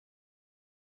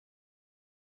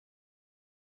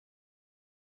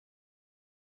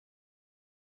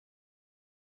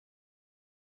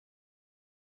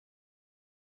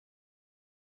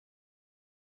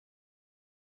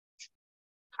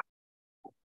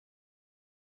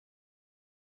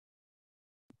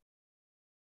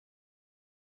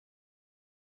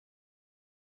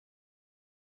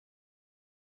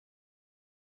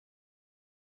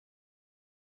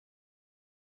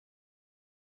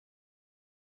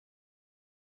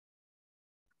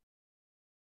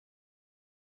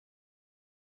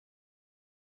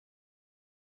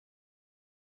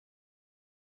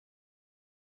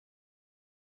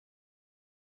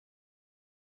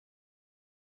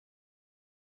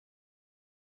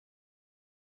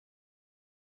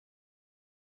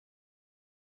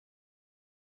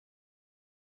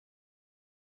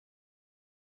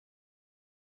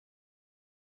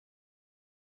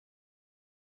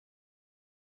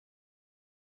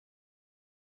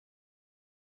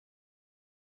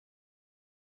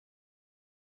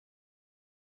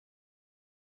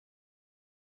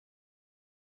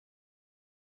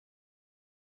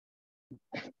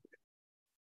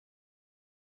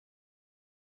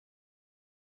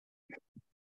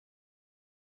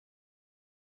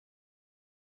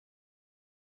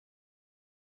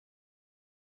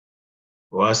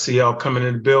Well, I see y'all coming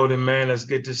in the building, man. Let's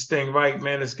get this thing right,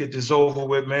 man. Let's get this over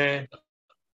with, man.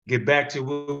 Get back to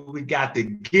what we got to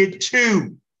get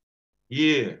to.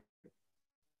 Yeah.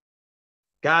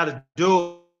 Gotta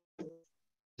do it.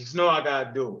 Just know I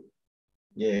gotta do it.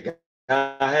 Yeah,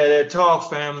 gotta have that talk,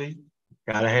 family.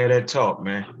 Gotta have that talk,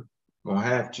 man. Gonna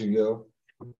have to, yo.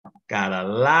 Got a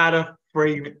lot of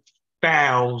fragrant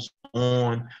fouls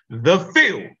on the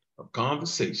field of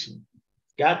conversation.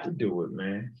 Got to do it,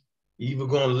 man. You either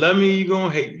gonna love me or you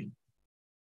gonna hate me.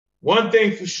 One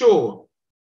thing for sure,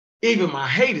 even my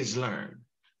haters learn.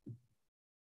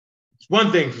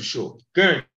 One thing for sure,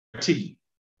 guaranteed.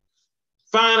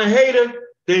 Find a hater,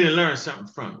 they didn't learn something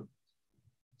from it.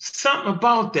 Something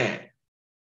about that.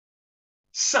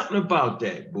 Something about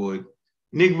that, boy.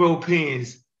 Negro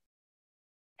pens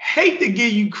hate to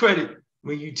give you credit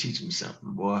when you teach them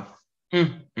something, boy.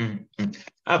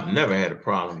 I've never had a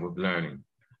problem with learning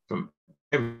from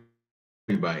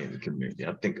everybody in the community.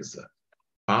 I think it's a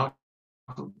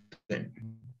powerful thing.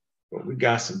 But we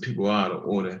got some people out of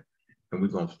order, and we're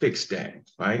going to fix that,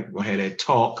 right? We'll have that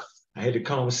talk. I had the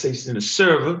conversation in the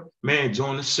server. Man,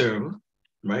 join the server,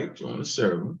 right? Join the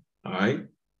server, all right?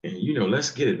 And, you know,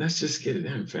 let's get it. Let's just get it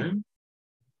in, fam.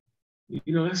 You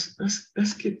know,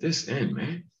 let's get this in,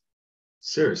 man.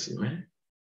 Seriously, man.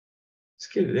 Let's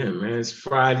get it in, man. It's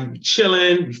Friday. We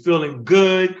chilling. We feeling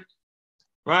good,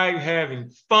 right?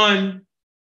 Having fun.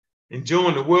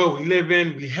 Enjoying the world we live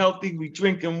in. We healthy. We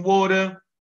drinking water.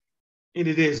 And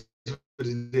it is what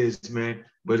it is, man.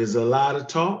 But there's a lot of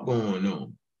talk going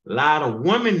on. A lot of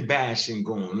women bashing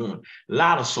going on. A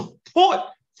lot of support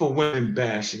for women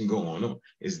bashing going on.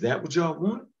 Is that what y'all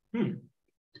want? Make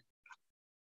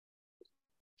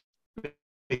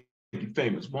you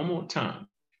famous one more time.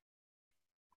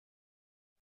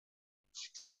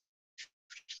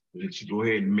 Let you go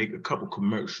ahead and make a couple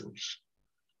commercials,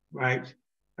 right?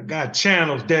 I got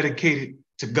channels dedicated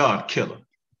to God Killer.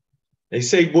 They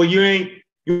say, well, you ain't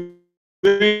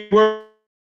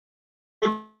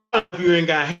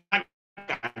got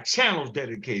channels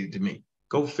dedicated to me.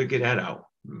 Go figure that out,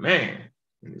 man.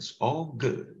 And it's all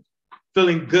good.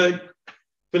 Feeling good,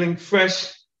 feeling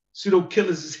fresh. Pseudo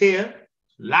Killers is here,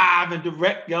 live and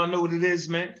direct. Y'all know what it is,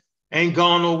 man. Ain't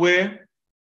gone nowhere.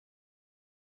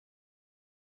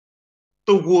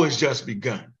 The war's just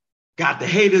begun. Got the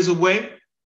haters away,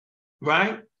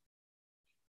 right?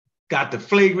 Got the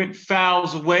flagrant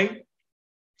fouls away.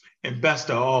 And best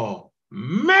of all,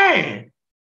 man,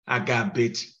 I got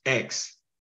bitch X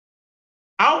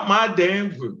out my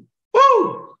damn group.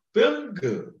 Woo! Feeling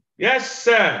good. Yes,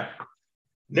 sir.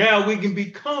 Now we can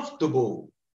be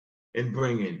comfortable in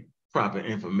bringing proper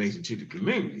information to the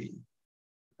community.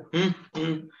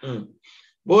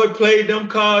 Boy, played them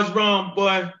cards wrong,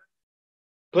 boy.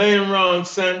 Playing wrong,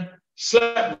 son.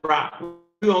 Slept rock.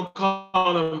 We gonna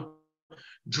call them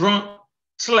drunk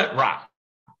slept rock.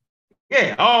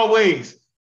 Yeah, always.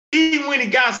 Even when he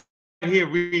got here,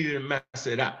 read it and mess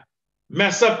it up.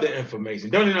 Mess up the information.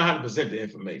 Don't even know how to present the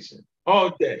information.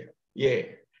 All day. Yeah.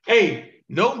 Hey,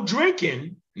 no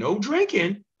drinking. No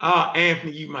drinking.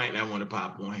 Anthony, you might not want to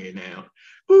pop on here now.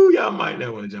 Ooh, y'all might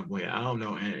not want to jump on here. I don't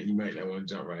know, Anthony. You might not want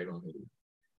to jump right on here.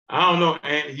 I don't know,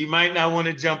 Anthony. You might not want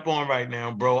to jump on right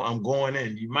now, bro. I'm going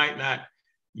in. You might not,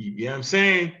 you know what I'm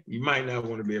saying? You might not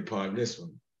want to be a part of this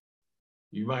one.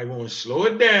 You might want to slow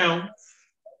it down.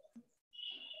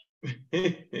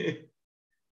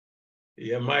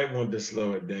 You might want to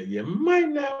slow it down. You might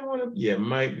not want to, you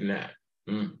might not.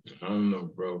 I don't know,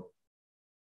 bro.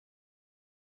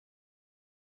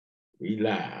 We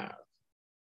live.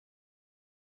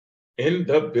 In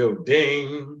the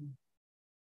building.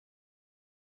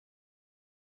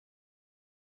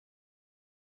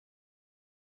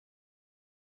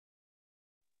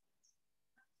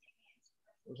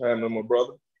 What's happening, my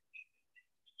brother?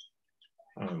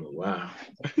 I don't know. Wow.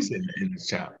 He's in the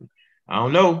shop. I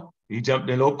don't know. You jumped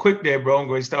in a little quick there, bro. I'm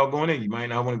going to start going in. You might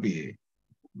not want to be here.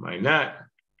 You might not.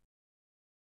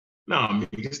 No, I mean,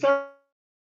 you can start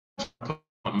pump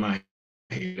my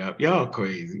head up. Y'all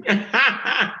crazy. Don't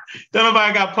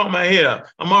nobody got to pump my head up.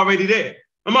 I'm already there.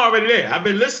 I'm already there. I've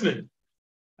been listening.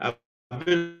 I've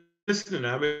been listening.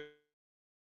 I've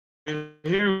been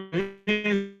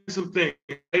hearing some things.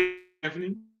 Hey,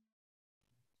 Anthony.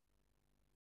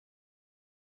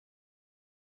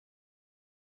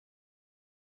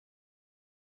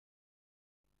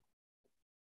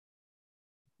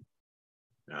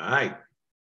 All right.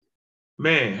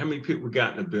 Man, how many people we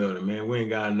got in the building, man? We ain't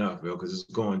got enough, bro, because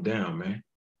it's going down, man.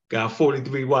 Got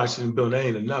 43 watching the building. That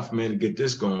ain't enough, man, to get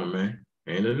this going, man.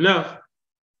 Ain't enough.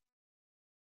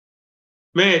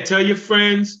 Man, tell your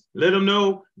friends, let them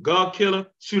know God Killer,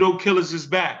 Pseudo Killers is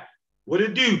back. What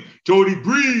it do? Jody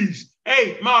Breeze.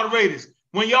 Hey, moderators,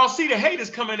 when y'all see the haters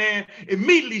coming in,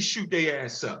 immediately shoot their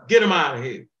ass up. Get them out of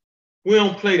here. We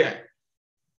don't play that,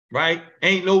 right?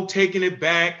 Ain't no taking it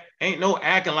back. Ain't no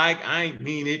acting like I ain't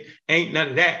mean it. Ain't none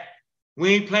of that.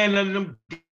 We ain't playing none of them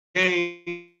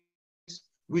games.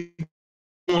 We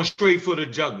going straight for the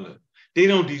juggler. They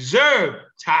don't deserve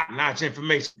top-notch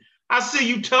information. I see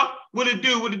you, Tuck. What it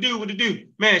do? What it do? What it do?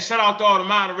 Man, shout out to all the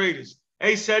moderators.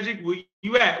 Hey, Cedric, where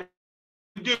you at?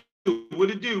 What it do? What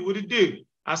it do? What it do?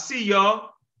 I see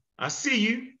y'all. I see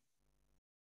you.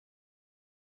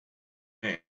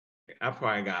 Man, I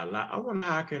probably got a lot. I wonder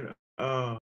how I can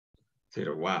say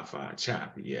the Wi-Fi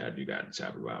choppy. Yeah, I do got the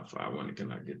choppy Wi-Fi. I wonder,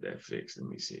 can I get that fixed? Let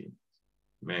me see.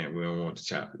 Man, we don't want the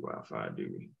choppy Wi-Fi, do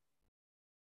we?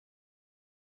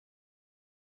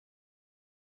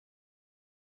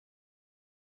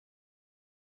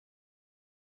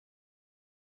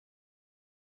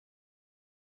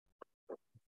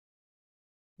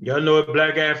 Y'all know it,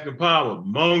 Black African Power.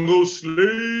 Mongo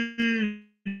Sleep.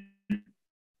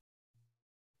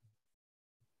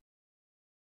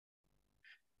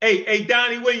 Hey,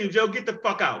 Donnie Williams, yo, get the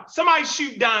fuck out. Somebody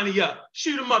shoot Donnie up.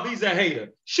 Shoot him up. He's a hater.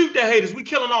 Shoot the haters. We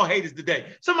killing all haters today.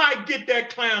 Somebody get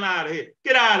that clown out of here.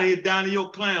 Get out of here, Donnie, you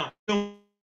clown. You don't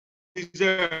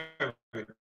deserve it.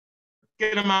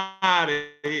 Get him out of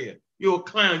here. You're a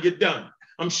clown. You're done.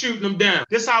 I'm shooting them down.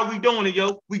 This how we doing it,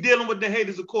 yo. We dealing with the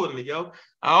haters accordingly, yo.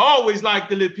 I always like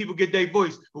to let people get their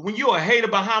voice. But when you're a hater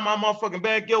behind my motherfucking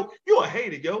back, yo, you're a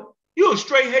hater, yo. You're a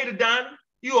straight hater, Donnie.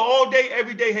 You're an all day,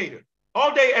 everyday hater.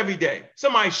 All day, every day.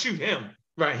 Somebody shoot him.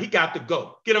 Right, he got to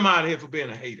go. Get him out of here for being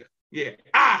a hater. Yeah.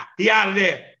 He out of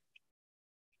there.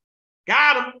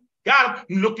 Got him. Got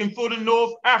him. Looking for the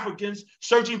North Africans,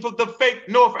 searching for the fake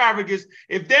North Africans.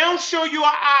 If they don't show you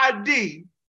an ID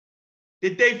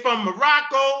that they from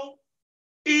Morocco,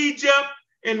 Egypt,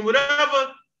 and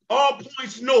whatever, all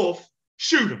points north,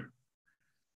 shoot them.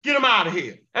 Get them out of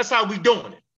here. That's how we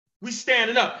doing it. We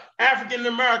standing up. African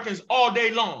Americans all day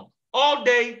long. All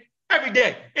day, every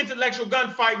day. Intellectual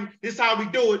gunfighting. This is how we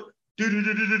do it.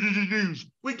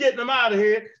 We getting them out of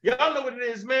here. Y'all know what it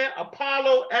is, man.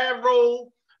 Apollo Arrow.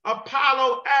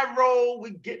 We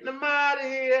getting them out of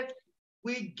here.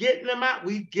 We getting them out.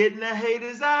 We getting the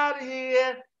haters out of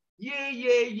here.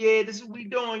 Yeah. This is what we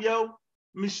doing, yo.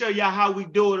 Let me show y'all how we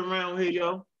do it around here,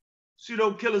 yo.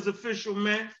 Pseudo Killers official,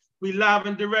 man. We live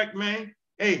and direct, man.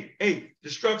 Hey,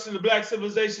 destruction of black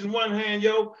civilization in one hand,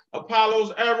 yo.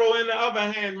 Apollo's arrow in the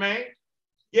other hand, man.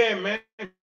 Yeah, man.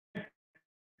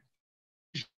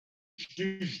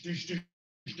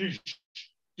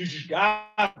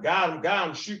 Got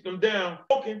him, shoot them down.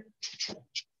 Smoking.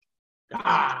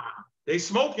 They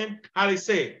smoking. How they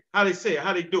say it? How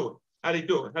they do it? How they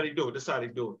do it? That's how they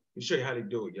do it. Let me show you how they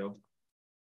do it, yo.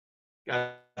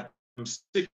 Got them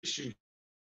 6 shooters,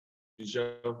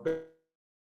 yo.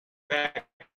 Back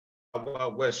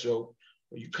out west, yo.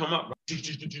 When you come up,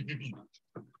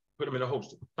 put them in a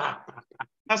holster.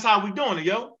 That's how we doing it,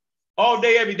 yo. All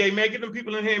day, every day, man. Get them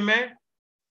people in here, man.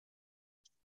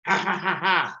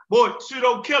 Boy,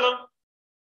 pseudo killer.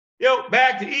 Yo,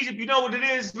 back to Egypt. You know what it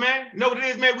is, man? You know what it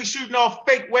is, man? We shooting off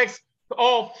fake West,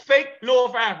 all fake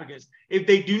North Africans. If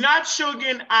they do not show you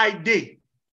an ID,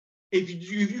 if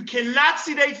you cannot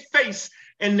see their face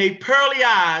and they pearly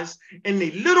eyes and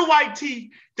they little white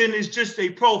teeth, then it's just a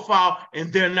profile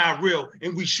and they're not real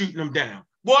and we shooting them down.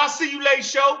 Boy, I see you, Lake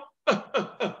Show.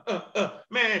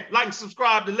 Man, like and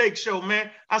subscribe to Lake Show,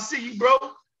 man. I see you, bro.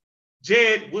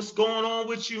 Jed, what's going on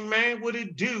with you, man? What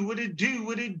it do? What it do?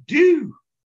 What it do?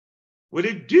 What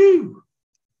it do?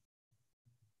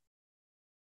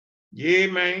 Yeah,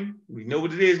 man. We know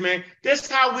what it is, man. That's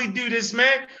how we do this,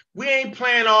 man. We ain't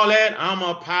playing all that.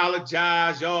 I'ma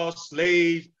apologize, y'all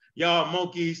slaves, y'all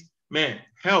monkeys. Man,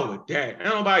 hell with that.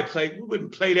 Ain't nobody play. We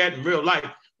wouldn't play that in real life.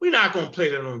 We're not gonna play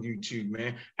that on YouTube,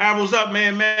 man. Arrows up,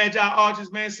 man. Magi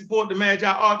Artists, man. Support the Magi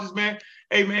Artists, man.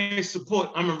 Hey, man,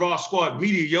 support I'm in Raw Squad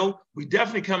Media, yo. We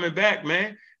definitely coming back,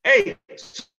 man. Hey,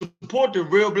 support the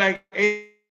Real Black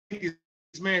Atheists,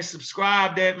 man.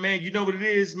 Subscribe that, man. You know what it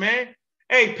is, man.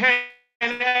 Hey,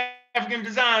 Pan-African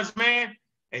Designs, man.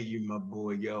 Hey, you my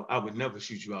boy, yo. I would never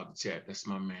shoot you out the chat. That's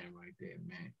my man right there,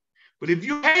 man. But if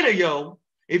you're a hater, yo,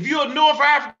 if you're a North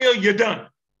African, you're done.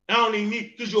 I don't even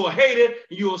need, because you're a hater,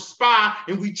 and you're a spy,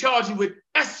 and we charge you with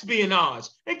espionage.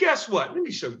 And guess what? Let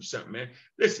me show you something, man.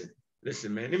 Listen,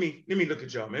 man. Let me look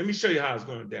at y'all, man. Let me show you how it's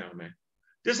going down, man.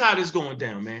 This is how this going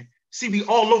down, man. See, we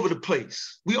all over the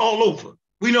place. We all over.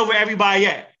 We know where everybody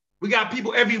at. We got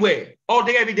people everywhere, all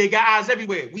day, every day, got eyes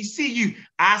everywhere. We see you.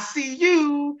 I see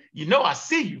you. You know I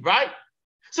see you, right?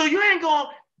 So you ain't going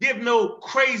to give no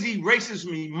crazy racist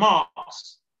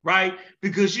remarks, right?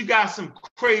 Because you got some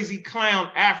crazy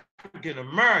clown African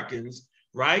Americans,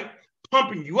 right,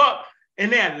 pumping you up,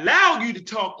 and they allow you to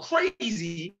talk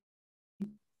crazy,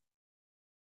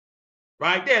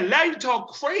 right? They allow you to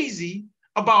talk crazy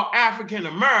about African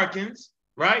Americans,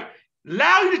 right?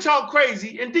 Allow you to talk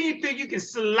crazy, and then you think you can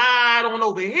slide on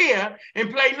over here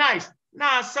and play nice.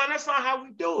 Nah, son, that's not how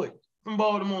we do it from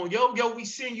Baltimore. Yo, we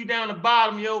send you down the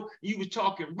bottom, yo. You was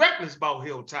talking reckless about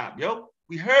Hilltop, yo.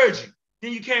 We heard you.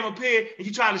 Then you came up here and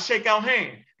you tried to shake our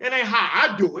hand. That ain't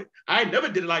how I do it. I never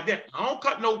did it like that. I don't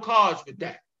cut no cards with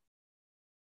that.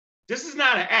 This is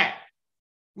not an act.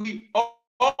 We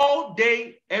all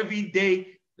day, every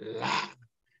day, live.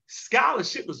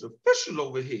 Scholarship is official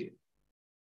over here.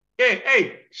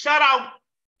 Hey, shout out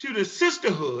to the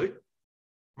sisterhood,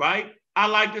 right? I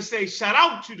like to say shout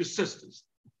out to the sisters,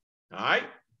 all right?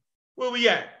 Where we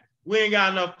at? We ain't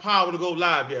got enough power to go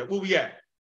live yet. Where we at?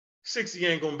 60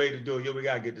 ain't gonna be able to do it. Yo, we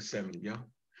gotta get to 70, yo.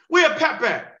 Where Pep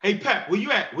at? Hey, Pep, where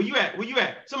you at? Where you at? Where you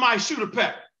at? Somebody shoot a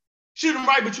Pep. Shoot him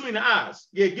right between the eyes.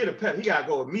 Yeah, get a Pep. He gotta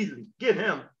go immediately. Get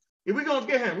him. If we're gonna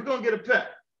get him, we're gonna get a Pep.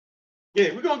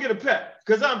 Yeah, we're gonna get a Pep.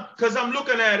 Cause I'm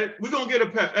looking at it. We're gonna get a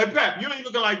Pep. Hey, Pep, you ain't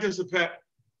looking like this, a Pep.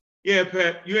 Yeah,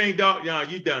 Pep, you ain't dark. Yeah,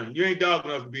 you done. You ain't dark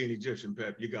enough to be an Egyptian,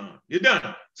 Pep. You're gone. You're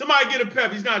done. Somebody get a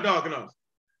Pep. He's not dark enough.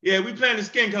 Yeah, we playing the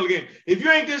skin color game. If you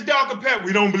ain't this dark a Pep,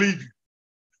 we don't believe you.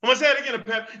 I'm gonna say it again, a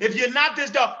Pep. If you're not this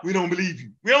dark, we don't believe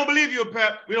you. We don't believe you, a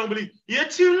Pep. We don't believe you. You're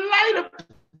too light, a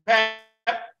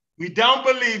Pep. We don't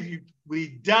believe you. We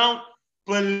don't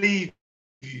believe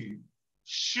you.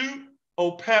 Shoot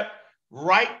old Pep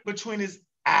right between his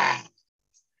eyes.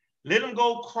 Let him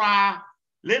go cry.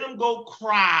 Let him go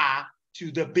cry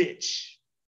to the bitch.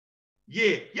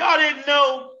 Yeah, y'all didn't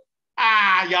know.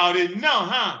 Y'all didn't know,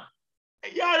 huh?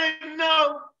 Y'all didn't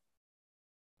know.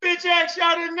 Bitch ass,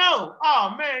 y'all didn't know.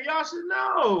 Oh man, y'all should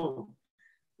know.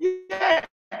 Yeah,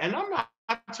 and I'm not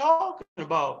talking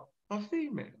about a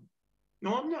female.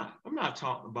 No, I'm not. I'm not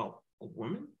talking about a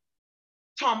woman.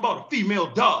 I'm talking about a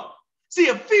female dog. See,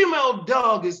 a female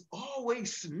dog is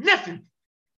always sniffing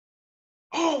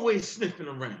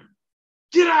around.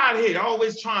 Get out of here.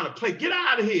 Always trying to play. Get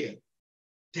out of here.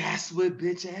 That's what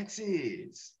bitch X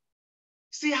is.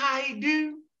 See how he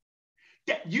do?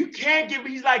 You can't get,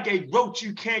 he's like a roach.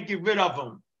 You can't get rid of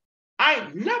him. I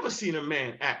ain't never seen a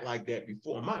man act like that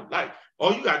before in my life.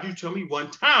 All you got to do is tell me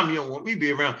one time you don't want me to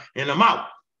be around and I'm out.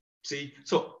 See?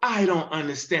 So I don't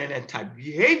understand that type of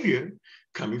behavior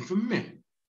coming from men.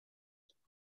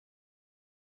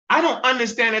 I don't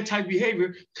understand that type of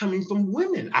behavior coming from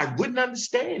women. I wouldn't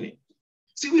understand it.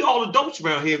 See, we all adults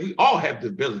around here. We all have the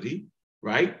ability,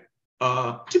 right,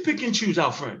 to pick and choose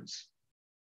our friends.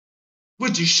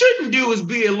 What you shouldn't do is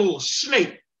be a little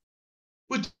snake.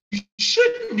 What you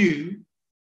shouldn't do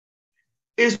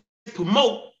is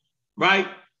promote, right,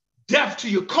 death to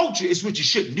your culture is what you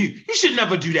shouldn't do. You should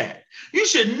never do that. You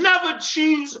should never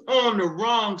choose on the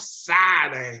wrong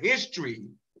side of history.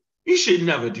 You should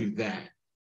never do that.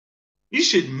 You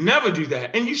should never do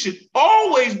that. And you should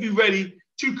always be ready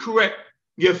to correct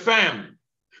your family.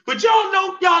 But y'all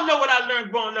know what I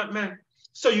learned growing up, man.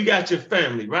 So you got your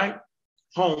family, right?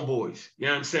 Homeboys, you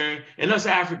know what I'm saying? And us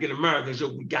African Americans,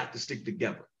 yo, we got to stick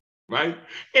together, right?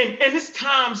 And it's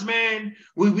times, man,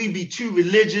 when we be too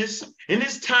religious. And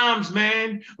it's times,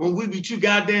 man, when we be too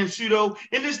goddamn pseudo.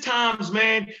 And it's times,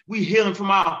 man, we healing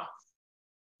from our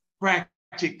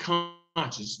fractured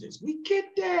consciousness. We get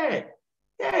that,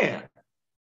 yeah.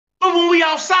 But when we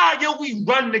outside, yo, we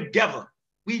run together.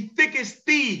 We thick as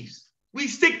thieves. We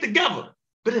stick together.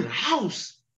 But in the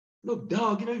house, look,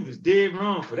 dog, you know, you was dead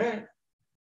wrong for that.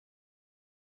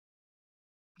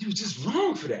 You was just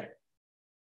wrong for that.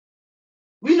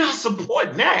 We're not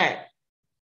supporting that.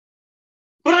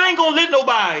 But I ain't gonna let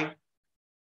nobody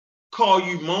call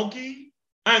you monkey.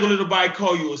 I ain't gonna let nobody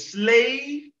call you a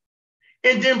slave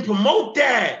and then promote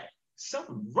that.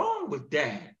 Something wrong with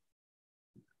that.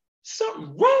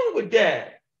 Something wrong with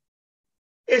that.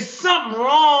 There's something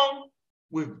wrong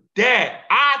with that.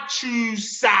 I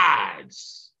choose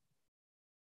sides.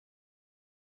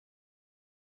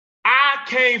 I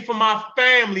came from my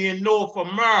family in North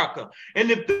America.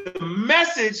 And if the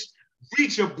message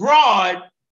reach abroad,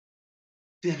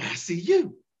 then I see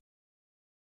you.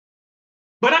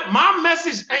 But my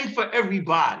message ain't for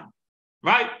everybody,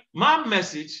 right? My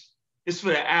message is for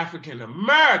the African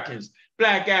Americans,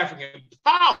 Black African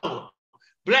power.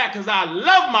 Black because I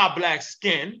love my Black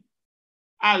skin,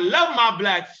 I love my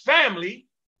Black family,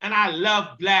 and I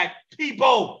love Black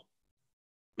people.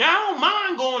 Now, I don't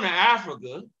mind going to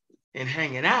Africa and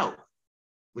hanging out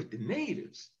with the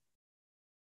natives.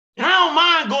 And I don't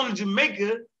mind going to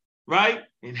Jamaica, right,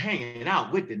 and hanging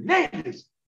out with the natives.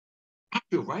 I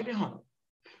feel right at home.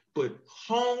 But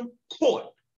home court,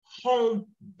 home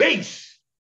base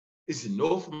is in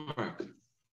North America.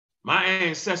 My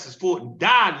ancestors fought and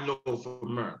died in North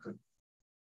America.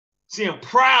 See, I'm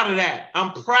proud of that.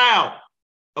 I'm proud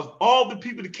of all the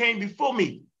people that came before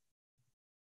me.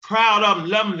 Proud of them,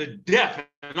 love them to death.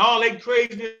 And all they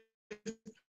crazy,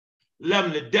 love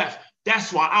them to death.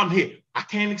 That's why I'm here. I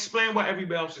can't explain why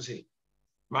everybody else is here.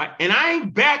 Right? And I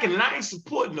ain't backing and I ain't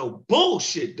supporting no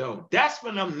bullshit, though. That's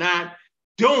what I'm not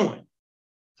doing.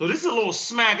 So this is a little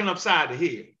smacking upside the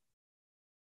head.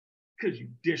 Because you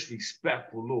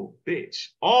disrespectful little bitch.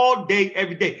 All day,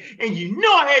 every day. And you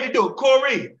know I had to do it.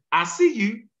 Corey, I see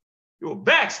you. You're a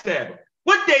backstabber.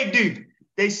 What they do?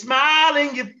 They smile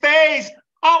in your face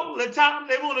all the time.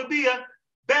 They want to be a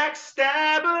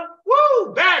backstabber.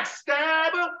 Woo,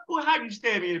 backstabber. Well, how you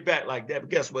stab me in the back like that? But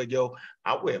guess what, yo?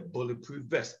 I wear a bulletproof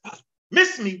vest.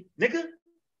 Miss me, nigga.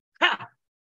 Ha.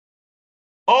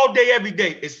 All day, every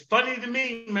day. It's funny to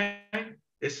me, man.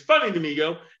 It's funny to me,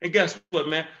 yo. And guess what,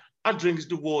 man? I drink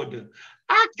the water.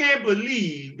 I can't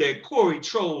believe that Corey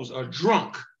trolls are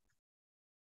drunk.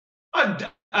 A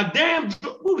damn,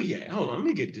 where we at? Hold on, let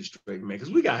me get this straight, man,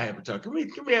 because we got to have a talk. Can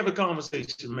we have a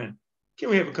conversation, man? Can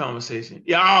we have a conversation?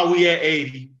 Yeah, oh, we at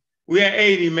 80. We at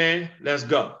 80, man. Let's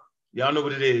go. Y'all know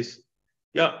what it is.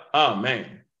 Yeah, oh,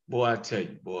 man. Boy, I tell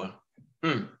you, boy.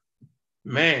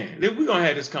 Man, we're going to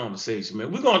have this conversation,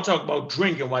 man. We're going to talk about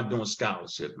drinking while doing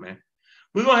scholarship, man.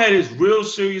 We're going to have this real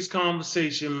serious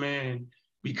conversation, man,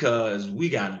 because we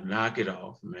got to knock it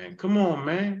off, man. Come on,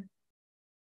 man.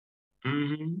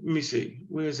 Let me see.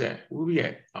 Where's that? Where we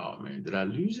at? Oh, man, did I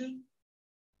lose it?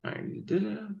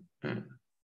 Did I?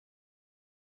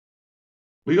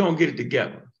 We're going to get it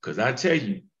together because I tell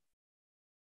you.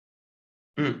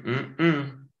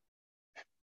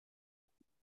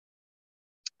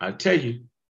 I tell you.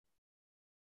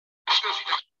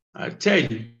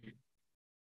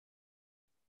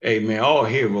 Hey, man, all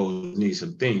heroes need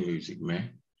some theme music,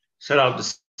 man. Shout out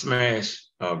to Smash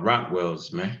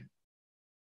Rockwell's, man.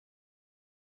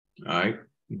 All right.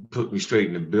 You put me straight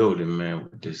in the building, man,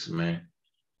 with this, man.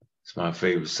 It's my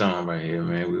favorite song right here,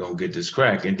 man. We're going to get this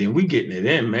crack. And then we getting it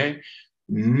in, man.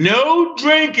 No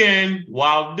drinking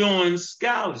while doing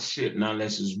scholarship, now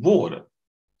unless it's water.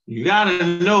 You got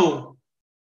to know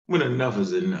when enough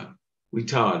is enough. We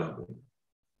tired of it.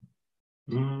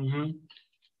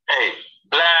 Hey,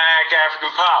 Black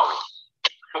African Power.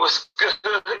 What's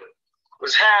good?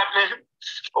 What's happening?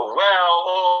 A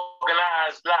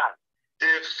well-organized block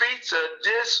defeats a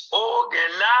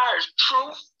disorganized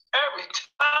truth every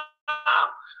time.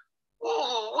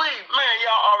 Ooh-wee, man,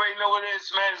 y'all already know what it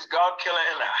is, man. It's God Killer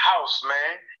in the house,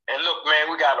 man. And look,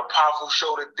 man, we got a powerful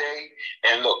show today.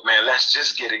 And look, man, let's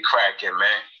just get it cracking,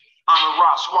 man. I'm the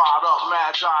rock squad up,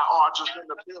 Magi Archers in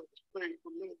the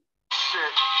building.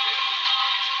 Shit.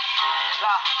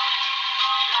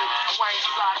 If you ain't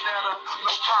Sinetta,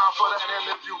 no time for that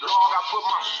interview, dog. I put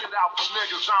my shit out for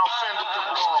niggas, I don't send it to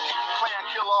blog. Plan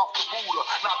kill off the Buddha,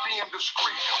 not being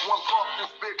discreet. One buck this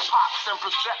big pops and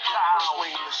projectile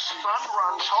wings. Sun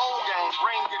run, toll game,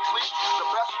 bring your cleats. The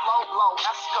best blow,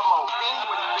 Eskimo, king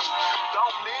with me.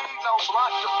 Don't need no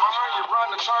blunt to burn. You run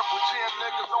the turf with 10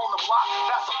 niggas on the block,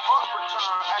 that's a punt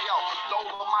return. Hey yo,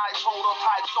 Dolomite, hold up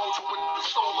tight, soldier with the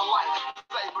solar light.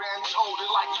 Saber and he hold it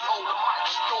like he hold a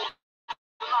mic.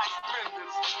 Nice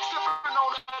business, sipping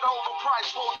on that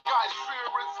overpriced both guys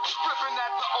serious, ripping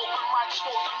at the open mic,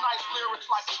 quoting nice lyrics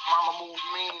like Mama Move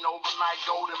Mean, overnight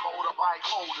golden motorbike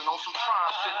holding on some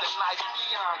prime shit that nice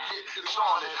Dion get is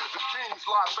on it. The king's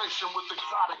libation with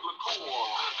exotic liqueur,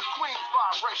 the queen's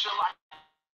vibration like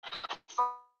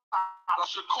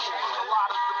Shakur, a lot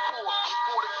of the poor,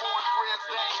 44 threads,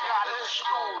 they ain't got it to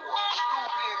store.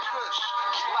 Doobie and Kush,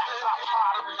 black top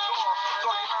pottery door,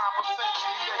 39%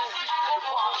 THC, the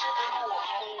quality pure.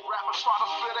 Old rappers try to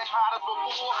spit ain't hot as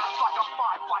before. It's like I'm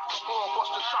 5 like the floor,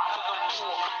 what's the shot to the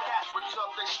floor? Cats rich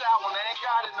up they style when they ain't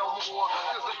got it no more,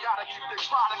 cause they gotta keep their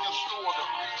product insured.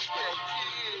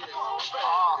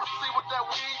 See what that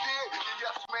weed did?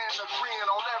 Yes, man, agreeing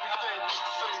on everything you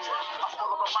said. I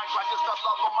fill up a mic like it's the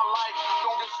love of my life.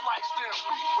 Don't get sliced in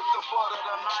beef with the butt of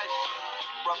the knife.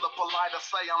 Brother polite, I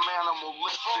say I'm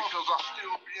animalistic, cause I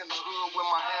still be in the hood with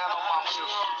my hand on my pistol.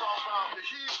 The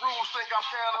Hebrews think I'm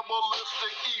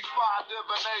cannibalistic, E5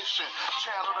 divination,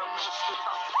 channel the mystic,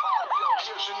 audio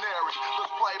visionary.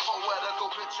 Let's play poetical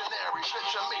dictionary.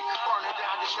 Picture me burning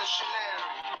down your missionary.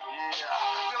 Then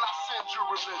I send you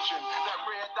religion. That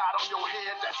red dot on your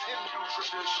head, that's Hindu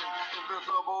tradition.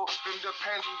 Invisible,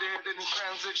 independent, in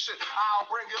transition. I'll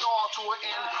bring it all to an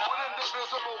end with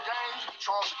indivisible games.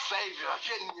 Charles Xavier,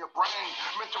 getting your brain.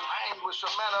 Mental anguish,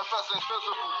 a manifesting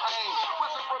physical pain.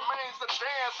 Wizard remains to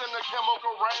dance in the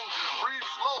chemical rain. Breathe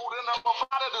slow, then I'm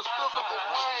out of this physical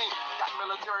plane. Got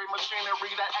military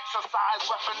machinery that exercise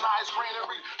weaponized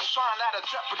greenery. Shine at a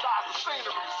jeopardize the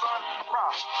scenery, son.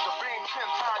 Bruh, the beam 10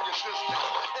 times your distance.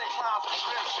 Incline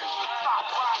suspension. Stop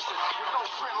rising with no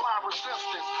trend line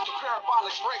resistance. The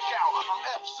parabolic breakout. I'm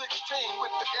F-16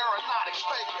 with the aeronautics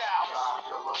fake out. God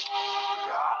killer.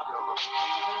 God killer.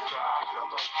 God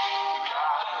killer.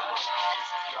 God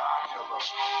killer.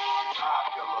 God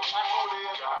killer.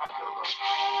 God killer. God killer.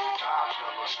 God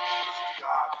killer.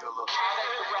 God killer.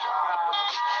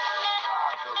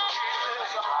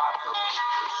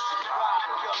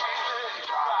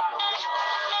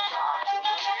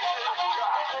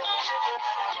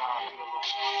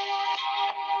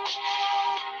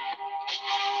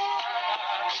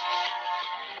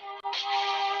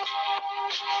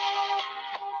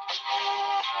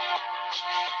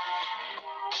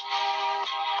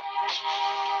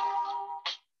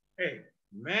 Hey,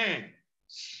 man.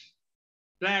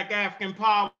 Black African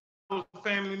Power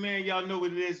family, man. Y'all know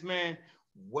what it is, man.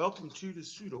 Welcome to the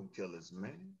Pseudo Killers,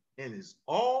 man. And it's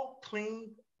all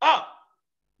cleaned up.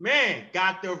 Man,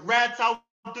 got the rats out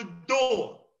the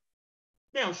door.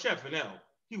 Now, Chef Fidel,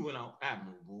 he went out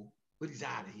admirable, but he's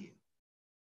out of here.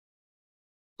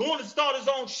 Going to start his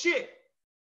own shit.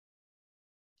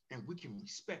 And we can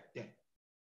respect that.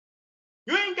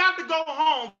 You ain't got to go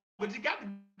home, but you got to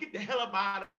get the hell up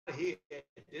out of here at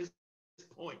this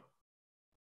point.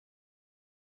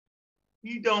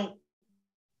 You don't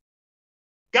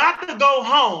got to go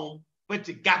home, but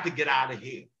you got to get out of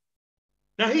here.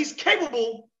 Now, he's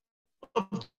capable of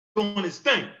doing his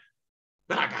thing,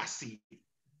 but I got to see it.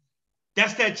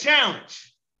 That's that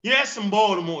challenge. Yeah, that's some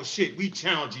Baltimore shit. We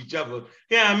challenge each other.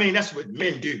 Yeah, I mean, that's what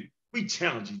men do. We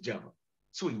challenge each other.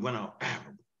 So he went out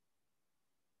admirable.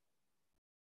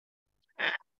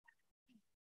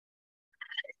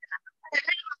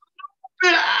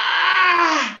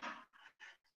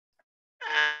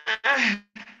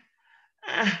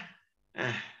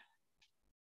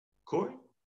 Corey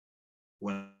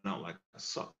went out like a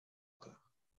sucker. I'm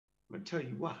gonna tell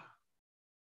you why.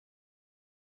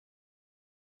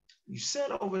 You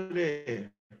sat over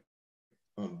there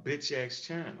on Bitch X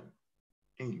channel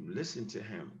and you listen to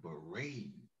him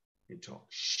berate and talk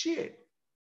shit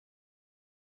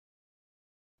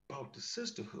about the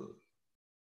sisterhood.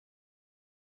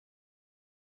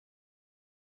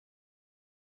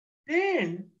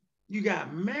 Then you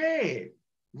got mad.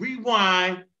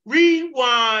 Rewind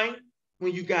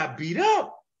when you got beat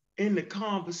up in the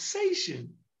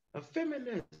conversation of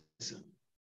feminism.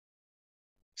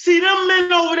 See, them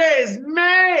men over there is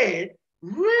mad,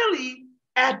 really,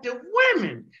 at the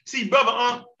women. See,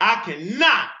 brother, I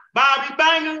cannot. Bobby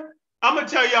Banger, I'm going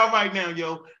to tell y'all right now,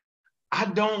 yo, I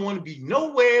don't want to be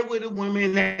nowhere with a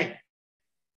woman at.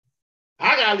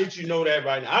 I got to let you know that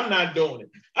right now. I'm not doing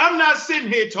it. I'm not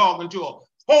sitting here talking to a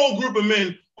whole group of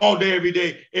men all day, every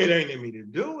day. It ain't in me to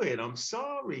do it. I'm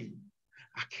sorry.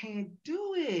 I can't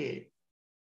do it.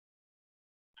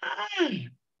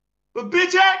 But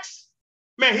Bitch X,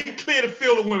 man, he cleared the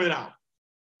field of women out.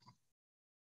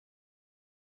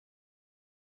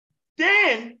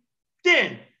 Then,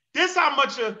 this how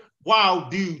much a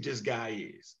wild dude this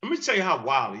guy is. Let me tell you how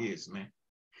wild he is, man.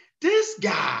 This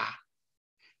guy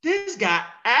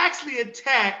actually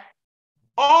attacked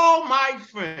all my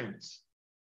friends.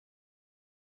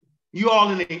 You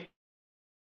all in the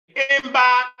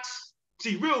inbox.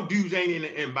 See, real dudes ain't in the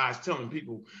inbox telling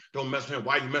people don't mess with him.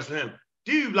 Why you mess with him?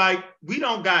 Dude, like, we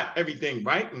don't got everything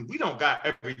right and we don't got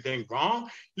everything wrong.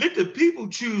 Let the people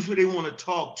choose who they want to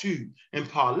talk to and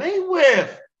parlay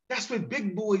with. That's what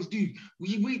big boys do.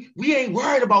 We ain't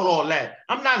worried about all that.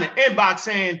 I'm not in the inbox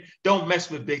saying don't mess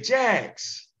with Big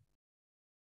Jags.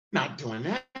 Not doing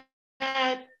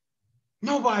that.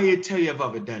 Nobody will tell you I've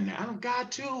ever done that. I don't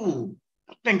got to.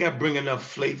 I think I bring enough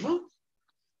flavor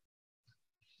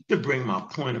to bring my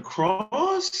point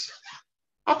across.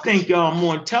 I think y'all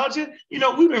more intelligent. You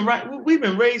know, we've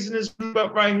been raising this group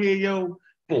up right here, yo,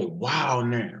 for a while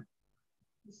now.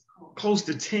 Close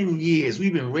to 10 years,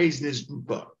 we've been raising this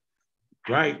group up,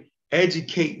 right?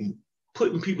 Educating,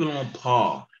 putting people on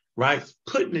par, right?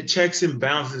 Putting the checks and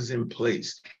balances in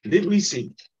place. And then we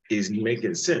see, is he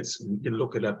making sense? We can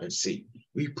look it up and see.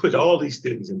 We put all these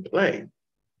things in play.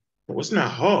 But it's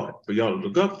not hard for y'all to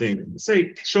look up things and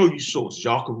say, show you source.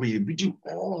 Y'all can read it. We do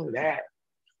all of that.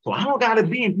 So I don't gotta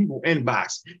be in people's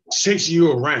inbox chasing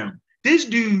you around. This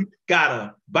dude got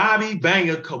a Bobby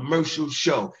Banger commercial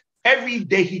show. Every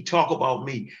day he talk about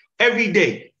me. Every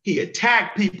day he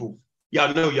attack people.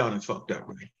 Y'all know y'all done fucked up,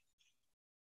 right?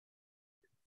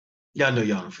 Y'all know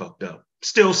y'all done fucked up.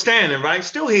 Still standing, right?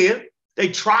 Still here. They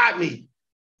tried me.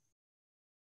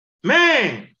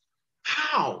 Man,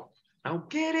 how? I don't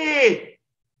get it.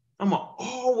 I'm going to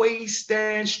always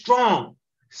stand strong.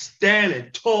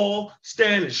 Standing tall,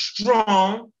 standing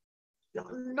strong. Y'all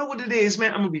know what it is,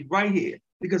 man. I'm going to be right here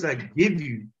because I give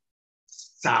you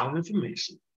solid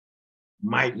information.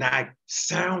 Might not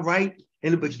sound right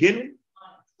in the beginning,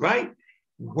 right?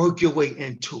 Work your way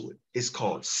into it. It's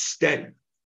called steady.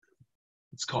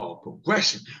 It's called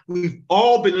progression. We've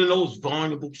all been in those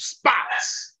vulnerable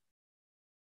spots.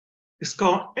 It's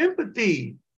called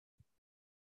empathy.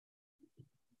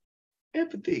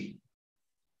 Empathy.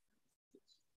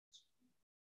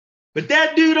 But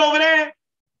that dude over there,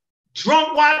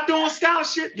 drunk while doing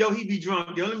scholarship, yo, he be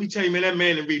drunk. Yo, let me tell you, man, that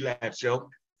man in relapse, yo.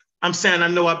 I'm saying I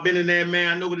know I've been in there, man.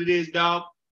 I know what it is, dog.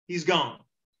 He's gone,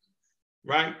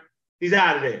 right? He's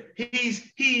out of there.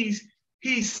 He's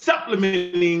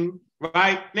supplementing,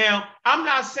 right? Now, I'm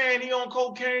not saying he on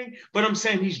cocaine, but I'm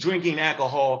saying he's drinking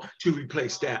alcohol to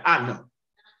replace that. I know,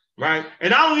 right?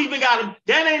 And I don't even got him.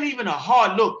 That ain't even a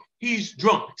hard look. He's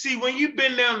drunk. See, when you've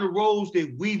been down the roads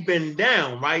that we've been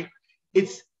down, right?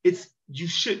 It's you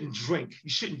shouldn't drink. You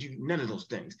shouldn't do none of those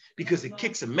things because it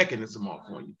kicks a mechanism off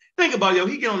on you. Think about it, yo.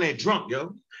 He get on that drunk,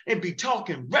 yo, and be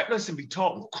talking reckless and be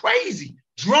talking crazy,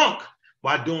 drunk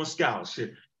while doing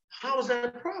scholarship. How is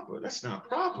that proper? That's not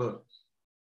proper.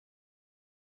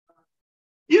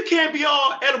 You can't be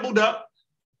all edibled up,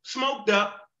 smoked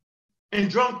up, and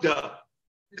drunked up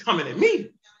coming at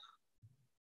me.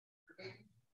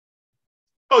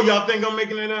 Oh, y'all think I'm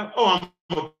making it up? Oh, I'm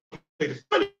going to play the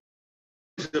funny.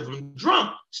 If I'm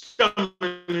drunk,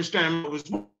 stumbling and standing was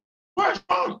worse.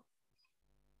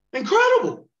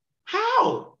 Incredible.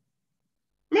 How?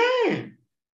 Man.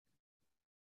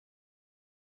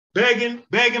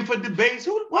 Begging for debates.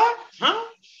 Who? What? Huh?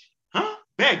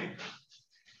 Begging.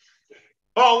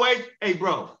 Always. Hey,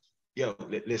 bro. Yo,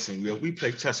 listen, yo, we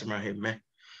play chess around here, man.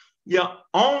 Yo,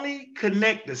 only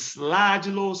connect to slide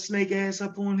your little snake ass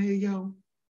up on here, yo.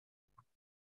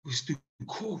 Was through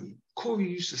Corey. Corey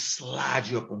used to slide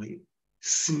you up on here,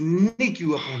 sneak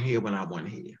you up on here when I wasn't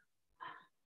here.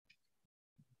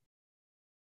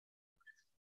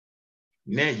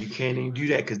 Now you can't even do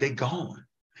that because they're gone.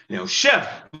 Now, Chef,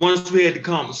 once we had the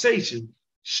conversation,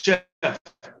 Chef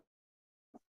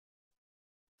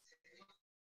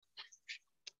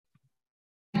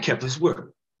kept his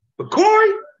word. But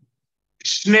Corey,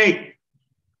 snake.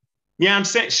 Yeah, I'm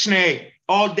saying snake.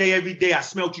 All day, every day, I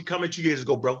smelled you coming 2 years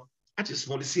ago, bro. I just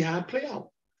want to see how it play out.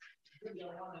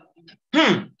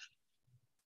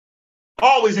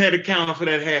 Always had a counter for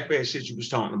that half-ass shit you was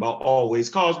talking about. Always.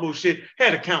 Cosmo shit,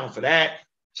 had a counter for that.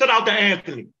 Shout out to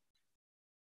Anthony.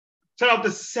 Shout out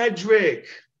to Cedric.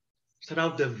 Shout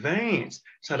out to Vance.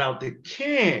 Shout out to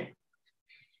Ken.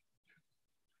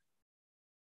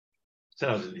 Shout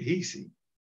out to Nahisi.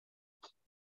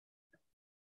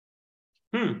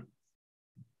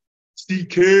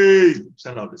 CK.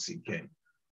 Shout out to CK.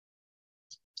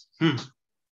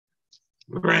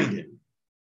 Brandon.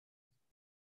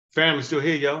 Family still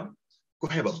here, y'all. Go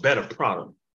have a better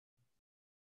product.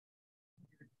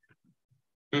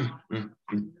 Let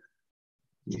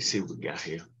me see what we got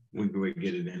here. We go ahead and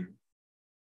get it in.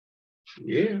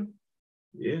 Yeah.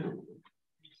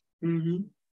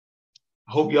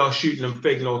 I hope y'all shooting them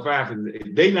fake North Africans.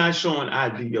 If they not showing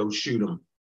ID, yo, shoot them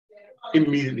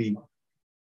immediately.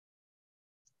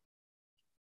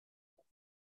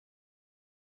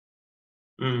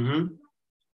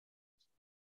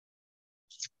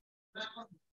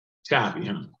 Choppy,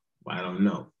 huh? Well, I don't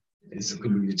know. This is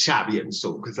going to be the choppy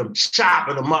episode because I'm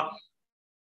chopping them up.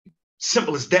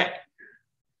 Simple as that.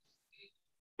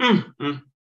 Let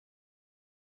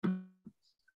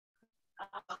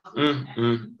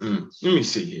me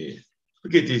see here.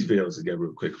 We'll get these videos together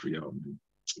real quick for y'all.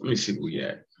 Let me see where we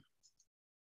at.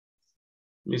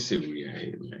 Let me see where we at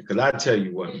here, man. Because I tell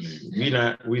you what,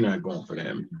 man, we not going for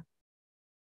that, man.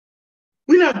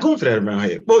 We're not going for that around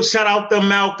here. Well, shout out to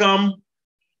Malcolm.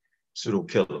 Pseudo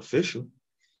Killer Official.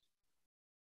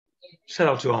 Shout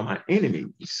out to all my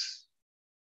enemies.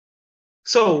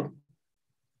 So,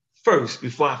 first,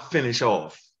 before I finish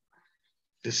off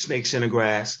the snakes in the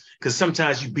grass, because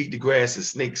sometimes you beat the grass and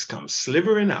snakes come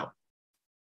slithering out.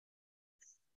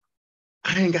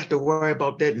 I ain't got to worry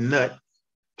about that nut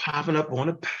popping up on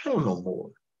the panel no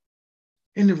more.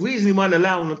 And the reason he wasn't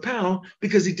allowed on the panel,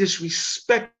 because he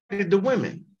disrespected the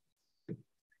women.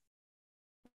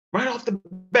 right off the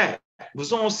bat,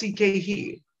 was on CK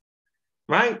here,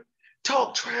 right?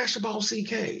 Talk trash about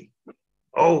CK.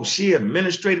 Oh, she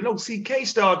administrated. No, CK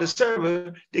started the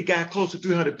server that got close to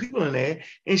 300 people in there,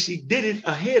 and she did it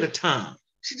ahead of time.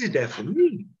 She did that for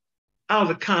me, out of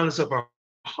the kindness of her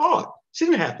heart. She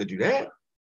didn't have to do that.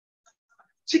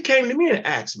 She came to me and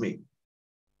asked me.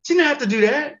 She didn't have to do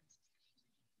that.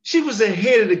 She was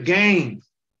ahead of the game.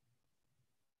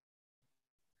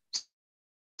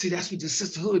 See, that's what the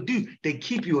sisterhood do. They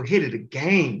keep you ahead of the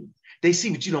game. They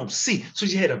see what you don't see. So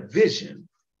she had a vision.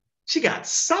 She got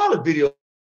solid video,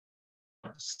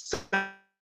 solid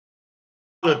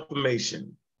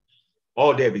information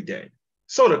all day, every day.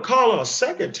 So to call her a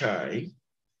secretary,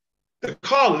 to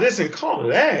call her this and call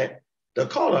her that, to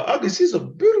call her ugly, she's a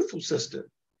beautiful sister.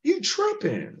 You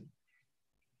tripping.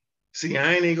 See,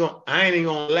 I ain't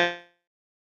gonna lie.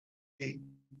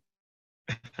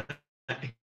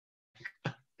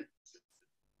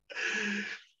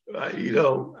 You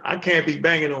know, I can't be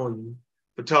banging on you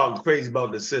for talking crazy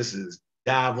about the sisters,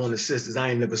 dive on the sisters I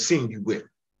ain't never seen you with.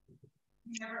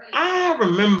 I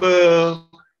remember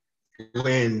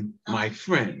when my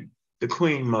friend, the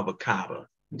Queen Mother Kaba,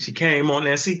 she came on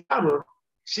there. See, Kaba,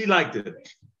 she like to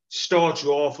start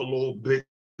you off a little bit.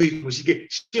 When she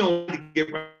don't like to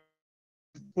get right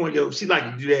to the point, yo, she like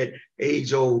to do that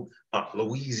age-old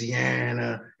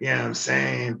Louisiana, you know what I'm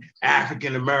saying,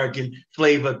 African-American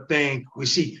flavor thing where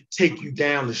she take you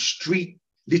down the street,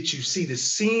 let you see the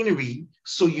scenery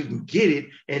so you can get it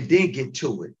and then get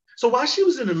to it. So while she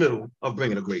was in the middle of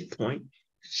bringing a great point,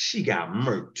 she got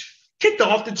murked, kicked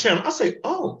off the channel. I say,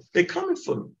 oh, they're coming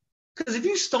for me. Because if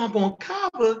you stomp on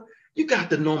Kaba, you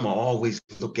got the normal always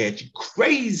look at you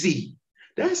crazy.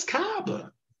 That's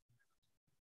Kaba.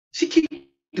 She keep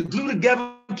the glue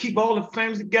together, keep all the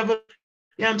frames together.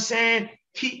 You know what I'm saying?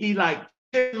 Keep me like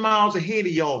 10 miles ahead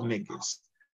of y'all niggas.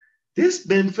 This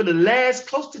been for the last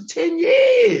close to 10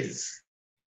 years.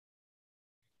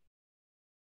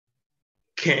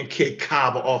 Can't kick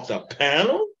Kaba off the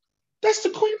panel. That's the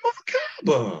Queen Mother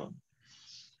Kaba.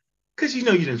 Because you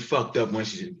know you done fucked up when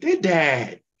she did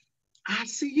that. I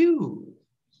see you.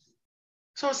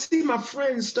 So I see my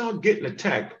friends start getting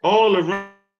attacked all around.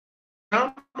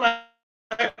 I'm like,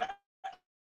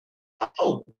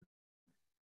 oh,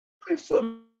 for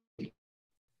me. I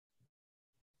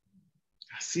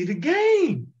see the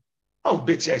game. Oh,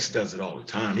 Bitch X does it all the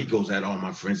time. He goes at all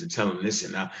my friends and tell them,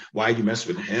 listen, now, why you mess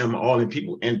with him? All the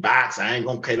people inbox, I ain't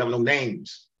gonna call up no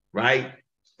names, right?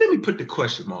 Let me put the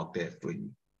question mark there for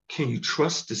you. Can you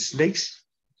trust the snakes,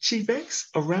 Chief X,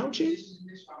 around you?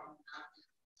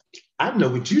 I know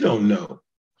what you don't know.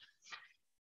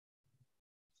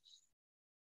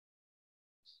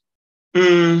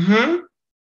 Mm-hmm.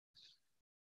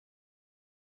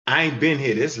 I ain't been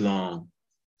here this long,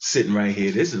 sitting right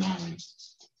here this long,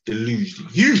 to lose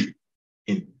you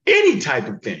in any type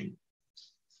of thing.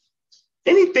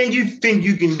 Anything you think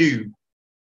you can do,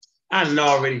 I done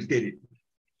already did it.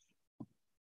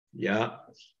 Yeah.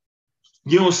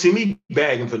 You don't see me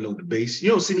begging for no debates. You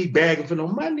don't see me begging for no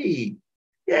money.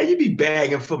 Yeah, you be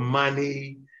begging for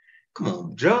money. Come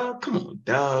on, Doug. Come on,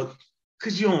 Doug.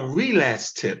 Because you're on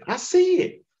relapse tip. I see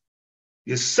it.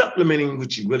 You're supplementing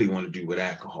what you really want to do with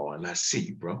alcohol, and I see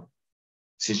you, bro.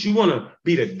 Since you want to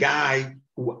be the guy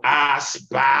who I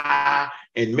spy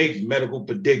and make medical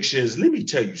predictions, let me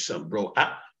tell you something, bro.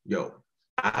 I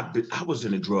was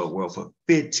in the drug world for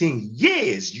 15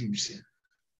 years using.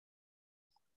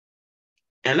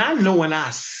 And I know when I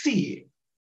see it,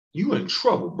 you in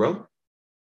trouble, bro.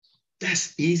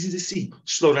 That's easy to see.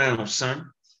 Slow down, son.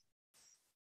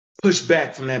 Push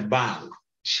back from that bottle.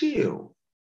 Chill.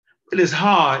 It is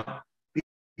hard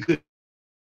because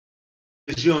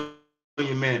you and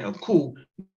your man are cool.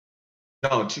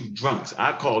 Y'all two drunks.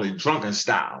 I call it drunken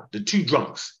style. The two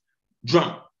drunks.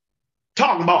 Drunk.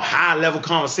 Talking about high-level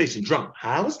conversation. Drunk.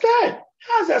 How is that?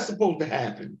 How's that supposed to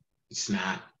happen? It's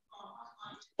not.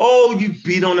 Oh, you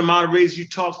beat on the moderators. You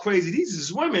talk crazy. These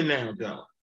is women now, dog.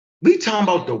 We talking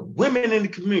about the women in the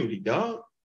community, dog.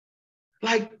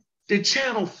 Like the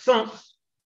channel thump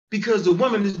because the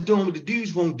women is doing what the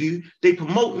dudes won't do. They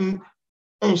promoting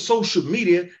on social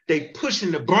media. They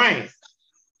pushing the brand.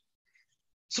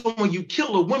 So when you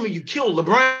kill a woman, you kill the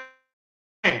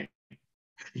brand.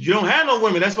 You don't have no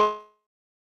women. That's why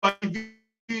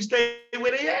you stay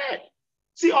where they at.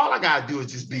 See, all I gotta do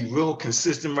is just be real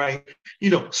consistent, right? You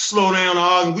know, slow down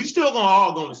arguing. We still gonna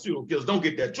argue on the pseudo kills. Don't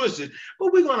get that twisted.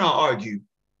 But we're gonna argue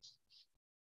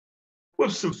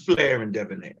with some flair and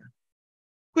debonair.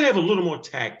 We have a little more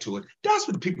tact to it. That's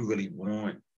what the people really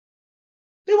want.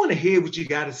 They want to hear what you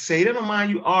got to say. They don't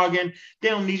mind you arguing. They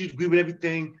don't need you to agree with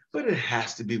everything, but it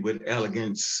has to be with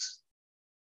elegance.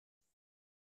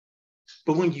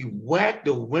 But when you whack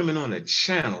the women on the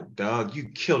channel, dog, you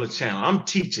kill the channel. I'm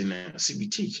teaching now. See, we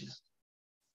teaching.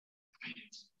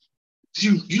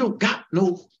 You don't got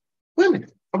no women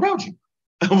around you.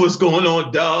 What's going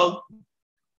on, dog?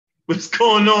 What's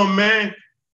going on, man?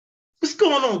 What's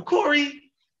going on,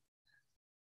 Corey?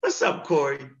 What's up,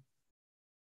 Corey?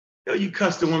 Yo, you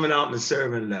cussed the woman out in the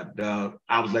serving lap, dog.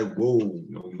 I was like, whoa,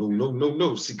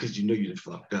 no. See, because you know you done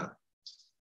fucked up.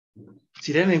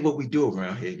 See, that ain't what we do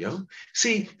around here, yo.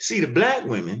 See, the black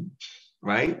women,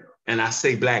 right? And I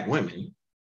say black women,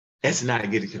 that's not to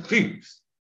get it confused.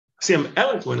 See, I'm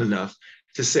eloquent enough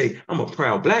to say I'm a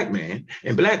proud black man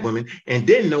and black women, and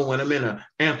then know when I'm in an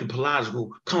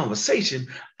anthropological conversation,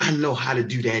 I know how to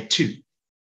do that too,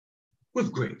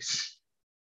 with grace.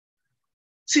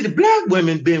 See, the black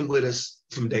women been with us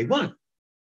from day one.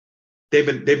 They've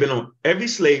been on every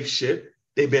slave ship.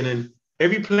 They've been in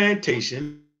every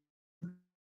plantation.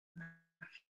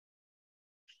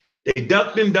 They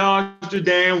ducked and dodged the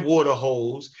damn water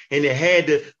holes, and they had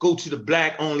to go to the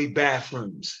black-only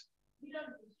bathrooms.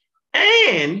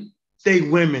 And they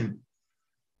women.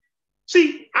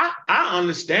 See, I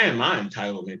understand my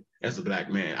entitlement as a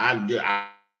black man. I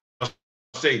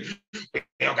say, they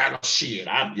don't got no shit.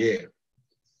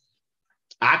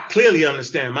 I clearly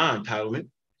understand my entitlement.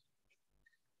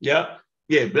 Yep.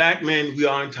 Yeah, black men, we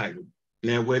are entitled.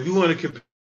 Now, if you want to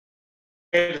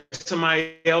compare to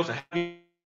somebody else, or how you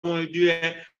want to do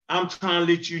that, I'm trying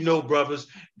to let you know, brothers,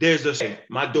 there's a,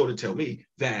 my daughter tell me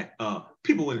that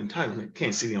people with entitlement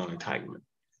can't see their own entitlement.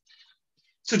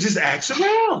 So just ask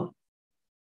around.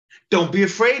 Don't be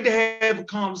afraid to have a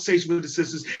conversation with the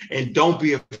sisters, and don't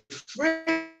be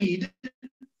afraid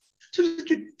to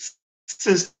get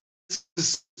sisters to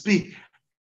speak.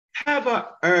 Have an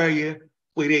area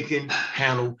where they can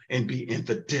handle and be in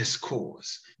the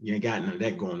discourse. You ain't got none of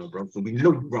that going on, bro. So we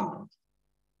know you're wrong.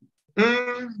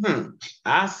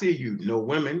 I see you. No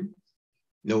women,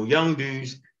 no young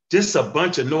dudes, just a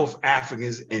bunch of North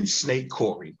Africans and Snake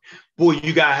Corey. Boy,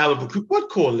 you got a hell of a group. What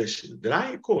coalition? Did I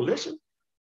hear coalition?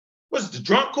 Was it the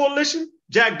Drunk Coalition?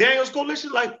 Jack Daniels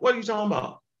Coalition? Like, what are you talking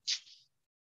about?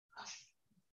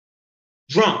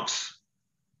 Drunks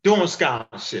doing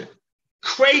scholarship.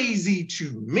 Crazy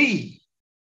to me.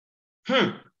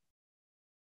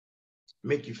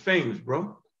 Make you famous,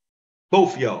 bro.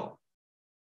 Both y'all.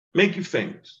 Make you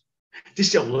famous.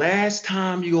 This your last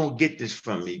time you're going to get this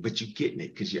from me, but you're getting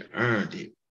it because you earned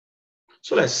it.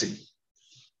 So let's see.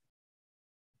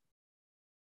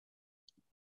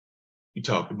 You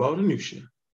talked about Anusha.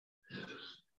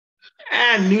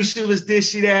 Anusha was this,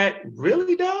 she that.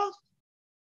 Really, dog?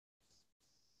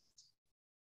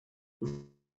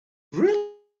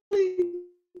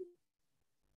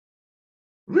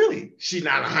 Really? She's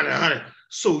not 100.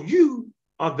 So you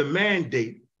are the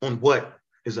mandate on what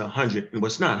is 100 and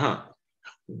what's not, huh?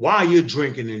 While you're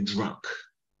drinking and drunk,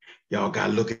 y'all got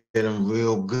to look at him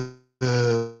real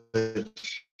good.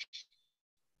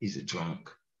 He's a drunk.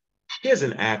 He has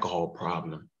an alcohol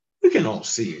problem. We can all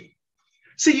see it.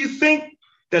 See, you think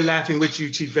they're laughing with you,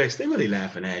 Chief X. They're really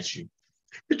laughing at you.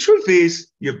 The truth is,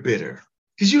 you're bitter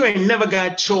because you ain't never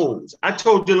got chose. I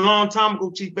told you a long time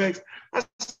ago, Chief X, I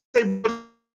say,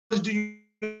 do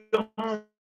your own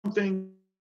thing,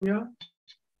 yeah?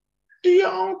 Do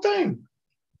your own thing.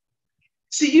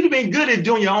 See, you'd have been good at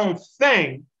doing your own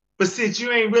thing, but since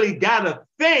you ain't really got a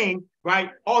thing,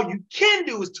 right, all you can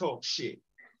do is talk shit.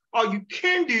 All you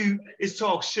can do is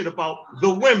talk shit about the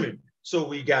women. So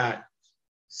we got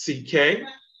CK,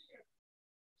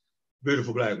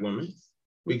 beautiful black woman.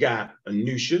 We got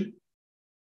Anusha,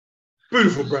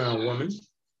 beautiful brown woman.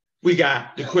 We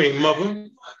got the Queen Mother,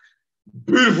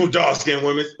 beautiful dark-skinned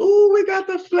women. Ooh, we got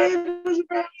the flavors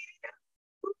around.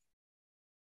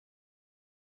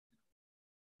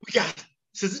 We got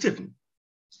Sister Tiffany,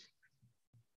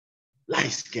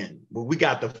 light skin, but we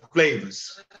got the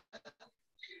flavors.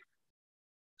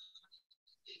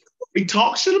 He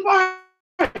talked shit about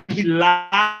her. He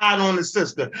lied on his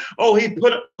sister. Oh, he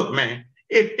put up, look, man,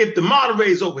 if the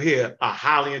moderators over here are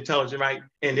highly intelligent, right?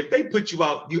 And if they put you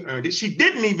out, you earned it. She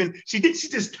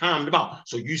just timed them out.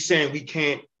 So you saying we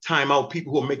can't time out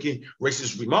people who are making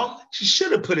racist remarks? She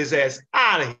should have put his ass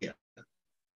out of here.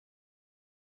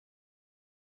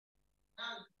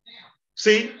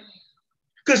 See?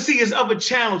 Because see, there's other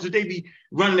channels that they be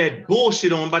running that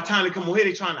bullshit on. By the time they come over here,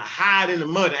 they trying to hide in the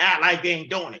mud and act like they ain't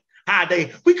doing it.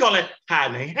 We call it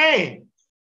hiding their hand.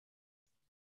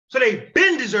 So they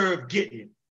been deserved getting it.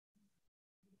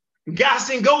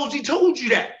 Gossing Goldie told you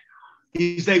that.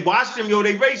 He say, watch them, yo,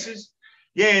 they racist.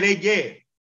 Yeah, yeah.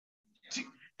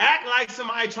 Act like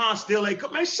somebody trying to steal a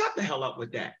cup. Man, shut the hell up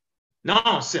with that.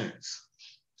 Nonsense.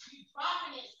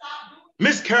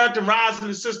 Mischaracterizing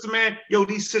the sister, man. Yo,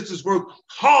 these sisters work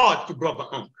hard for Brother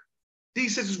Unc.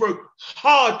 These sisters work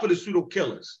hard for the pseudo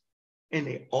killers. And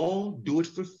they all do it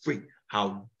for free.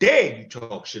 How dare you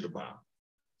talk shit about them?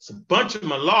 It's a bunch of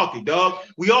malarkey, dog.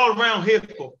 We all around here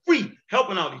for free,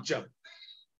 helping out each other.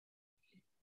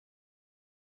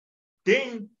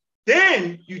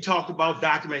 Then you talk about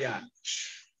documentary.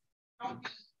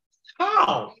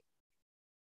 How?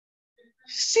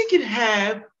 She can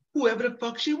have whoever the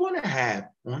fuck she want to have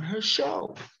on her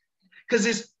show. Because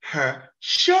it's her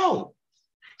show.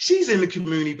 She's in the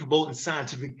community promoting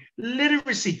scientific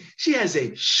literacy. She has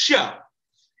a show.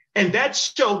 And that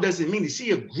show doesn't mean that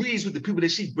she agrees with the people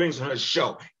that she brings on her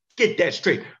show. Get that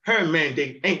straight. Her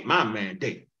mandate ain't my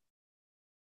mandate.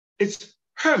 It's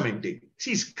her mandate.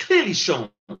 She's clearly shown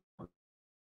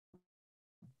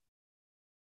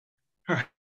her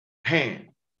hand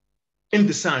in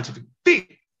the scientific field.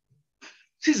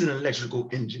 She's an electrical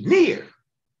engineer.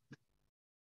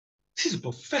 She's a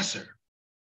professor.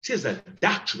 She has a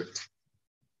doctorate.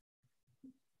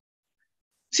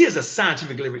 She has a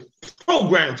scientific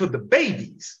program for the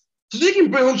babies. So she can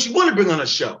bring who she want to bring on her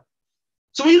show.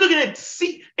 So when you're looking at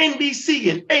NBC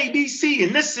and ABC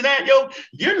and this and that, yo,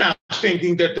 you're not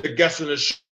thinking that the guests on the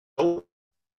show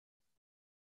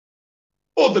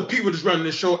or the people that's running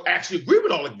the show actually agree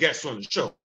with all the guests on the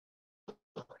show.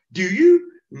 Do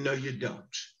you? No, you don't.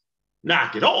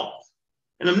 Knock it off.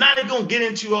 And I'm not even going to get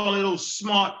into all of those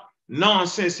smart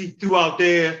nonsense he threw out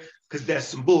there because that's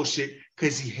some bullshit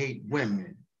because he hate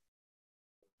women.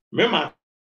 Remember, I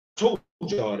told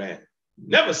y'all that.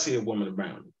 Never see a woman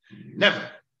around. Never.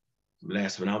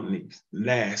 Last but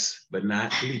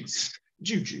not least.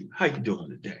 Juju, how you doing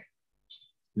today?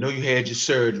 Know you had your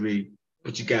surgery,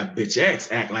 but you got bitch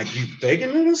X act like you faking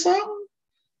it or something?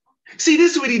 See,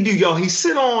 this is what he do, y'all. He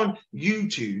sit on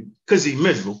YouTube because he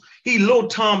miserable. He little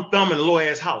Tom Thumb in a low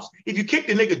ass house. If you kick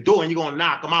the nigga door and you're gonna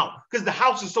knock him out, because the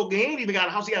house is so good, he ain't even got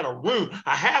a house, he got a room,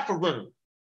 a half a room.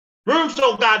 Room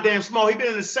so goddamn small. He been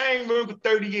in the same room for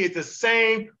 30 years, the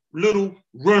same little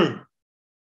room.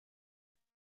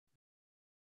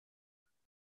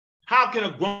 How can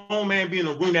a grown man be in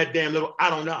a room that damn little?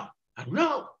 I don't know.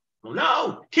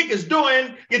 Kick his door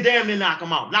in, you damn near knock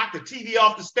him out. Knock the TV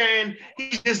off the stand.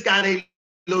 He just got a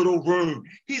little room.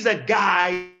 He's a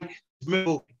guy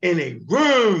in a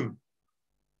room.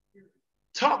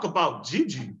 Talk about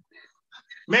Juju.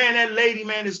 Man, that lady,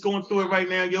 man, is going through it right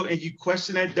now, yo, and you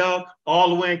question that dog all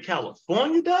the way in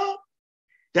California, dog?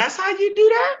 That's how you do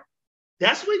that?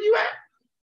 That's where you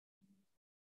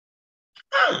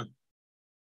at?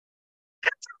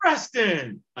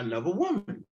 Interesting. Another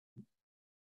woman.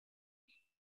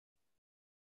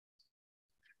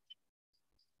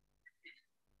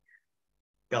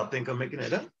 Y'all think I'm making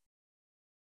that up?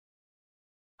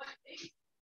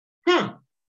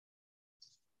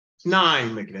 No, I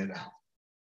ain't making that up.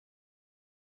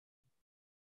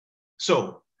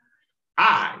 So,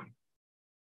 I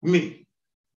would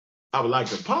like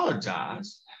to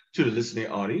apologize to the listening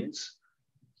audience,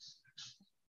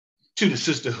 to the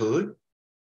sisterhood,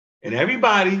 and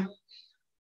everybody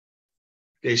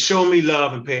that show me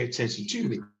love and pay attention to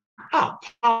me. I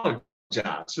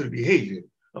apologize for the behavior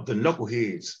of the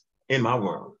knuckleheads in my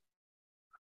world.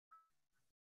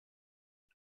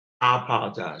 I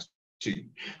apologize to you.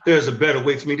 There's a better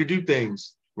way for me to do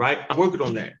things, right? I'm working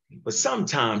on that. But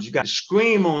sometimes you got to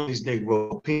scream on these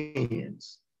Negro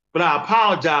opinions. But I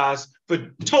apologize for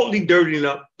totally dirtying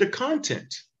up the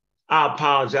content. I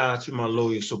apologize to my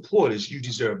loyal supporters. You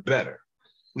deserve better.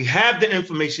 We have the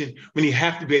information when you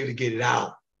have to be able to get it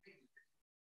out.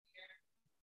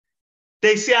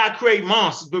 They say I create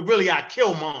monsters, but really I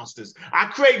kill monsters. I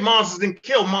create monsters and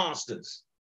kill monsters.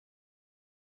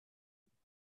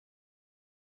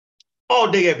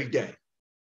 All day, every day.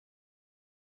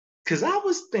 Because I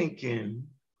was thinking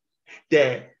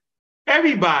that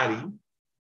everybody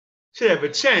should have a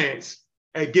chance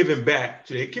at giving back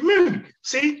to their community.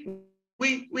 See,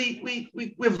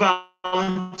 we're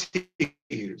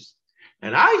volunteers.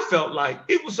 And I felt like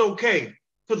it was okay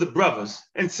for the brothers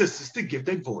and sisters to give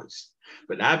their voice.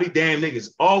 But I be damn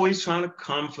niggas always trying to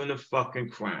come from the fucking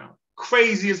crown.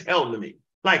 Crazy as hell to me.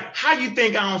 Like, how you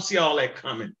think I don't see all that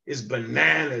coming? It's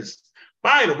bananas.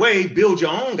 By the way, build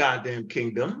your own goddamn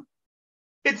kingdom.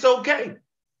 It's okay.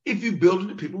 If you build it,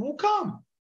 the people will come.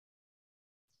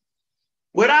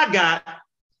 What I got,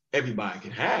 everybody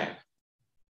can have.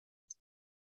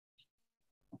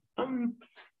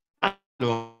 I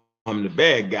know I'm the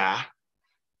bad guy,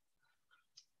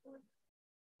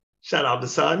 Shout out to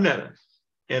Sarnetta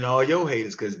and all your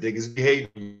haters, because niggas be hating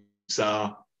you,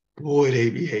 Sar. Boy, they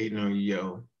be hating on you,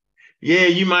 yo. Yeah,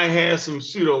 you might have some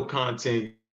pseudo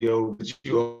content, yo, but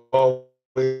you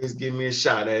always give me a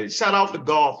shot at it. Shout out to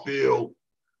Garfield.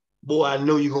 Boy, I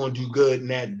know you're going to do good in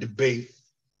that debate.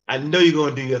 I know you're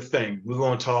going to do your thing. We're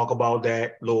going to talk about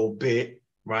that a little bit,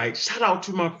 right? Shout out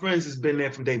to my friends that's been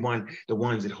there from day one, the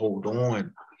ones that hold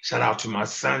on. Shout out to my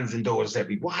sons and daughters that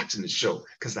be watching the show,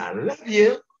 because I love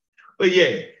you. But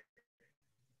yeah,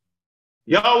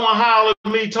 y'all want to holler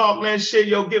at me talking that shit,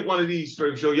 yo, get one of these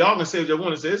strips, yo. Y'all can say what you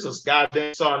want to say. It's a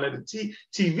goddamn song at the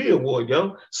TV award,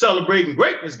 yo. Celebrating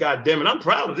greatness, goddamn it. I'm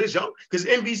proud of this, yo, because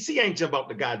NBC ain't jump out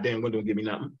the goddamn window and give me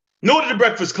nothing. Nor did the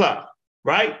Breakfast Club,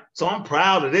 right? So I'm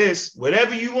proud of this.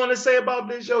 Whatever you want to say about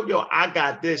this, yo, I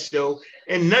got this, yo.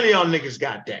 And none of y'all niggas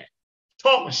got that.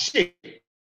 Talking shit.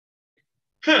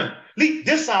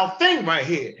 This our thing right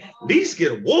here. At least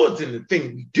get awards in the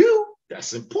thing we do.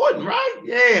 That's important, right?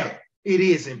 Yeah, it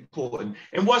is important.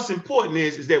 And what's important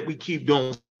is that we keep doing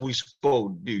what we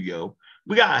supposed to do, yo.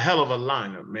 We got a hell of a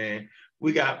lineup, man.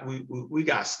 We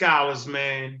got scholars,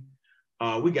 man.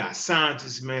 We got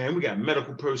scientists, man. We got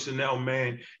medical personnel,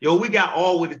 man. Yo, we got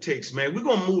all what it takes, man. We're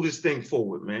gonna move this thing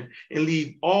forward, man, and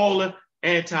leave all the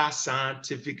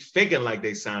anti-scientific, faking like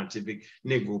they scientific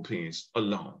Negro pens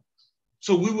alone.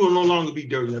 So we will no longer be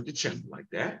dirtying up the channel like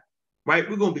that, right?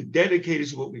 We're gonna be dedicated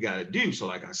to what we gotta do. So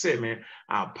like I said, man,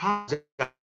 I apologize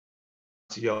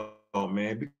to y'all,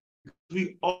 man, because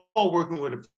we all working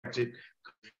with a project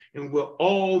and we're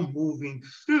all moving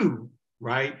through,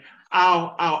 right,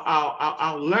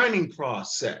 our learning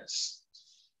process.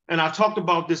 And I talked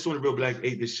about this on the Real Black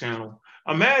Atheist channel.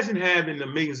 Imagine having the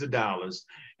millions of dollars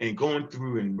and going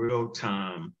through in real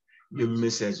time your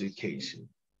miseducation.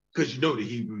 Because you know the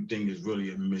Hebrew thing is really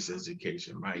a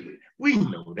miseducation, right? We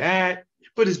know that,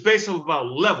 but it's based on our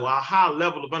level, our high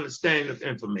level of understanding of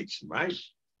information, right?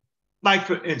 Like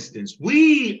for instance,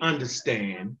 we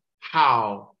understand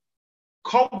how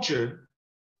culture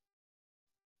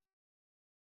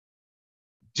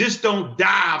just don't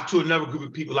dive to another group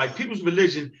of people. Like people's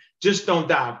religion just don't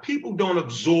dive. People don't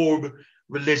absorb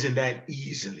religion that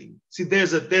easily. See,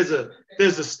 there's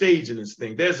a stage in this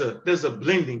thing. There's a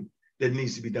blending that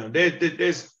needs to be done.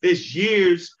 There's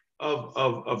years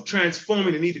of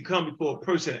transforming that need to come before a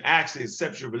person actually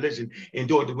accepts your religion and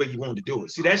do it the way you want to do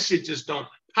it. See, that shit just don't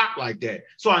pop like that.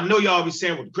 So I know y'all be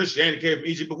saying, well, Christianity came from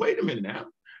Egypt, but wait a minute now.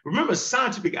 Remember,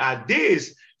 scientific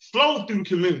ideas flow through the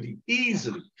community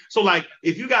easily. So like,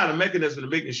 if you got a mechanism to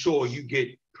making sure you get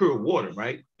pure water,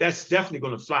 right? That's definitely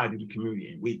going to fly through the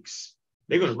community in weeks.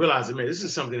 They're going to realize that, man, this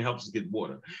is something that helps us get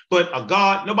water. But a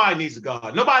God, nobody needs a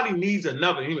God. Nobody needs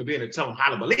another human being to tell them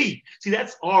how to believe. See,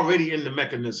 that's already in the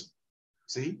mechanism.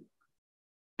 See?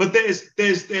 But there's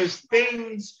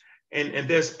things and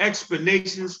there's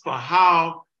explanations for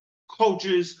how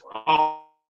cultures are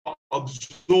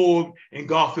absorbed, and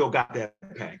Garfield got that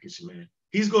package, man.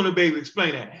 He's going to be able to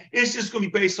explain that. It's just going to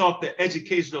be based off the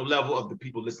educational level of the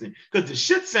people listening. Because the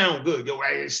shit sound good. Yo,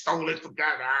 I stole it,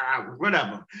 forgot,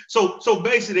 whatever. So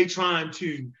basically, they're trying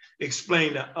to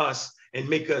explain to us and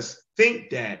make us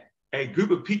think that a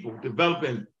group of people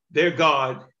developing their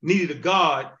God needed a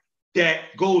God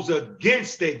that goes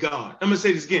against their God. I'm going to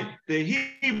say this again. The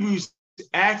Hebrews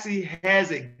actually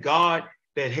has a God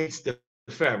that hates the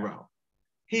Pharaoh.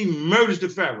 He murders the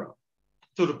Pharaoh.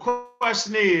 So the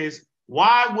question is,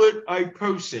 why would a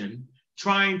person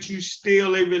trying to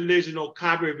steal a religion or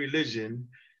copy a religion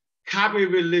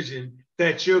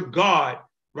that your God,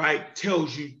 right,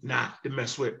 tells you not to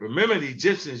mess with? Remember the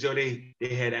Egyptians, yo, they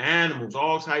had animals,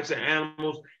 all types of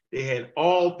animals. They had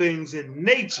all things in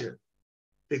nature.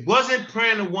 They wasn't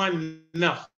praying to one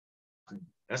nothing.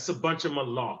 That's a bunch of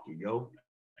malarkey, yo.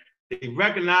 They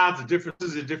recognized the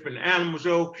differences in different animals,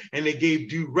 yo, and they gave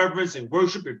due reverence and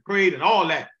worship and prayed and all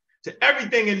that to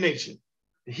everything in nature.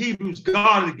 The Hebrews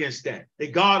guarded against that. They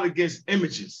guarded against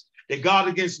images. They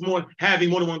guarded against having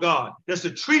more than one God. There's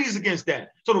a treatise against that.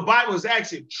 So the Bible is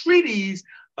actually a treatise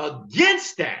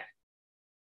against that.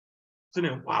 So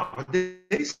then, wow, they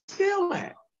steal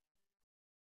that.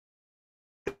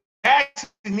 They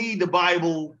actually need the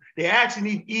Bible. They actually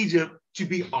need Egypt to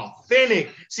be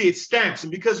authentic. See, it stamps.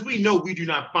 And because we know we do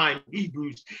not find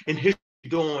Hebrews in history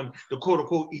during the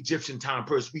quote-unquote Egyptian time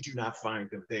period, we do not find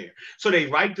them there. So they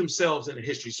write themselves in the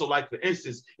history. So like, for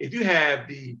instance, if you have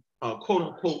the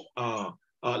quote-unquote,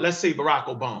 let's say Barack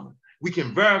Obama, we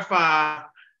can verify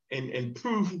and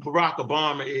prove who Barack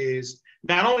Obama is,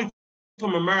 not only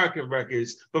from American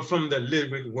records, but from the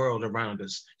literate world around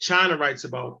us. China writes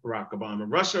about Barack Obama.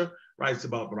 Russia writes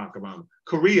about Barack Obama.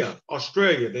 Korea,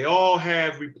 Australia, they all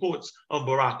have reports of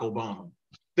Barack Obama.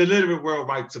 The literate world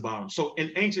writes about him. So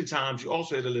in ancient times, you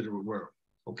also had the literate world,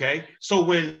 okay? So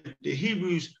when the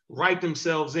Hebrews write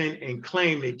themselves in and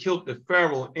claim they killed the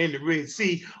Pharaoh in the Red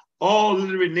Sea, all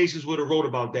literate nations would have wrote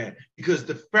about that because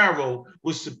the Pharaoh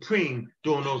was supreme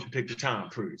during those particular time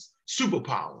periods.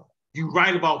 Superpower. You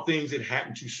write about things that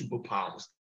happen to superpowers.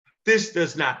 This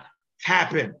does not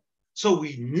happen. So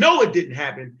we know it didn't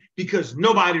happen because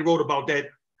nobody wrote about that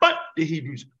but the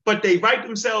Hebrews. But they write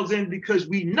themselves in because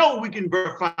we know we can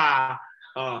verify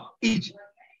Egypt.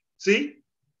 See?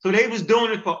 So they was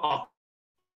doing it for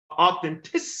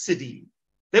authenticity.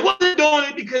 They wasn't doing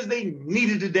it because they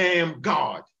needed a damn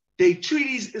God. Their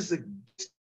treaties is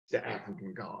against the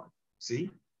African God. See?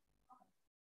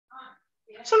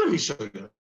 So let me show you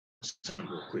something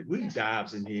real quick. We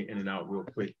dives in here in and out real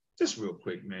quick. Just real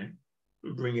quick, man.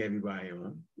 Bring everybody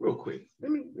on real quick.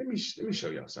 Let me show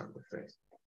y'all something real fast.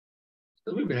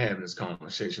 Because we've been having this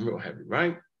conversation real heavy,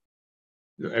 right?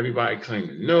 You know, everybody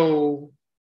claiming no.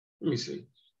 Let me see.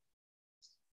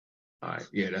 All right,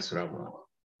 yeah, that's what I want.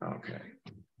 Okay.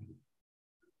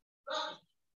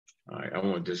 All right, I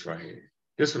want this right here.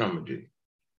 This is what I'm gonna do.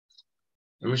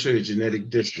 Let me show you a genetic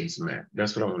distance map.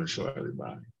 That's what I want to show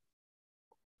everybody.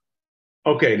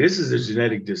 Okay, this is a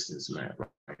genetic distance map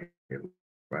right here,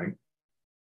 right?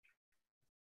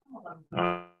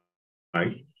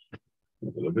 Right. A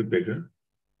little bit bigger.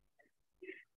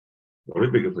 A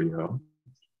little bit bigger for y'all.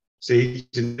 See,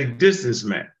 genetic distance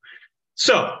map.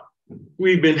 So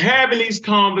we've been having these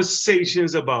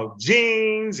conversations about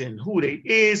genes and who they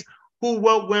is, who,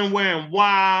 what, when, where, and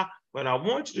why. But I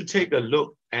want you to take a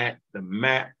look at the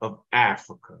map of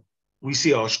Africa. We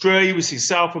see Australia, we see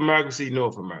South America, we see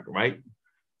North America, right?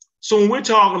 So when we're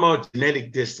talking about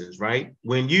genetic distance, right?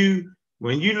 When you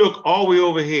look all the way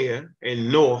over here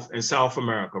in North and South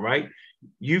America, right?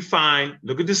 You find,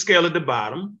 look at the scale at the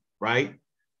bottom, right?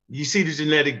 You see the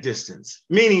genetic distance,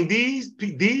 meaning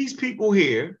these people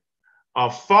here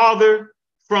are farther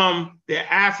from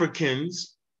the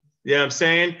Africans. You know what I'm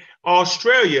saying?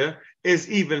 Australia is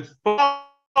even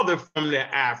farther from the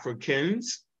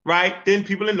Africans, right, than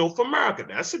people in North America.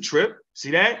 That's a trip.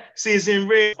 See that? See, it's in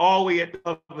red all the way at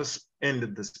the other end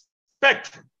of the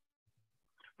spectrum,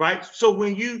 right? So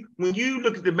when you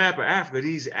look at the map of Africa,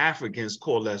 these Africans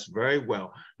coalesce very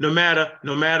well. No matter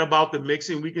about the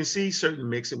mixing, we can see certain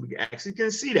mixing. We actually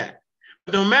can see that.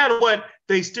 But no matter what,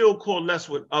 they still coalesce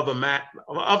with other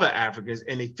Africans,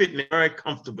 and they fit in very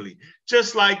comfortably.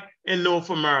 Just like in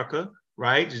North America,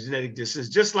 right? The genetic distance,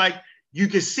 just like you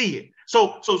can see it.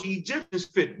 So Egyptians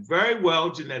fit very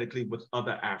well genetically with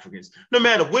other Africans, no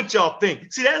matter what y'all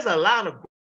think. See, there's a lot of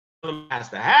has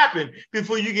to happen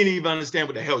before you can even understand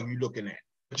what the hell you're looking at.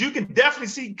 But you can definitely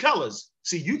see colors.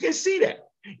 See, you can see that.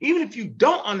 Even if you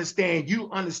don't understand,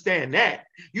 you understand that.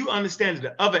 You understand that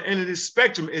the other end of this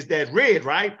spectrum is that red,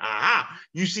 right? Aha.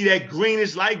 You see that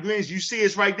greenish, light greenish. You see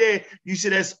it's right there. You see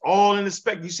that's all in the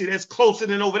spectrum. You see that's closer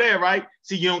than over there, right?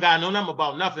 See, you don't got to know nothing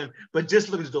about nothing, but just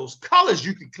look at those colors.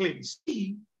 You can clearly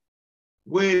see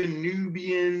where the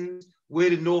Nubians,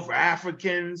 where the North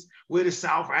Africans, where the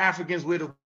South Africans, where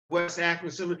the West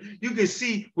Africans. You can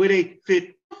see where they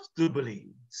fit comfortably.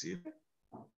 See,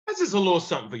 that's just a little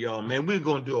something for y'all, man. We're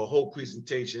going to do a whole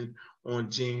presentation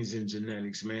on genes and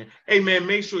genetics, man. Hey, man,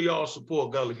 make sure y'all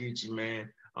support Gullah Geechee, man.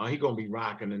 He going to be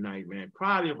rocking tonight, man.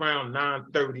 Probably around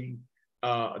 9:30,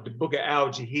 the book of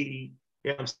Al-Jahid, you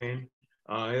know what I'm saying?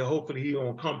 And hopefully he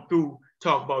going to come through,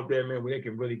 talk about that, man, where they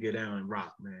can really get down and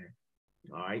rock, man.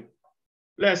 All right.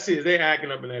 Let's see. They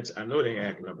acting up in that. I know they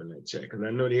acting up in that chat because I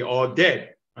know they all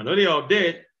dead. I know they all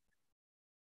dead.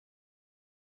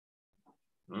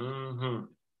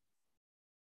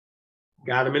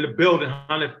 Got him in the building,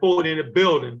 140 in the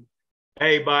building.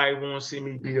 Everybody want to see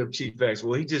me beat up Chief X.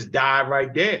 Well, he just died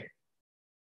right there.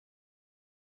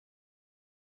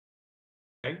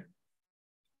 Okay.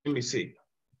 Let me see.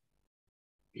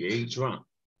 Yeah, he drunk.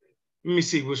 Let me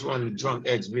see which one of the drunk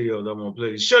X videos I'm gonna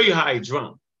play to show you how he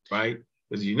drunk, right?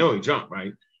 Because you know he drunk,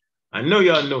 right? I know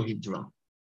y'all know he drunk.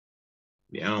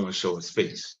 Yeah, I don't want to show his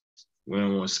face. We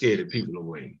don't want to scare the people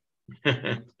away.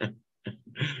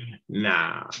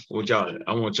 Nah,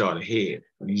 I want y'all to hear.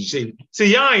 You see,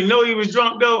 y'all ain't know he was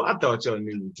drunk though. I thought y'all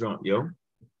knew he was drunk, yo.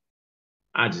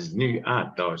 I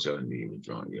thought y'all knew he was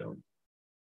drunk, yo.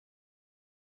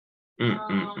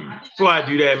 Before I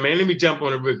do that, man, let me jump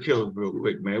on the Rick Killers real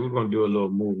quick, man. We're gonna do a little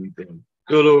movie thing.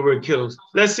 Do a little Rick Killers.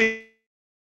 Let's see.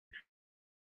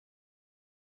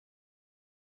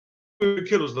 Rick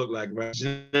Kittles look like, right?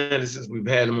 Genesis, we've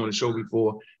had him on the show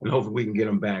before, and hopefully we can get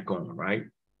him back on, right?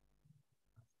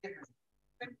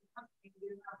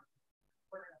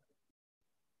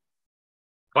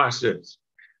 Watch this.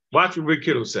 Watch what Rick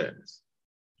Kittle says.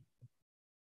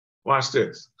 Watch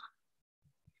this.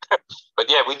 But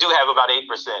yeah, we do have about 8%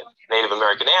 Native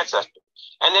American ancestry.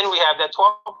 And then we have that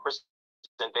 12%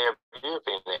 there of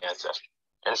European ancestry.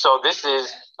 And so this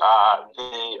is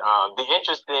the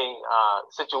interesting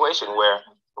situation where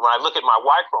when I look at my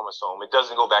Y chromosome, it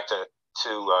doesn't go back to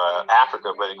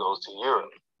Africa, but it goes to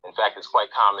Europe. In fact, it's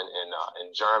quite common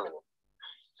in Germany.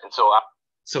 And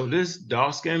so this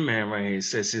dark-skinned man right here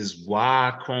says his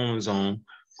Y chromosome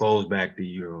goes back to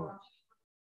Europe.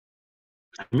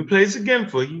 Let me play this again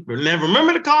for you.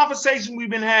 Remember the conversation we've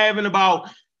been having about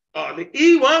the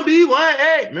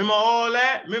E1B1A. Remember all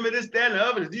that? Remember this, that, and the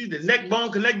other? The neck bone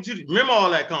connected to the, remember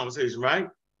all that conversation, right?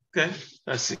 Okay,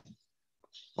 let's see.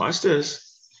 Watch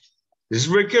this. This is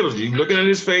Rick Kittle. You looking at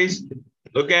his face,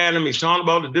 look at him. He's talking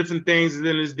about the different things in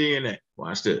his DNA.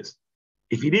 Watch this.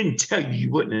 If he didn't tell you,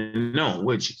 you wouldn't have known,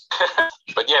 would you?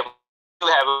 But yeah, we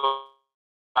have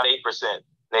about 8%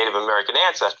 Native American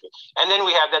ancestry. And then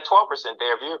we have that 12%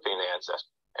 there of European ancestry.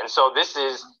 And so this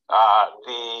is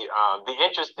the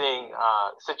interesting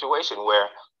situation where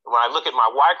when I look at my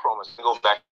Y chromosome, it goes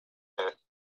back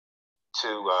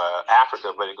to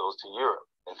Africa, but it goes to Europe.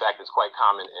 In fact, it's quite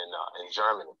common in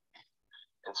Germany.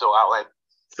 And so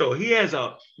So he has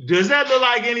does that look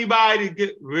like anybody to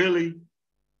get really?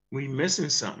 We missing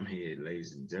something here,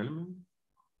 ladies and gentlemen.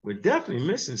 We're definitely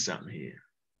missing something here.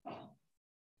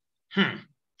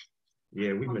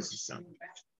 Yeah, we're missing something.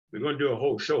 We're going to do a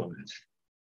whole show on this.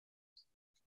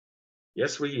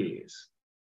 Yes, we is.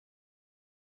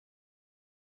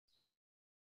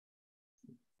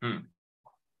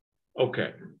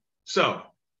 Okay, so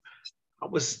I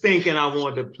was thinking I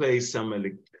wanted to play some of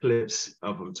the clips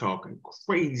of him talking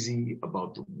crazy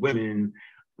about the women,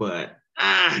 but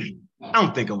I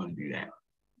don't think I want to do that.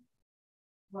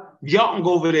 Y'all can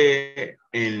go over there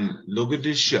and look at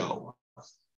this show,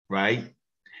 right?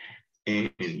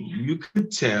 And you can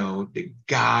tell the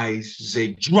guys are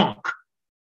drunk.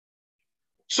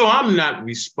 So I'm not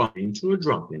responding to a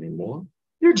drunk anymore.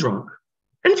 You're drunk.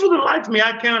 And for the life of me,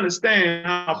 I can't understand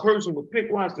how a person would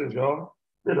pick, watch this, y'all,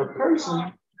 that a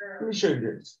person, let me show you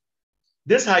this.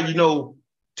 This how you know,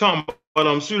 talking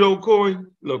about pseudo, Corey.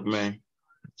 Look, man.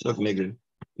 Look, nigga.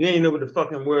 You ain't know what the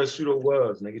fucking word pseudo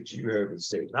was, nigga. You heard me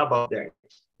say. How about that?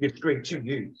 Get straight to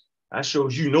you. I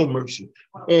shows you no mercy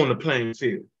on the playing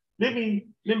field. Let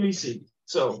me see.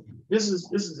 So this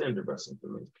is interesting for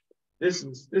me. This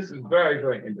is very,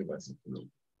 very interesting for me.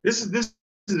 This is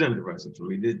interesting for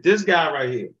me. This guy right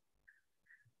here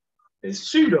is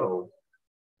pseudo,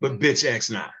 but bitch X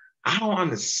not. I don't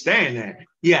understand that.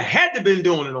 Yeah, had to been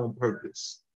doing it on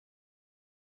purpose.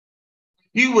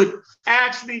 You would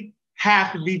actually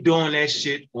have to be doing that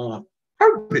shit on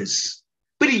purpose.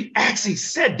 But he actually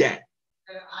said that.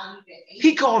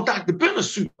 He called Dr. Ben a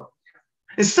pseudo.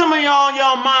 And some of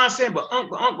y'all mind saying, but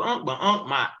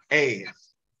my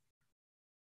ass.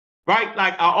 Right?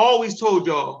 Like I always told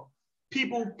y'all,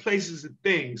 people, places, and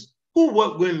things, who,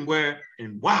 what, when, where,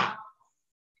 and why.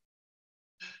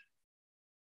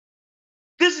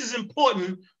 This is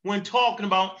important when talking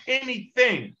about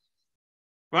anything,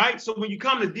 right? So when you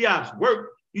come to Diop's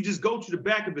work, you just go to the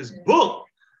back of his book.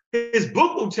 His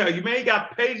book will tell you, man, he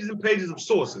got pages and pages of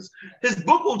sources. His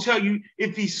book will tell you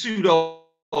if he's pseudo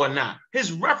or not.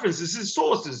 His references, his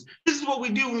sources. This is what we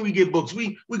do when we get books.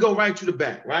 We go right to the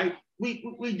back, right? We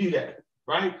do that,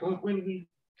 right? When we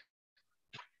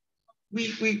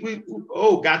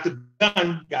got the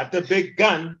gun, got the big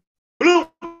gun, boom,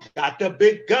 got the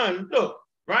big gun. Look,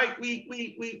 right?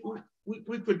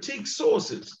 We critique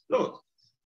sources. Look,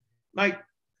 like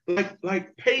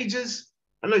pages.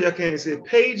 I know y'all can't say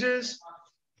pages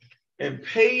and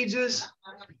pages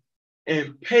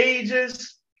and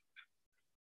pages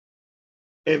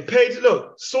and pages.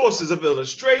 Look, sources of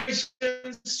illustrations,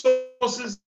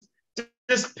 sources,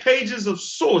 just pages of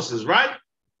sources, right?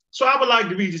 So I would like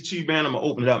to read it to you, man. I'm gonna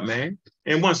open it up, man.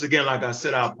 And once again, like I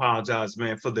said, I apologize,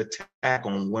 man, for the attack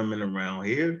on women around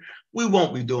here. We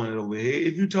won't be doing it over here.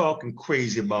 If you're talking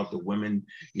crazy about the women,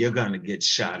 you're gonna get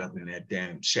shot up in that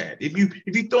damn chat. If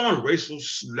you throwing racial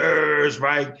slurs,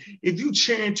 right? If you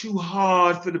cheering too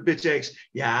hard for the bitch X,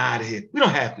 you're out of here. We don't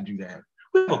have to do that.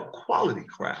 We have a quality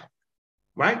crowd,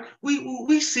 right?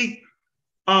 We seek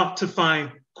to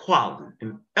find quality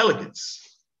and elegance.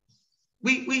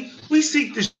 We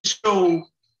seek to show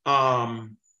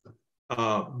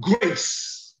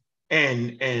grace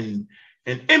and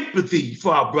empathy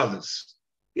for our brothers.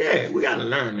 Yeah, we got to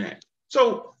learn that.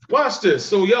 So watch this.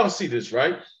 So y'all see this,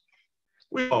 right?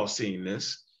 We've all seen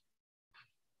this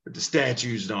with the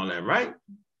statues and all that, right?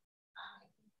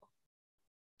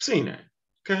 Seen that,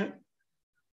 okay?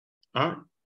 All right.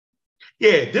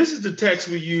 Yeah, this is the text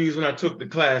we used when I took the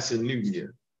class in Nubia,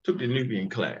 took the Nubian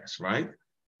class, right?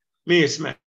 Me and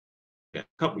Smack, a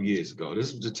couple years ago.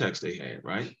 This was the text they had,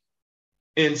 right?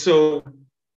 And so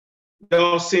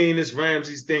y'all seen this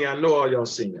Ramses thing. I know all y'all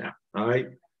seen that, all right?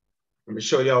 Let me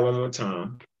show y'all one more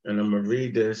time, and I'm gonna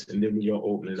read this, and then we're gonna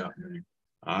open it up, man.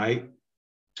 All right?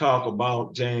 Talk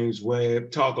about James Webb,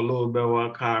 talk a little bit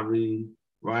about Kyrie,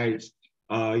 right?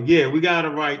 Yeah, we got a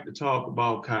right to talk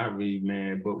about Kyrie,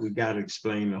 man, but we got to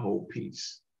explain the whole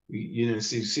piece. You know,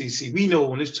 see, we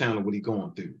know on this channel what he's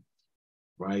going through,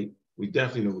 right? We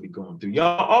definitely know what he's going through.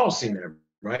 Y'all all seen that,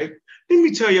 right? Let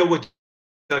me tell you what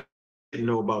y'all didn't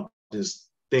know about this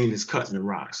thing that's cutting the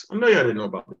rocks. I know y'all didn't know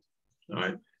about it, all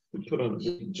right? We put on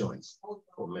the joints for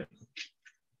a minute.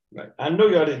 Right? I know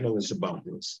y'all didn't know this about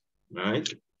this, all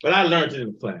right? But I learned it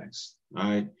in class, all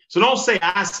right? So don't say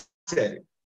I said it,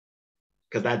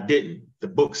 because I didn't. The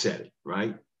book said it,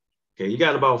 right? Okay, you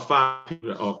got about 5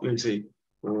 people. Oh, let me see.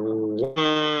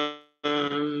 1,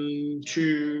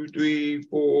 2, 3,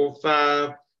 4,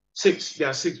 5, 6. You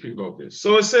got 6 people over this.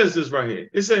 So it says this right here.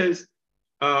 It says,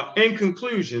 in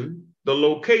conclusion, the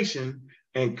location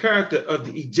and character of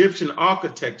the Egyptian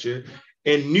architecture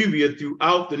in Nubia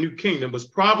throughout the New Kingdom was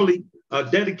probably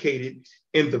dedicated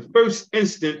in the first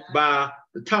instant by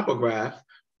the topograph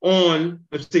on,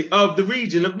 let's say, of the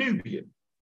region of Nubia,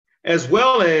 as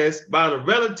well as by the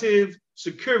relative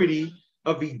security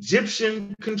of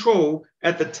Egyptian control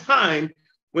at the time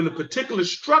when the particular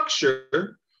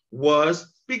structure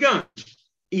was begun.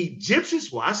 Egyptians,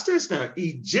 watch this now,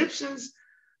 Egyptians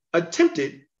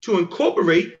attempted to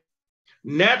incorporate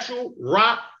natural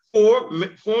rock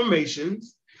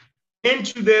formations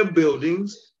into their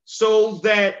buildings so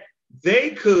that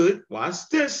they could, watch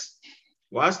this,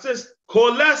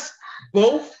 coalesce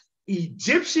both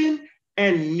Egyptian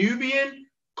and Nubian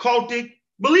cultic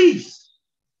beliefs.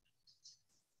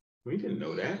 We didn't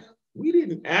know that. We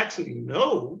didn't actually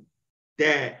know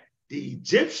that the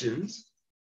Egyptians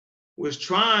was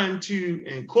trying to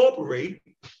incorporate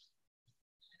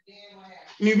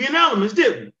Nubian elements,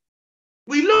 didn't we?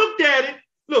 We looked at it.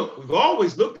 Look, we've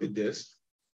always looked at this.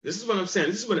 This is what I'm saying.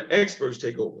 This is when the experts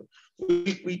take over.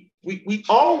 We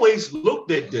always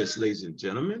looked at this, ladies and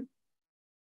gentlemen.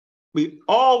 We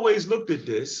always looked at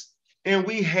this, and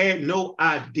we had no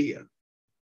idea.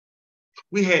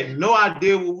 We had no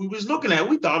idea what we was looking at.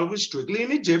 We thought it was strictly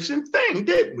an Egyptian thing,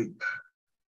 didn't we?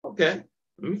 Okay,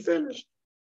 let me finish.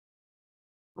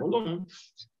 Hold on.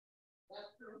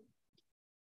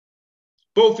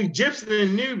 Both Egyptian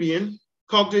and Nubian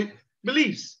cultic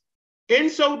beliefs. In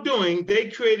so doing, they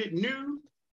created new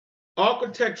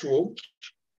architectural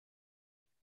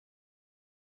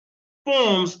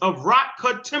forms of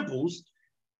rock-cut temples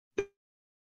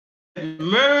that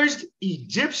merged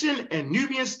Egyptian and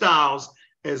Nubian styles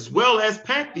as well as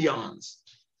pantheons.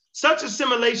 Such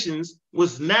assimilations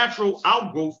was natural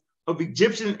outgrowth of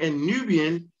Egyptian and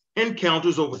Nubian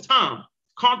encounters over time.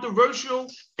 Conventional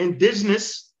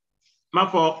indigenous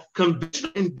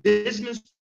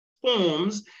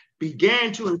forms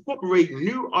began to incorporate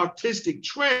new artistic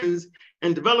trends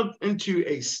and developed into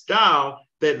a style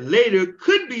that later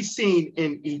could be seen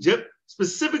in Egypt,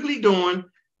 specifically during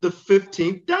the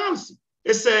 15th dynasty.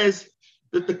 It says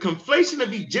that the conflation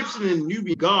of Egyptian and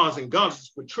Nubian gods and goddesses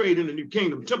portrayed in the New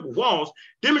Kingdom temple walls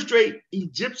demonstrate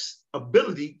Egypt's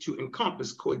ability to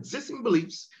encompass coexisting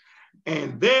beliefs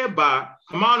and thereby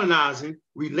harmonizing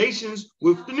relations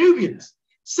with the Nubians.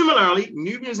 Similarly,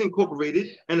 Nubians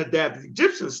incorporated and adapted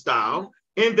Egyptian style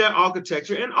in their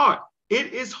architecture and art.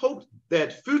 It is hoped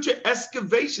that future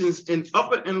excavations in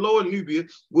Upper and Lower Nubia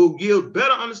will yield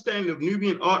better understanding of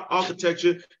Nubian art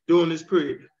architecture during this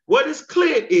period. What is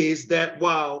clear is that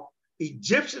while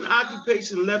Egyptian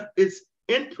occupation left its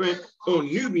imprint on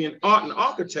Nubian art and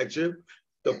architecture,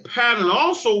 the pattern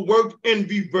also worked in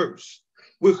reverse,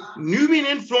 with Nubian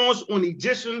influence on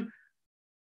Egyptian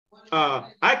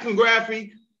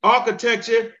iconography,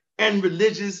 architecture, and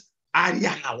religious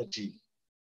ideology.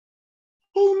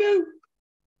 Who knew?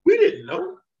 We didn't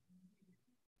know.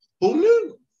 Who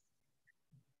knew?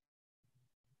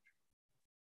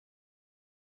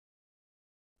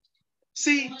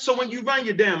 See, so when you run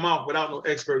your damn mouth without no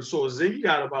expert sources, and you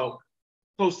got about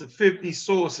close to 50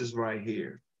 sources right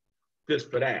here, just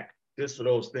for that. Just for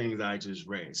those things I just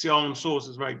read. See all them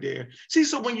sources right there? See,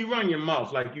 so when you run your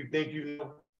mouth like you think you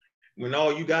know, when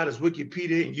all you got is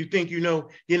Wikipedia and you think you know,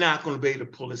 you're not going to be able to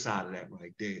pull us out of that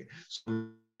right there. So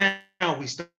now we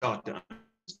start to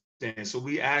understand. So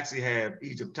we actually have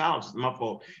Egyptologists, my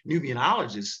fault,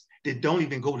 Nubianologists that don't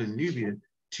even go to Nubia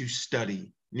to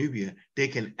study Nubia. They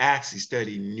can actually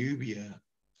study Nubia,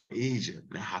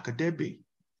 Egypt. Now, how could that be?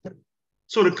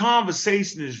 So the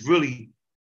conversation is really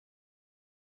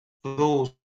for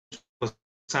those who are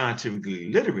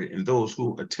scientifically literate and those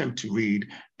who attempt to read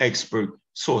expert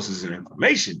sources and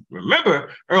information.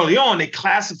 Remember, early on, they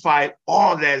classified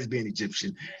all that as being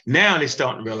Egyptian. Now they're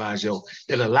starting to realize,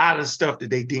 that a lot of the stuff that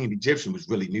they deemed Egyptian was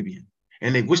really Nubian.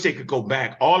 And they wish they could go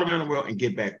back all around the world and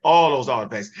get back all those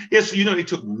artifacts. Yes, so they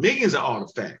took millions of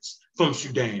artifacts from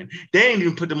Sudan. They ain't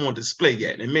even put them on display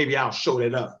yet. And maybe I'll show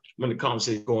that up when the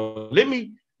conversation goes on. Let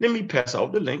me pass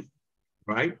off the link,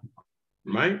 right?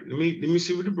 Right? Let me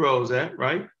see where the bros at,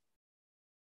 right?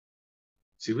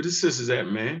 See where the sisters at,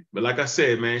 man. But like I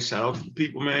said, man, shout out to the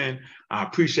people, man. I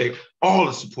appreciate all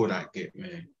the support I get,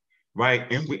 man.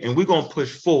 Right? And we're gonna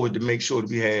push forward to make sure that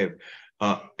we have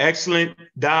excellent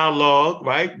dialogue,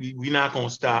 right? We're not gonna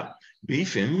stop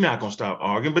beefing, we're not gonna stop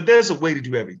arguing, but there's a way to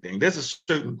do everything. There's a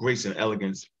certain grace and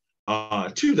elegance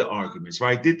to the arguments,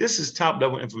 right? This is top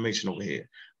level information over here.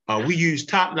 We use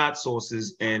top-notch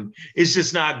sources, and it's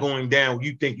just not going down.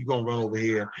 You think you're gonna run over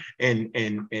here and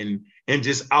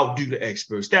just outdo the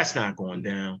experts. That's not going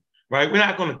down, right? We're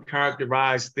not gonna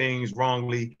characterize things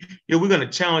wrongly. We're gonna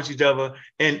challenge each other.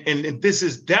 And this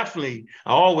is definitely,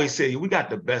 I always say, we got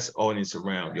the best audience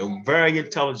around. Very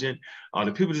intelligent.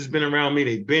 The people that's been around me,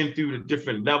 they've been through the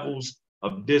different levels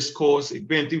of discourse. They've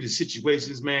been through the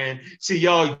situations, man. See,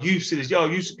 y'all used to this. Y'all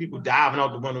used to people diving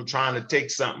out the window trying to take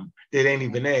something that ain't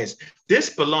even theirs. This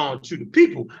belongs to the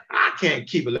people. I can't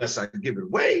keep it unless I give it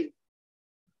away.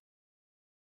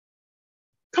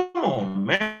 Come on,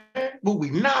 man. What we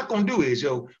not gonna do is,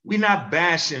 we're not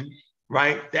bashing,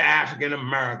 right, the African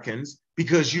Americans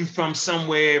because you from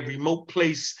somewhere remote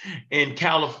place in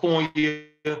California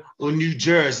or New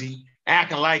Jersey,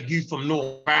 acting like you from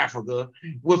North Africa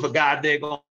with a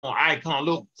goddamn icon,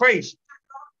 look crazy,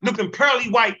 looking pearly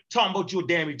white, talking about your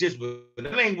damn Egyptian.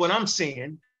 That ain't what I'm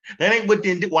saying. That ain't what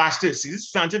the, watch this. See, this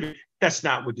is scientific. That's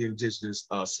not what the indigenous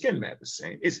skin map is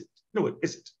saying, is it? No, it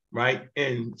isn't, right?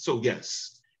 And so,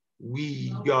 yes,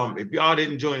 if y'all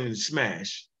didn't join in the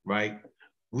smash, right?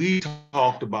 I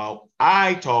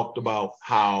talked about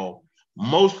how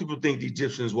most people think the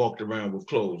Egyptians walked around with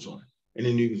clothes on. And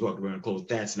then Nubians walked around clothes.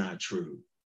 That's not true.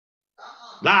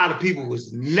 A lot of people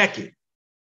was naked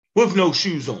with no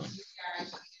shoes on.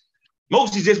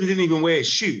 Most Egyptians didn't even wear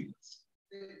shoes.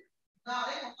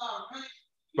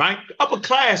 Right? Upper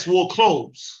class wore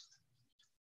clothes.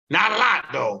 Not a lot,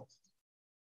 though.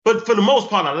 But for the most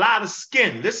part, a lot of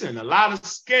skin. Listen, a lot of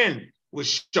skin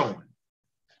was showing.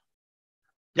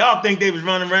 Y'all think they was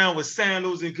running around with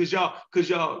sandals and because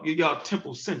y'all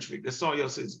temple centric. That's all y'all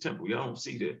see is temple. Y'all don't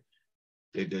see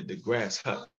the grass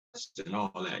huts and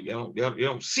all that. Y'all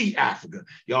don't see Africa.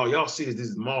 Y'all see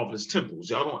these marvelous temples.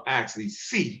 Y'all don't actually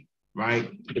see,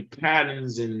 right, the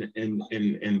patterns and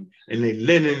the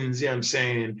linens, you know what I'm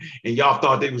saying? And y'all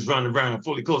thought they was running around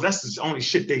fully clothed. That's the only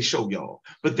shit they show y'all.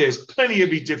 But there's plenty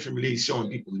of Egyptian reliefs showing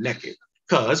people naked.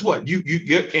 Because what?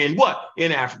 You're in what?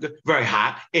 In Africa, very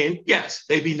hot. And yes,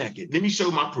 they be naked. Let me show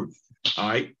my proof. All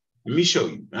right. Let me show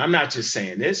you. I'm not just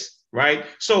saying this, right?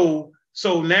 So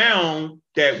now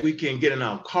that we can get in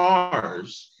our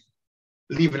cars,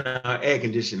 leaving our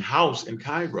air-conditioned house in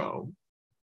Cairo,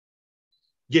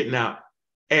 getting our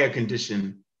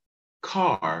air-conditioned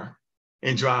car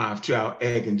and drive to our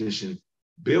air-conditioned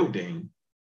building,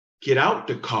 get out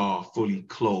the car fully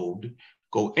clothed,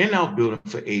 go in our building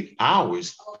for 8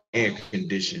 hours,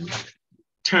 air-conditioned,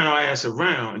 turn our ass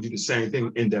around and do the same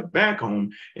thing, end up back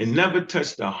home and never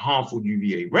touch the harmful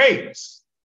UVA rays.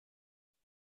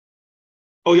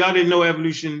 Oh, y'all didn't know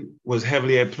evolution was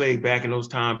heavily at play back in those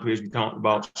time periods we talked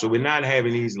about. So we're not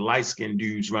having these light-skinned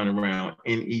dudes running around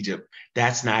in Egypt.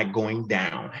 That's not going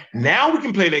down. Now we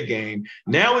can play that game.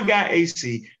 Now we got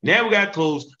AC. Now we got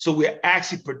clothes. So we're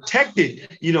actually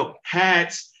protected.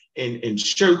 Hats and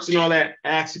shirts and all that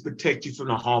actually protect you from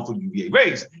the harmful UVA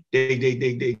rays.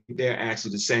 They're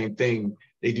actually the same thing.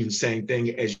 They do the same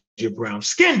thing as your brown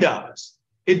skin does.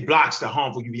 It blocks the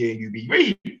harmful UVA and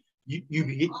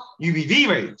UVB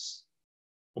rays.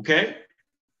 Okay?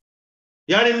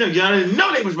 Y'all didn't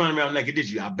know they was running around naked, did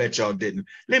you? I bet y'all didn't.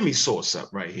 Let me source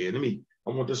up right here. I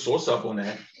want to source up on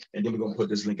that, and then we're gonna put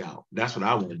this link out. That's what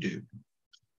I want to do.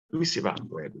 Let me see if I can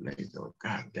grab the link though.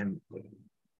 God damn it,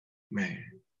 man.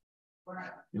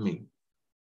 Let me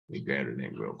grab the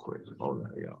name real quick. Hold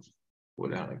on, y'all.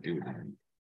 What the hell I do with that?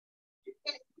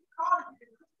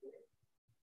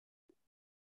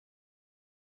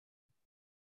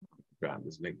 Drop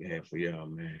this link ahead for y'all,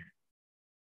 man.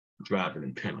 Drop it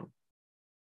and pin them.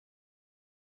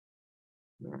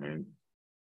 All right.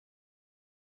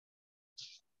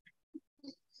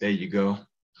 There you go.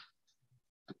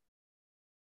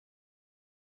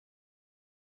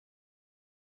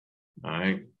 All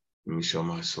right. Let me show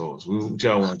my source. What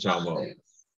y'all want to talk about?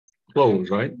 Clothes,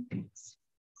 right?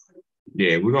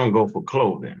 Yeah, we're gonna go for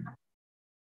clothing.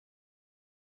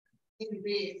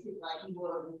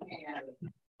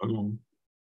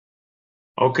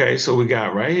 Okay, so we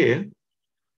got right here.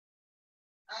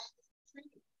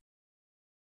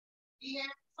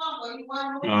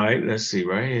 All right, let's see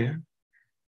right here.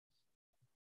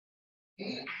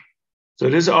 So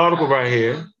this article right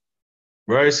here,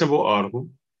 very simple article.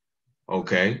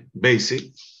 Okay,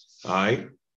 basic. All right.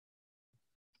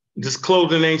 This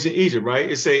clothing in ancient Egypt,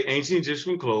 right? It say ancient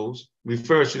Egyptian clothes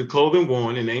refers to the clothing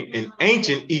worn in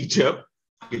ancient Egypt.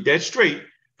 Get that straight.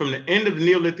 From the end of the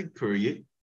Neolithic period,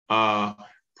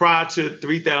 prior to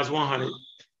 3100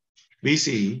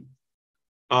 BCE,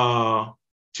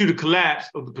 to the collapse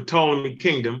of the Ptolemy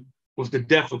kingdom with the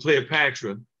death of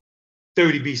Cleopatra,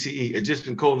 30 BCE.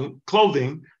 Egyptian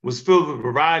clothing was filled with a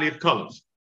variety of colors.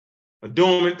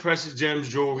 Adornment, precious gems,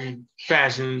 jewelry,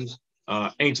 fashions,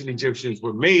 ancient Egyptians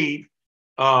were made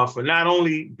for not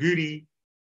only beauty,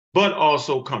 but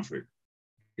also comfort.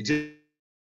 Egyptian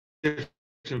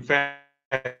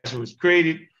fashion was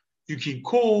created to keep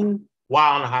cool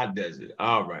while in a hot desert.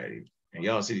 All righty. And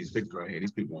y'all see these pictures right here.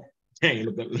 These people, dang,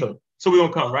 look. So we're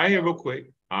gonna come right here real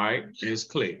quick. All right, it's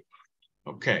clear.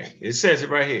 Okay, it says it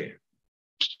right here.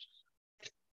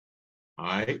 All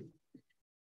right.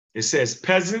 It says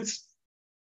peasants,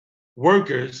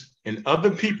 workers, and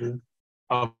other people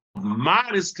of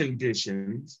modest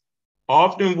conditions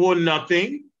often wore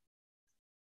nothing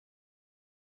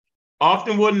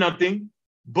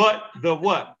but the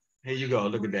what? Here you go,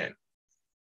 look at that.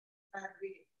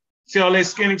 See all that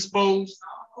skin exposed?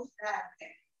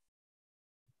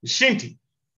 Shinty.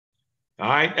 All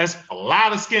right, that's a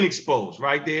lot of skin exposed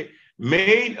right there.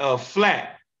 Made of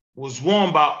flat, was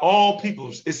worn by all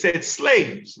peoples. It said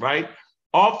slaves, right?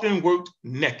 Often worked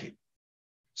naked.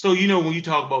 So, you know, when you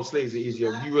talk about slaves in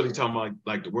Egypt, you really talking about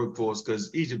like the workforce,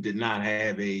 because Egypt did not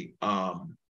have an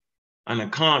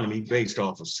economy based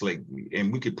off of slavery,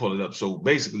 and we could pull it up. So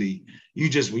basically, when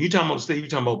you talking about slavery, you're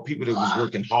talking about people that was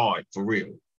working hard for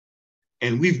real.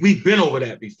 And we've been over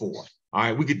that before. All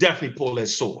right, we could definitely pull that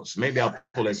source. Maybe I'll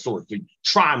pull that source.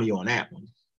 Try me on that one.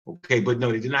 Okay, but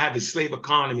no, they did not have a slave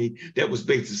economy that was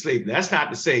based on slavery. That's not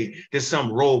to say there's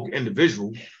some rogue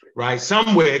individual, right?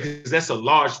 Somewhere, because that's a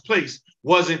large place,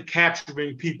 wasn't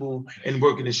capturing people and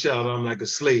working the shell on like a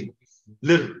slave,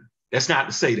 literally. That's not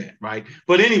to say that, right?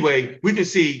 But anyway, we can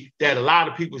see that a lot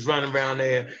of people's running around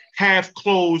there half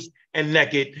clothed and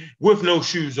naked with no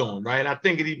shoes on, right? I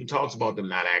think it even talks about them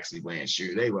not actually wearing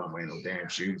shoes. They weren't wearing no damn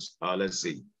shoes. Let's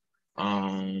see.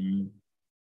 Let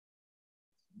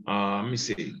me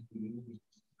see.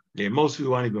 Yeah, most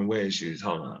people aren't even wearing shoes.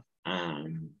 Hold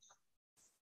on.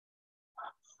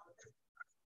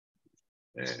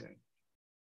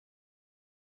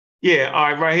 Yeah, all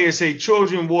right, right here say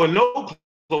children wore no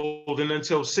clothing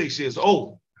until 6 years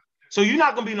old. So you're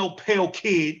not gonna be no pale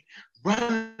kid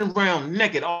running around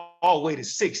naked all the way to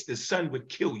 6. The sun would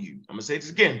kill you. I'm gonna say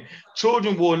this again.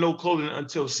 Children wore no clothing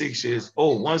until 6 years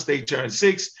old. Once they turned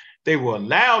 6, they were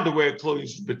allowed to wear clothing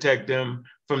to protect them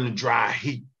from the dry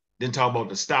heat. Then talk about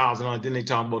the styles and all. Then they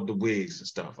talk about the wigs and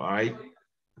stuff. All right.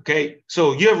 Okay.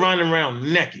 So you're running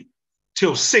around naked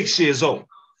till 6 years old.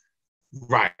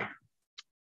 Right.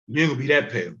 You ain't gonna be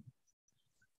that pale.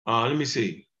 Let me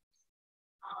see.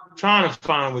 I'm trying to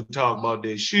find what to talk about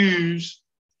their shoes,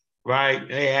 right?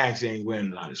 They actually ain't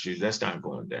wearing a lot of shoes. That's not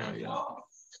going down, y'all.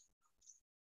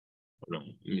 Hold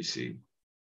on. Let me see.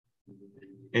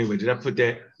 Anyway, did I put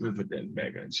that? Let me put that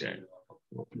back on chat.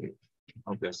 I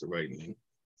hope that's the right name.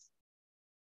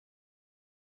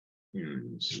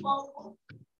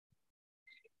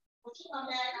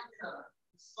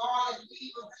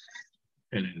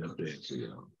 And then up there too,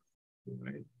 y'all.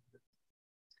 Right.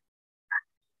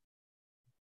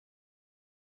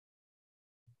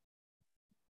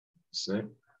 Set.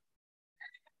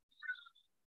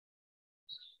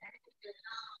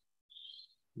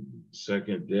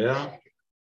 Second there.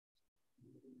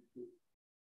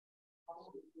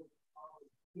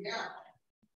 Yeah.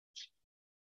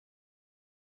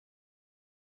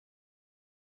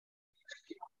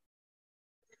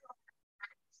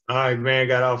 All right, man,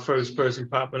 got our first person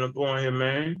popping up on here,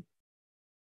 man.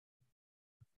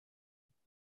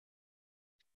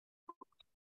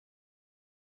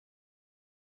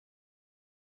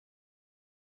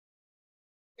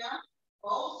 Yeah.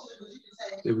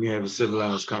 See if we can have a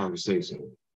civilized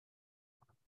conversation.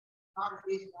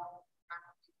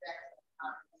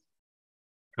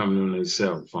 Coming on their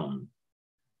cell phone.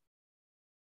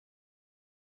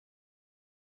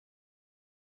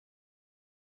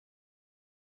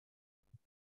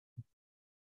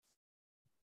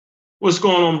 What's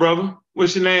going on, brother?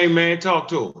 What's your name, man? Talk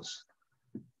to us.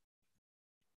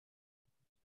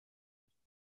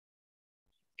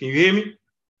 Can you hear me?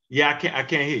 Yeah, I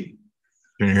can't hear you.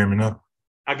 Can you hear me now?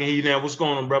 I can hear you now. What's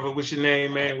going on, brother? What's your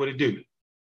name, man? What it do?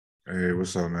 Hey,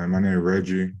 what's up, man? My name is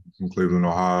Reggie from Cleveland,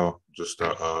 Ohio. Just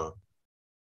a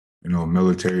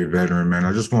military veteran, man.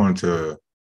 I just wanted to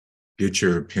get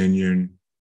your opinion.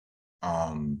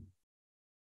 Because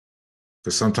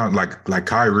sometimes, like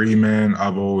Kyrie, man,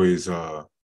 I've always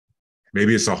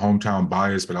maybe it's a hometown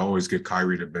bias, but I always give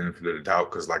Kyrie the benefit of the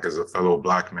doubt because, like, as a fellow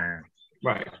Black man,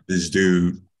 right, this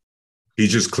dude,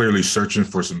 he's just clearly searching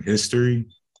for some history,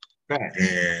 right.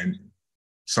 And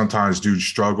sometimes dudes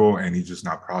struggle and he's just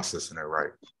not processing it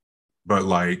right. But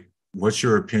like, what's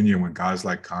your opinion when guys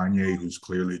like Kanye, who's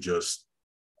clearly just,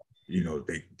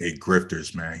 they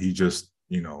grifters, man. He just,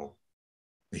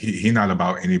 he not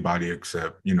about anybody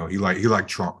except, he like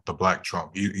Trump, the Black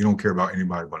Trump. He don't care about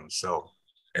anybody but himself.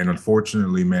 And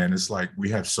unfortunately, man, it's like we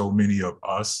have so many of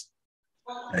us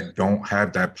that don't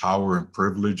have that power and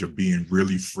privilege of being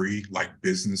really free, like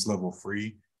business level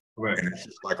free. Right. And it's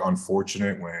just like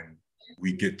unfortunate when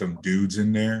we get them dudes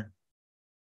in there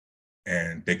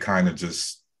and they kind of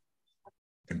just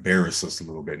embarrass us a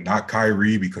little bit. Not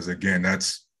Kyrie, because again,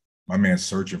 that's my man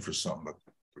searching for something. But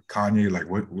Kanye, like,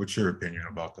 what's your opinion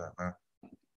about that, man?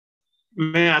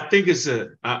 Man, I think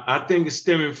it's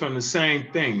stemming from the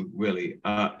same thing, really.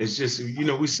 It's just,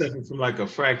 we suffer from like a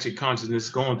fractured consciousness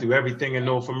going through everything in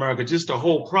North America. Just the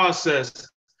whole process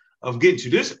of getting to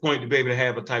this point to be able to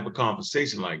have a type of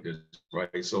conversation like this,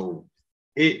 right? So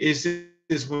it's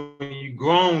when you're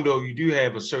grown, though, you do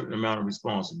have a certain amount of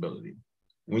responsibility.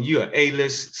 When you're an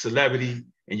A-list celebrity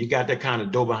and you got that kind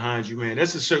of dough behind you, man,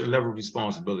 that's a certain level of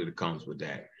responsibility that comes with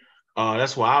that.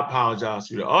 That's why I apologize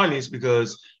to the audience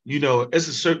because, it's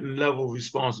a certain level of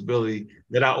responsibility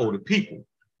that I owe the people.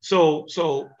 So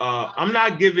I'm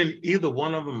not giving either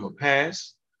one of them a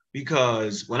pass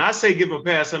because when I say give them a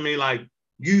pass, I mean like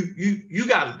they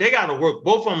got to work.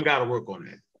 Both of them got to work on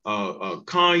that.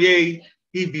 Kanye,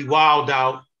 he'd be wild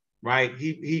out, right?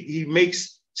 He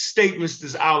makes statements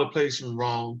that's out of place and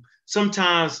wrong.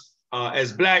 Sometimes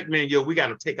as Black men, we got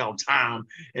to take our time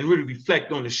and really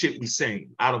reflect on the shit we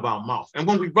saying out of our mouth. And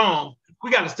when we wrong, we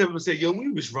got to step up and say,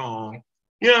 we was wrong.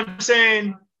 You know what I'm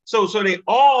saying? So they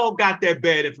all got that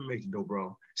bad information though,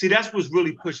 bro. See, that's what's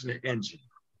really pushing the engine.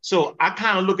 So I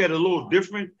kind of look at it a little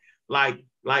different. Like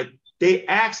they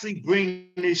actually bring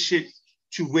this shit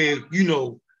to where,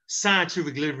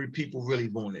 scientific delivery people really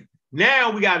want it. Now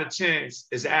we got a chance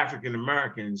as African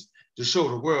Americans to show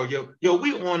the world,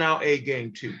 we on our A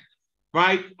game too.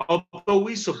 Right? Although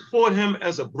we support him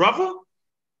as a brother,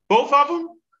 both of them,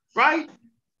 right?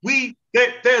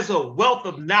 There's a wealth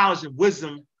of knowledge and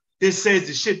wisdom that says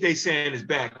the shit they saying is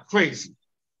bad, crazy.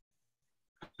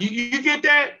 You get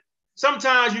that?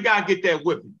 Sometimes you gotta get that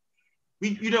whipping.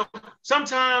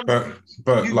 Sometimes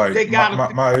they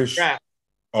gotta my issue.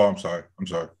 Oh, I'm sorry.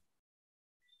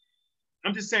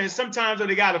 I'm just saying sometimes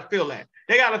they gotta feel that.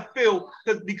 They gotta feel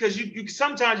because you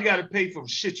sometimes you gotta pay for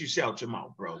shit you say out your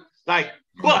mouth, bro. Like,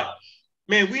 but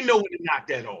man, we know when to knock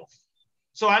that off.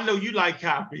 So I know you like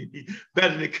Kyrie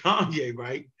better than Kanye,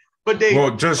 right? But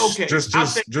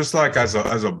just like as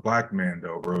a Black man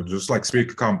though, bro. Just like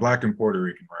speaking Black and Puerto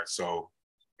Rican, right? So,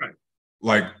 right.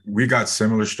 Like we got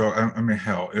similar stuff. I mean,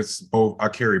 hell, it's both. I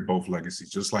carry both legacies,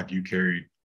 just like you carried,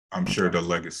 I'm sure, the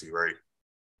legacy, right?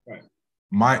 Right.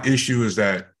 My issue is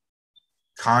that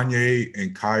Kanye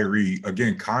and Kyrie,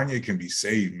 again, Kanye can be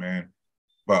saved, man.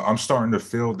 But I'm starting to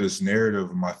feel this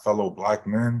narrative of my fellow Black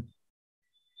men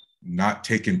not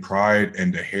taking pride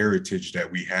in the heritage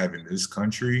that we have in this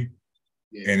country.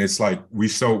 Yeah. And it's like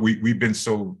we've been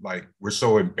so like we're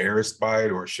so embarrassed by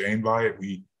it or ashamed by it.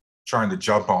 We trying to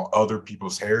jump on other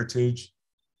people's heritage.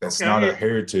 That's not a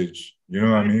heritage. You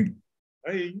know what I mean?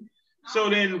 Hey. So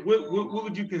then what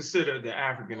would you consider the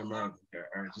African American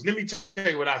heritage? Let me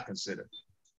tell you what I consider.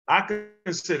 I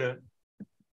consider,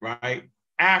 right,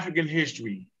 African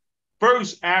history.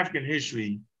 First, African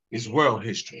history is world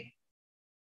history.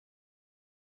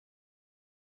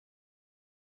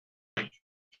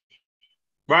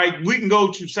 Right? We can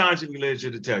go to scientific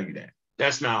literature to tell you that.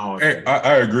 That's not hard. Hey,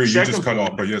 I agree. You just cut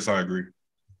off, but yes, I agree.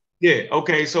 Yeah,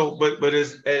 okay. So, but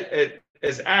as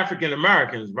African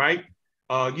Americans, right?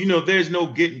 There's no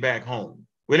getting back home.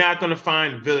 We're not going to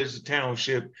find village,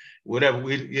 township, whatever.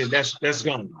 That's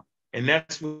gone. And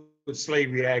that's what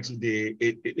slavery actually did.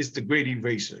 It's the great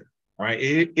eraser, right?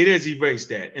 It has erased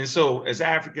that. And so as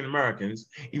African Americans,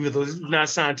 even though this is not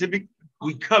scientific,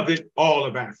 we covered all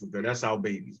of Africa. That's our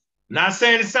baby. Not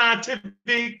saying it's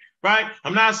scientific, right?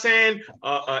 I'm not saying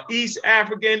East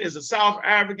African is a South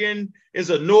African, is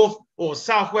a North or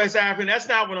Southwest African. That's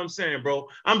not what I'm saying, bro.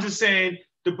 I'm just saying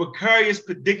the precarious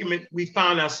predicament we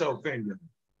found ourselves in.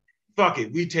 Fuck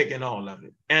it, we taking all of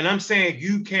it. And I'm saying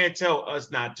you can't tell us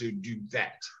not to do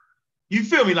that. You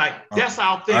feel me? Like, that's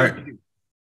our thing to do.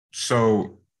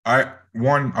 So I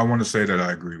want to say that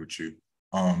I agree with you.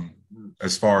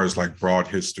 As far as like broad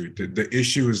history, the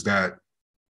issue is that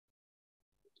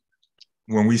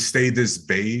when we stay this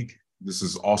vague, this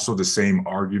is also the same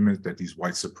argument that these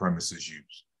white supremacists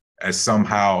use as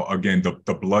somehow, again,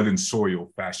 the blood and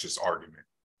soil fascist argument.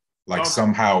 Like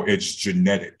somehow it's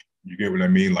genetic. You get what I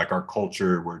mean? Like our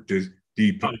culture, we're deep,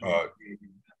 you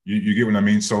get what I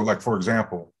mean? So like, for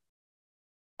example,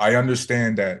 I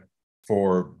understand that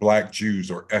for Black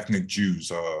Jews or ethnic Jews,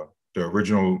 the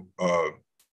original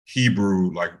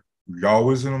Hebrew, like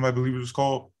Yahwism, I believe it was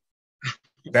called,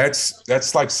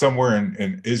 that's like somewhere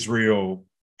in Israel,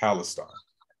 Palestine.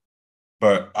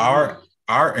 But our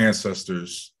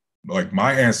ancestors, like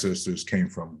my ancestors, came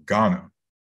from Ghana.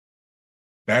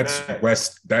 That's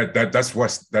West. That's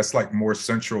West. That's like more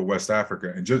central West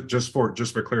Africa. And just for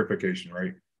clarification,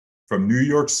 right? From New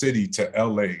York City to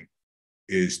LA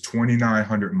is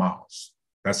 2,900 miles.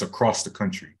 That's across the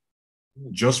country.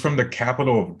 Just from the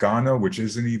capital of Ghana, which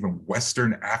isn't even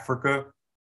Western Africa,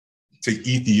 to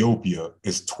Ethiopia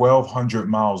is 1,200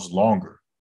 miles longer.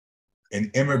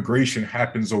 And immigration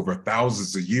happens over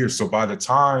thousands of years. So by the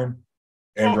time,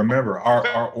 and remember,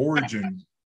 our origin.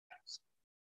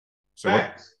 So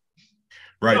what?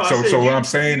 Right. No, so what I'm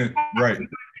saying is right.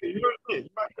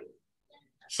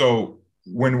 So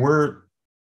when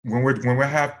we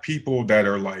have people that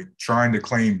are like trying to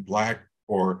claim Black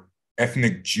or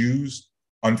ethnic Jews,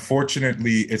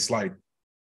 unfortunately, it's like,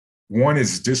 one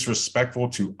is disrespectful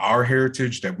to our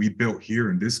heritage that we built here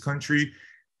in this country.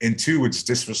 And two, it's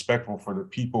disrespectful for the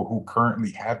people who currently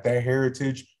have that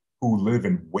heritage, who live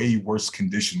in way worse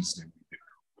conditions than we do,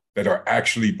 that are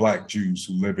actually Black Jews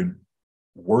who live in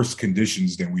worse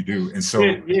conditions than we do. And so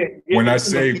when I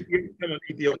say,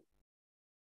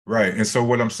 right. And so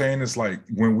what I'm saying is like,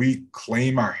 when we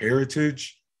claim our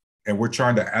heritage and we're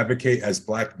trying to advocate as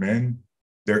Black men,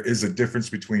 there is a difference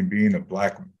between being a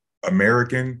Black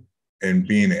American and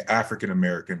being an African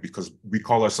American, because we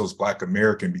call ourselves Black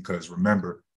American because,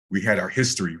 remember, we had our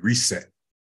history reset.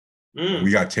 We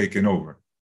got taken over,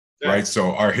 right?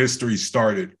 So our history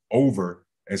started over.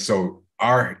 And so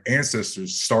our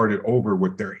ancestors started over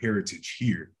with their heritage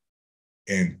here.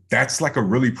 And that's like a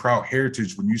really proud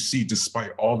heritage when you see,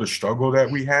 despite all the struggle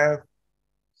that we have,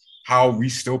 how we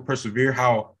still persevere,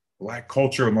 how Black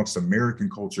culture amongst American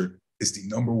culture is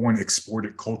the #1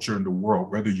 exported culture in the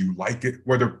world, whether you like it,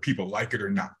 whether people like it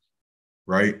or not,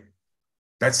 right?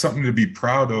 That's something to be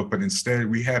proud of. But instead,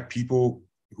 we have people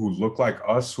who look like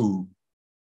us who,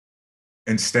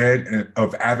 instead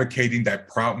of advocating that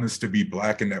proudness to be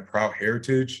Black and that proud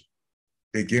heritage,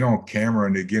 they get on camera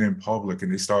and they get in public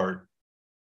and they start,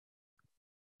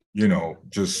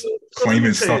 just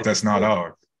claiming stuff that's not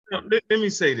ours. Let me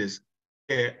say this.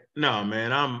 Yeah, no,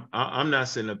 man, I'm not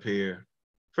sitting up here.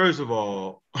 First of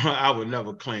all, I would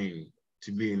never claim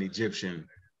to be an Egyptian.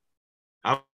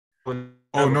 Oh,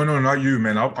 no, not you,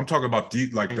 man. I'm talking about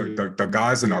the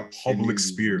guys in our public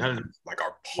sphere, like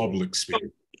our public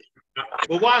sphere.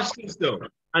 But watch this though.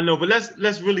 I know, but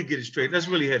let's really get it straight. Let's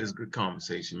really have this good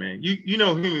conversation, man. You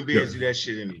know human beings do that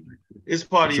shit anyway. It's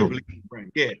part of your belief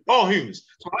brain. Yeah, all humans.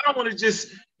 So I don't want to just,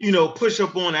 push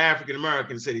up on the African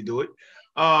American and say they do it.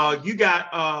 You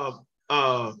got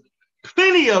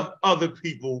plenty of other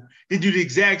people that do the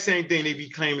exact same thing. They be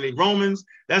claiming they Romans.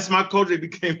 That's my culture. They be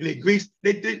claiming they Greeks.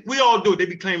 We all do it. They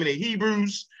be claiming they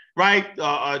Hebrews, right?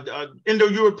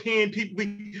 Indo-European people.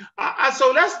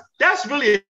 So that's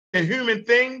really a human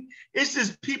thing. It's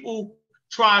just people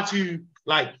try to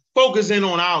like focus in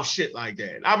on our shit like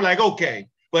that. I'm like, okay,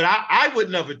 but I would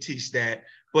never teach that.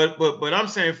 But I'm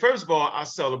saying, first of all, I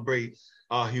celebrate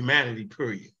humanity,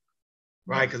 period.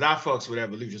 Right? Because I fucks with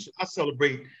evolution. So I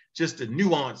celebrate just the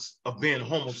nuance of being a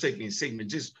Homo sapiens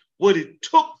sapiens, just what it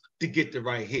took to get the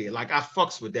right head. Like I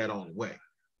fucks with that all the way.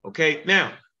 Okay.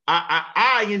 Now,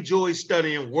 I enjoy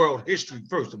studying world history,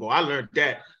 first of all. I learned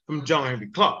that from John Henry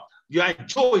Clark. I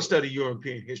enjoy studying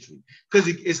European history because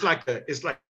it's like a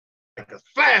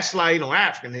flashlight on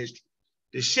African history.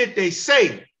 The shit they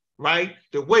say, right?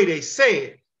 The way they say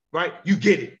it right? You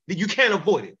get it. You can't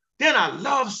avoid it. Then I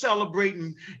love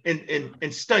celebrating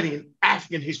and studying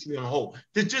African history on the whole.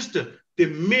 There's just the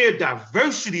mere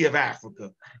diversity of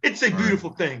Africa. It's a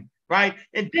beautiful thing, right?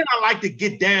 And then I like to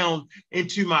get down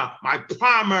into my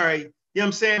primary, you know what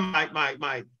I'm saying,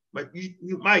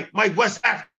 my West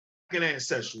African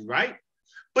ancestry, right?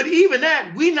 But even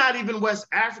that, we're not even West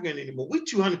African anymore. We're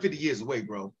 250 years away,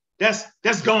 bro.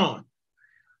 That's gone,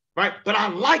 right? But I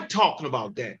like talking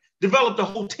about that. Developed a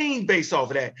whole team based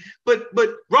off of that. But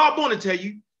Rob want to tell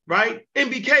you, right?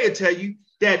 MBK will tell you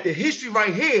that the history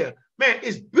right here, man,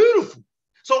 is beautiful.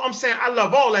 So I'm saying I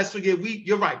love all that. So yeah,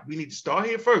 you're right. We need to start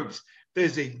here first.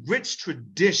 There's a rich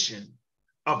tradition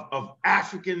of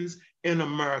Africans in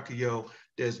America, yo.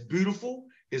 That's beautiful.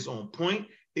 It's on point.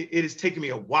 It has taken me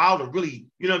a while to really,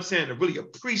 you know what I'm saying, to really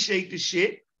appreciate the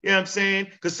shit. You know what I'm saying?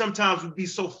 Because sometimes we be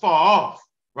so far off,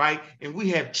 right? And we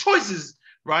have choices,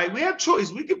 right? We have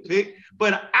choices. We can pick,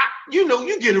 but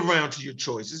you get around to your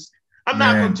choices. I'm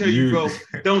not going to tell you, bro,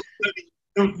 don't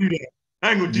do that.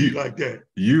 I ain't going to do you like that.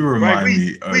 You remind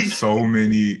me of so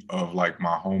many of like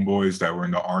my homeboys that were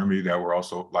in the Army that were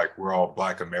also like, we're all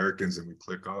Black Americans and we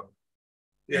click up.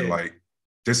 Yeah. And like,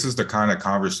 this is the kind of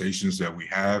conversations that we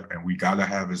have and we got to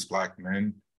have as Black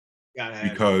men,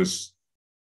 because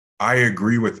I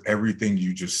agree with everything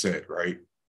you just said, right?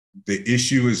 The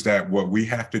issue is that what we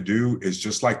have to do is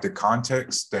just like the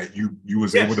context that you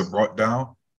was able to brought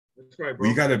down. That's right, bro.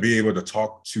 We got to be able to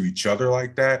talk to each other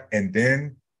like that. And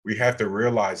then we have to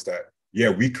realize that, yeah,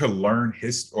 we could learn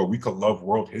history or we could love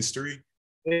world history,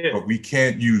 but we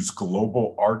can't use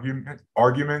global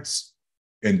arguments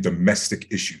in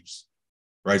domestic issues,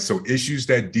 right? So issues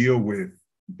that deal with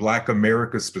Black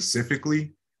America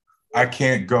specifically, I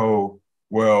can't go,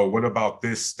 well, what about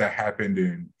this that happened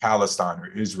in Palestine or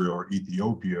Israel or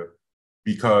Ethiopia?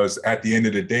 Because at the end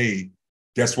of the day,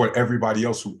 guess what? Everybody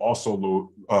else who also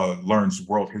learns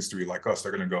world history like us,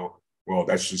 they're going to go, well,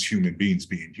 that's just human beings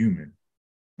being human.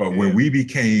 But when we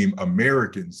became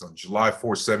Americans on July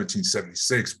 4th,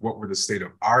 1776, what were the state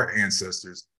of our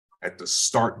ancestors at the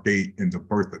start date in the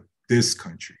birth of this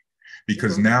country?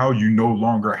 Because now you no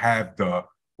longer have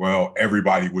well,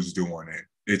 everybody was doing it.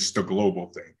 It's the global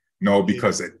thing. No,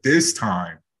 because at this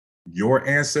time, your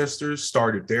ancestors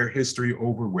started their history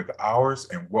over with ours,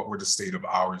 and what were the state of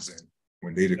ours in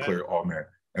when they declared all men.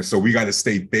 And so we got to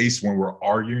stay based when we're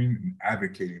arguing and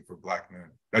advocating for Black men.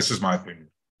 That's just my opinion.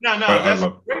 No, that's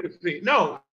a great opinion.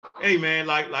 No, hey man,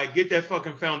 like get that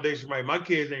fucking foundation right. My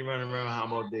kids ain't running around how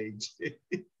much days.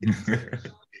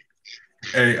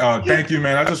 Hey, thank you,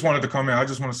 man. I just wanted to come in. I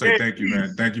just want to say thank you,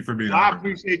 man. Thank you for being I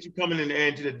appreciate you coming in and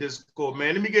adding to the Discord,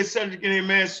 man. Let me get Cedric in here,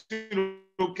 man.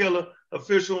 Pseudo Killer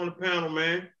official on the panel,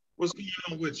 man. What's going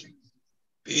on with you?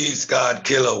 Peace, God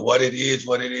Killer. What it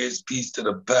is. Peace to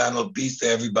the panel. Peace to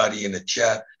everybody in the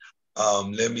chat.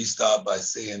 Let me start by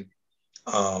saying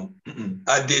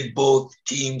I did both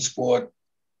team sport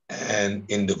and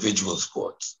individual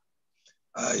sports.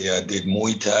 I did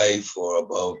Muay Thai for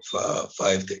about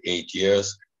 5 to 8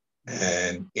 years.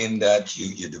 And in that,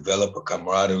 you develop a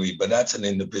camaraderie, but that's an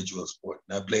individual sport.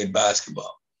 And I played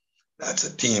basketball. That's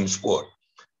a team sport.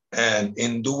 And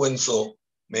in doing so,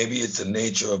 maybe it's the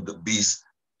nature of the beast,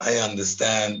 I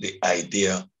understand the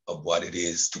idea of what it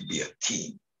is to be a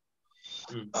team.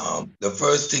 The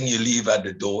first thing you leave at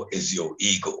the door is your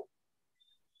ego.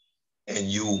 And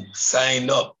you signed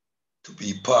up to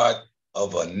be part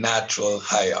of a natural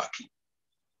hierarchy.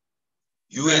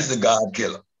 You is the God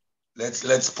Killer.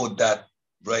 Let's put that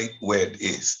right where it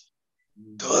is.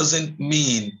 Doesn't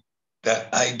mean that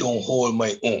I don't hold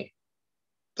my own.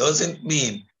 Doesn't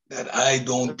mean that I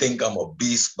don't think I'm a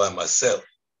beast by myself.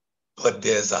 But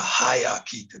there's a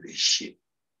hierarchy to this shit.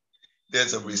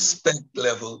 There's a respect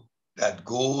level that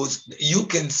goes, you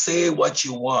can say what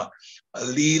you want. A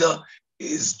leader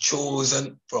is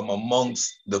chosen from amongst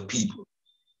the people.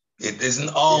 It isn't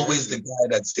always the guy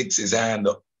that sticks his hand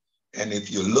up. And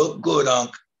if you look good,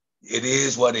 Unc, it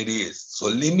is what it is. So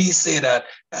let me say that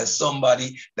as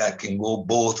somebody that can go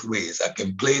both ways. I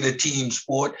can play the team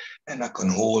sport and I can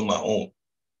hold my own.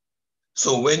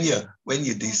 So when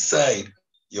you decide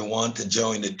you want to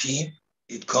join the team,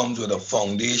 it comes with a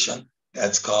foundation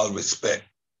that's called respect.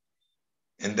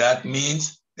 And that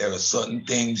means there are certain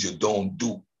things you don't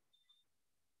do.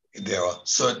 There are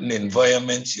certain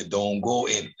environments you don't go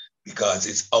in because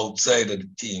it's outside of the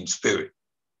team spirit.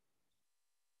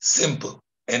 Simple.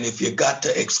 And if you got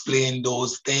to explain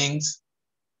those things,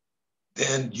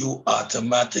 then you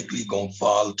automatically gonna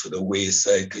fall to the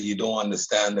wayside because you don't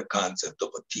understand the concept of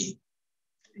a team.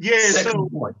 Yeah, Second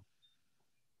point.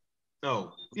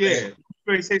 No, yeah.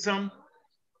 Ready to say something?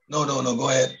 No, go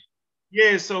ahead.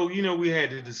 Yeah, so we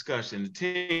had the discussion. The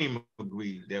team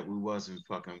agreed that we wasn't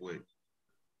fucking with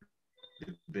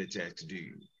the bitch ass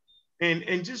dude.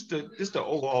 And just the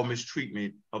overall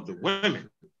mistreatment of the women,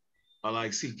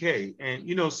 like CK. And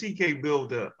CK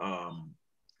built a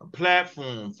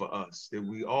platform for us that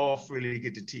we all freely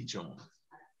get to teach on.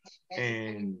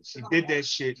 And she did that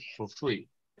shit for free.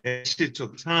 That shit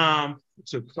took time, it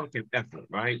took fucking effort,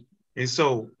 right? And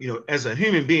so, as a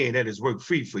human being, that is work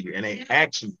free for you. And they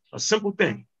ask you a simple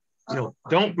thing,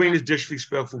 don't bring this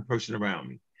disrespectful person around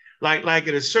me. Like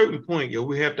at a certain point,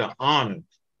 we have to honor,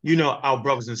 our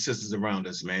brothers and sisters around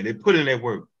us, man. They put in their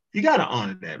work. You got to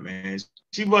honor that, man.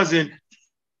 She wasn't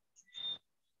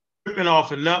ripping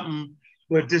off of nothing,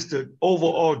 but just the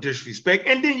overall disrespect.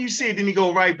 And then you see it, then you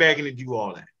go right back and do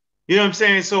all that. You know what I'm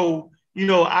saying? So,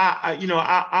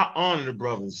 I honor the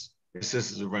brothers and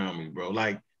sisters around me, bro.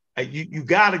 Like, you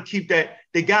got to keep that.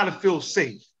 They got to feel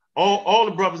safe. All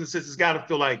the brothers and sisters got to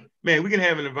feel like, man, we can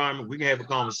have an environment, we can have a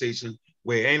conversation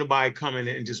where ain't nobody coming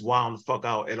in and just wilding the fuck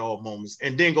out at all moments,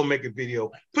 and then go make a video,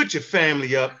 put your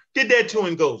family up, did that to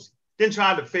Ngozi, then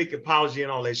try to fake apology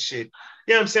and all that shit.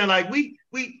 You know what I'm saying? Like, we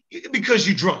because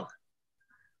you drunk.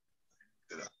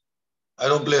 I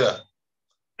don't play that.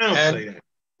 I don't play that.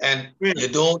 And you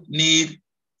don't need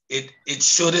it. It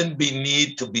shouldn't be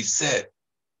need to be said.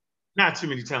 Not too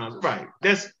many times, right?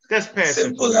 That's past.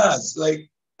 Simple as, like,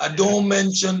 I don't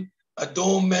mention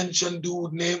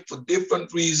dude name for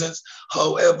different reasons.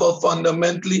 However,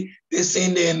 fundamentally, this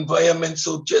ain't the environment.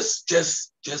 So just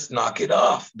knock it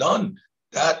off. Done.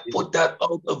 Put that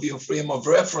out of your frame of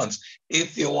reference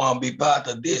if you want to be part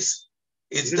of this.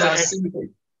 It's that simple.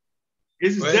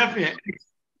 This is definitely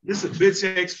this is a bitch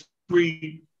X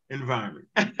free environment.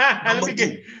 Number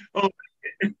two.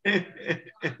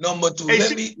 Number two.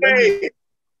 Hey,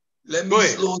 let me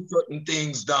slow certain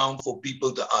things down for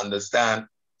people to understand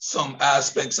some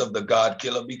aspects of the God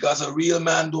killer, because a real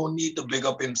man don't need to big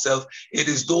up himself. It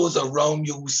is those around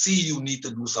you who see you need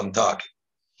to do some talking.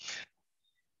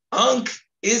 Ankh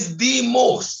is the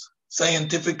most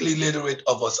scientifically literate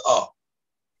of us all.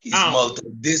 He's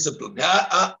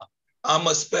multidisciplinary. I'm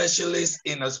a specialist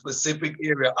in a specific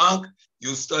area. Ankh,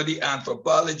 you study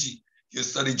anthropology, you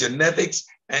study genetics,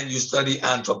 and you study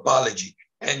anthropology,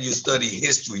 and you study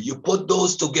history. You put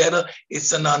those together,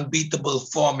 it's an unbeatable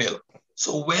formula.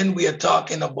 So when we are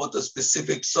talking about a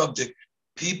specific subject,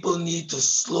 people need to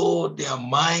slow their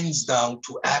minds down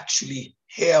to actually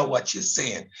hear what you're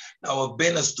saying. Now, I've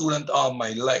been a student all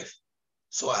my life,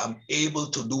 so I'm able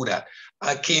to do that.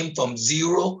 I came from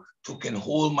zero to can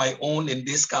hold my own in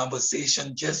this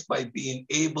conversation just by being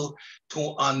able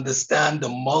to understand the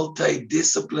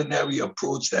multidisciplinary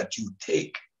approach that you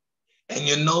take. And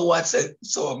you know what's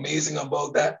so amazing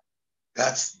about that?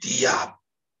 That's Diab.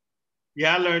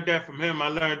 Yeah, I learned that from him. I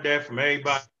learned that from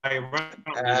everybody around.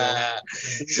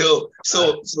 So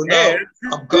now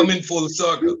I'm coming full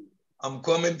circle.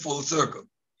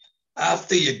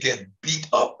 After you get beat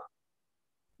up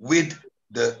with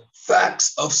the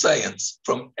facts of science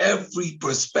from every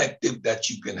perspective that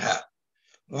you can have,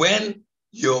 when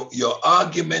your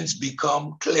arguments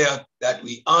become clear, that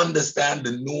we understand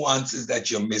the nuances that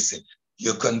you're missing,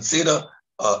 you consider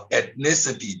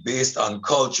ethnicity based on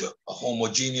culture, a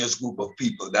homogeneous group of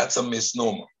people. That's a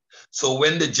misnomer. So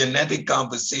when the genetic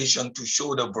conversation to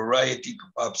show the variety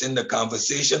pops in the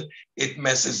conversation, it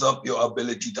messes up your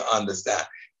ability to understand.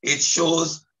 It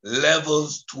shows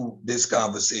levels to this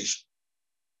conversation.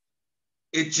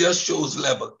 It just shows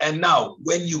level. And now,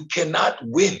 when you cannot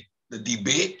win the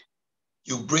debate,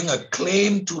 you bring a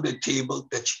claim to the table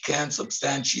that you can't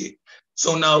substantiate.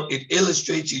 So now it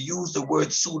illustrates, you use the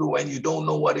word pseudo and you don't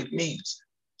know what it means.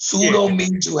 Pseudo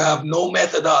means you have no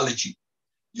methodology.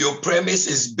 Your premise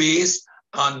is based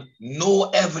on no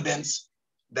evidence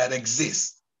that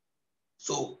exists.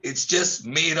 So it's just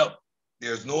made up.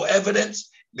 There's no evidence,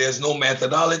 there's no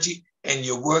methodology, and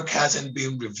your work hasn't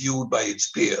been reviewed by its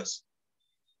peers.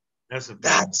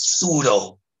 That's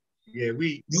pseudo. Yeah,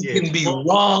 you can be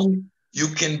wrong. You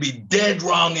can be dead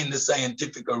wrong in the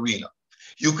scientific arena.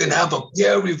 You can have a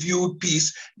peer-reviewed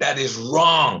piece that is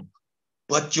wrong,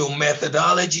 but your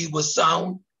methodology was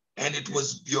sound and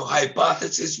your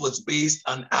hypothesis was based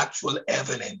on actual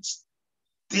evidence.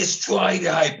 Destroy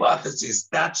the hypothesis.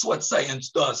 That's what science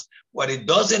does. What it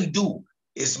doesn't do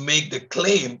is make the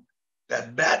claim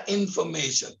that that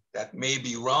information that may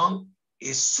be wrong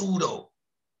is pseudo.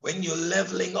 When you're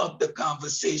leveling up the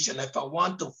conversation, if I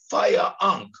want to fire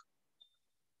Ankh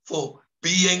for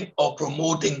being or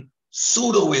promoting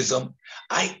pseudoism,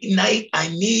 I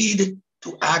need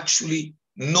to actually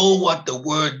know what the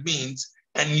word means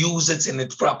and use it in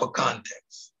its proper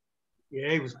context. Yeah,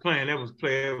 they was playing. That was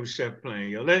Chef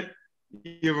playing. Yo,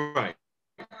 you're right.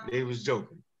 They was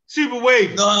joking. Super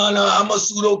Wavy. No, I'm a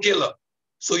pseudo killer.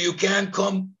 So you can't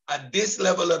come at this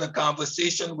level of the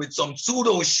conversation with some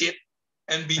pseudo shit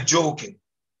and be joking.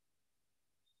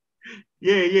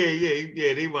 Yeah.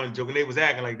 They weren't joking. They was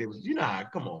acting like they was. You know,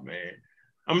 come on, man.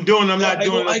 I'm not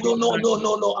doing. I don't know.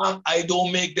 No. I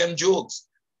don't make them jokes.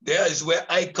 There is where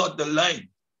I cut the line.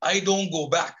 I don't go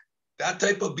back. That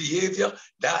type of behavior,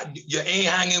 that you ain't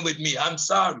hanging with me. I'm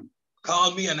sorry.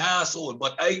 Call me an asshole,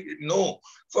 but no.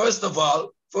 First of all,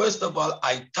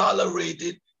 I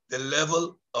tolerated the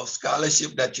level of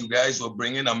scholarship that you guys were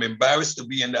bringing. I'm embarrassed to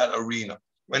be in that arena.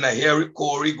 When I hear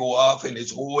Corey go off in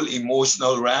his whole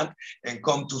emotional rant and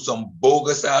come to some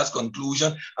bogus ass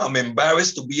conclusion, I'm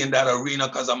embarrassed to be in that arena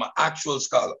because I'm an actual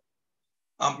scholar.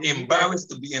 I'm embarrassed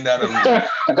to be in that arena.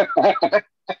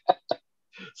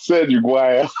 Cedric,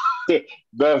 wow,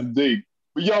 that's deep.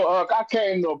 But yo, I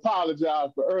came to apologize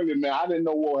for earlier, man. I didn't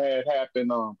know what had happened,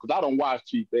 because I don't watch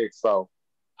Chief X, so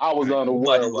I was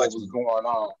unaware of what was going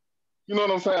on. You know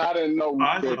what I'm saying? I didn't know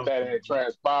that had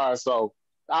transpired, so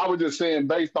I was just saying,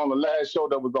 based on the last show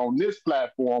that was on this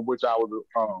platform, which I was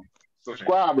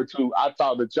subscriber to, I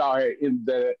thought that y'all had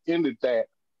ended that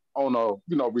on a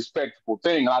respectable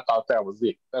thing. I thought that was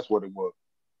it. That's what it was.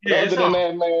 Yeah, other than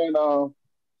that,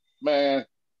 man,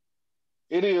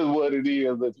 it is what it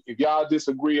is. If y'all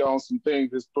disagree on some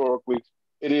things historically,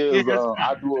 it is.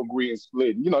 I do agree in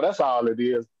splitting. That's all it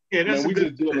is. Yeah, that's we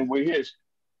just dealing with history.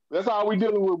 That's all we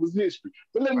dealing with was history.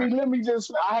 But let me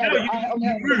just. I'm having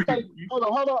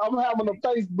a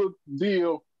Facebook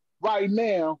deal right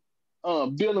now,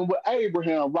 dealing with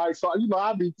Abraham. Right, so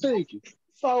I be thinking.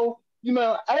 So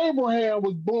Abraham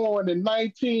was born in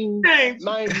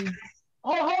 1990.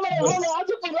 Hold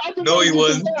on. No, he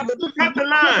wasn't. Cut the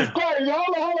line. This is crazy.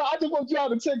 Hold on. I just want y'all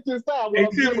to check this out. Hey,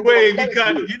 he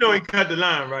cut the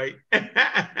line, right? No,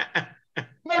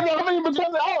 I mean,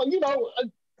 because,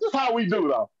 this is how we do,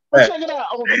 though. Check it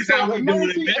out.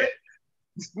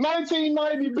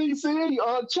 1990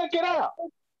 BCE, check it out.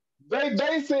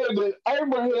 They said that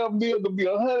Abraham lived to be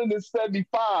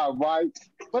 175, right?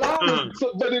 But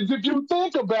if you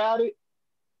think about it,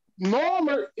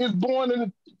 Norman is born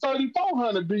in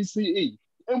 3400 BCE.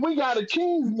 And we got a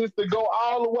king's list to go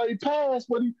all the way past.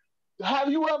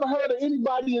 Have you ever heard of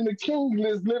anybody in the king's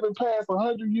list living past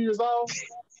 100 years old?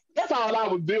 That's all I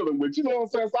was dealing with. You know what I'm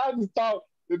saying? So I just thought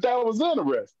that was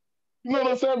interesting. You know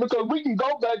what I'm saying? Because we can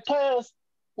go back past,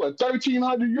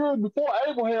 1,300 years before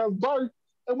Abraham's birth,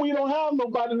 and we don't have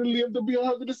nobody that lived to be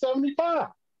 175.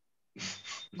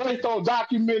 Based on a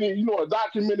documented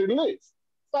list.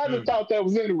 So I just thought that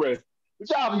was interesting. But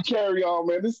y'all can carry on,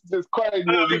 man. This is just crazy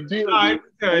what we deal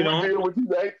with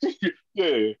these.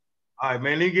 Yeah. All right,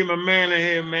 man. Let me get my man in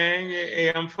here, man.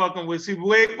 Hey, I'm fucking with Super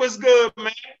Wavy. What's good,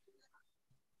 man?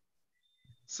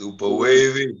 Super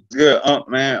Wavy. Good,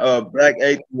 man. Black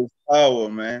Atheist Power,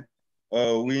 man.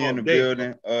 We in the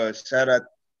building. Shout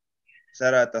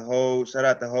out the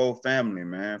whole family,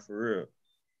 man. For real.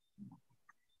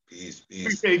 Peace.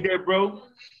 Appreciate that, bro.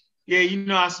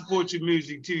 Yeah, I support your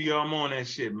music too, yo. I'm on that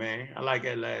shit, man. I like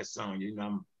that last song.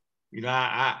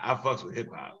 I fucks with hip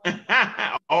hop.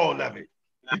 All of it.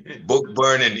 Book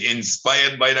burning,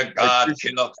 inspired by the God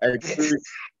Killer.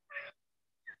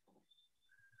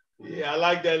 Yeah, I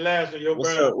like that last one. Yo,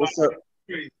 what's up?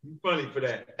 You funny for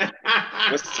that.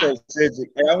 What's up, Cedric?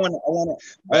 Hey, I want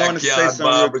to say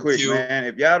something real quick, man.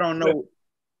 If y'all don't know,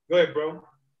 go ahead, bro.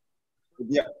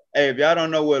 If y'all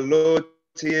don't know what loyalty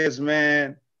is,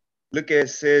 man, look at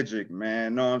Cedric,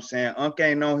 man. Know what I'm saying? Unc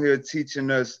ain't on here teaching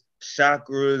us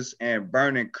chakras and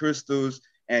burning crystals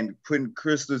and putting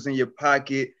crystals in your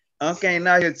pocket. Unc ain't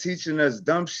out here teaching us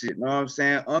dumb shit. Know what I'm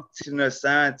saying? Unc teaching us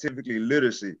scientifically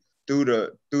literacy through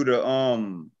the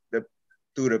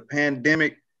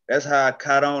pandemic. That's how I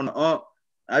caught on Unc.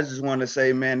 I just want to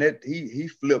say, man, that he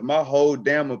flipped my whole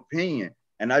damn opinion,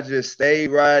 and I just stayed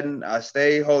riding. I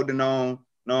stayed holding on.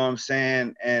 Know what I'm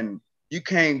saying? And you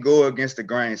can't go against the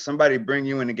grain. Somebody bring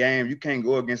you in the game, you can't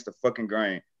go against the fucking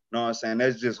grain. Know what I'm saying?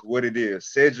 That's just what it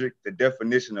is. Cedric, the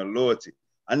definition of loyalty.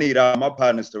 I need all my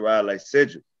partners to ride like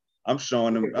Cedric. I'm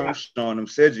showing them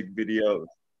Cedric videos.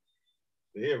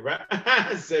 Yeah, right.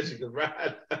 Cedric,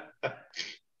 right.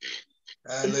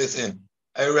 Listen,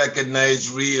 I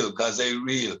recognize real because I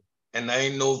real. And I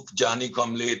know Johnny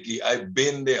come lately. I've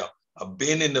been there. I've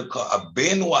been in the car. I've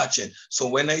been watching. So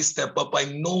when I step up, I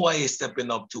know what I'm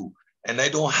stepping up to. And I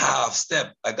don't half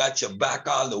step. I got your back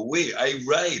all the way. I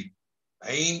ride.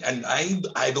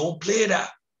 I don't play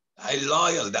that. I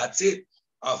loyal. That's it.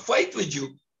 I'll fight with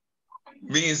you.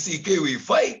 Me and CK, we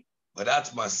fight. but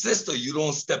that's my sister. You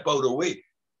don't step out of the way.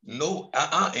 No,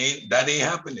 that ain't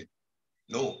happening.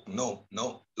 No.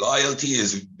 Loyalty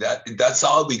is that's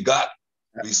all we got.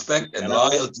 Respect and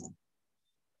loyalty.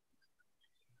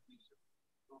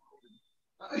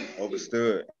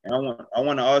 Understood. And I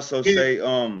want to also say,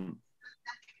 let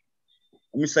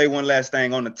me say one last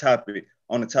thing on the topic.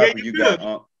 On the topic you got.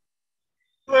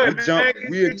 Go ahead, man.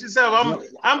 Get yourself.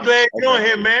 I'm glad you're on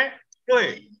here, man. Go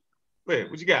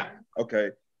ahead. What you got? Okay.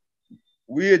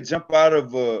 We'll jump out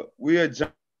of a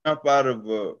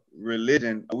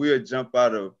religion. We'll jump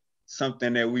out of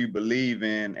something that we believe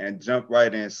in and jump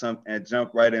right into something else. You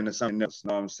know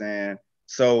what I'm saying?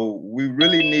 So we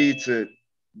really need to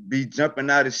be jumping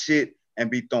out of shit and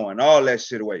be throwing all that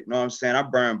shit away. You know what I'm saying? I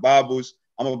burn Bibles.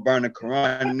 I'm gonna burn the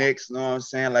Quran next. You know what I'm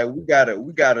saying? Like we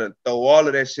gotta throw all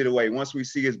of that shit away. Once we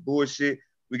see it's bullshit,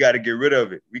 we gotta get rid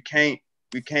of it. We can't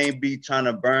be trying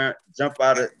to jump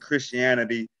out of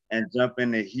Christianity and jump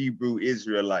into Hebrew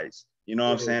Israelites. You know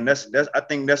what I'm saying? That's I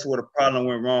think that's where the problem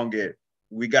went wrong at.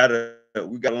 We gotta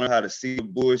learn how to see the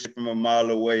bullshit from a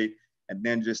mile away and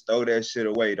then just throw that shit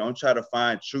away. Don't try to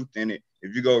find truth in it.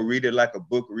 If you go read it like a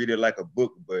book, read it like a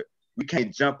book. But we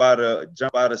can't jump out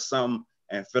of something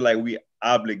and feel like we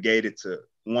obligated to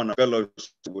want to fellowship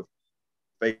with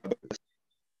fake.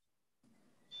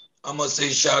 I'm gonna say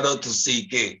shout out to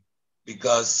CK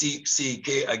because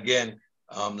CK again,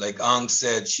 like Ang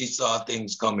said, she saw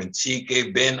things coming.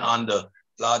 CK been on the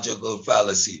logical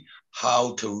fallacy,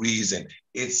 how to reason.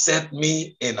 It set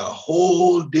me in a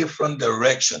whole different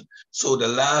direction. So the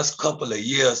last couple of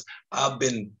years, I've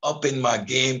been up in my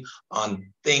game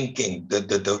on thinking,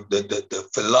 the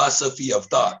philosophy of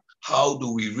thought. How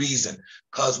do we reason?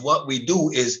 Because what we do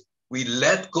is we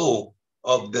let go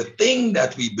of the thing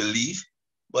that we believe,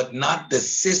 but not the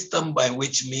system by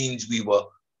which means we were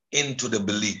into the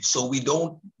belief. So we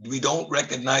don't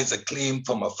recognize a claim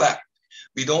from a fact.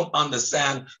 We don't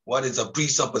understand what is a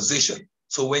presupposition.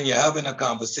 So when you're having a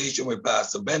conversation with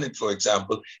Pastor Bennett, for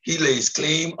example, he lays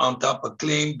claim on top of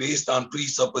claim based on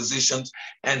presuppositions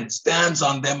and stands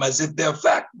on them as if they're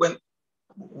fact. When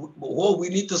we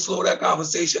need to slow that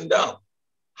conversation down.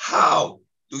 How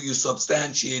do you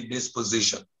substantiate this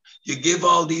position? You give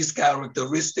all these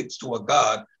characteristics to a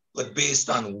God, but based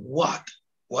on what?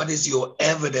 What is your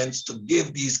evidence to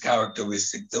give these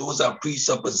characteristics? Those are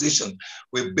presuppositions.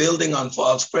 We're building on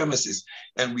false premises,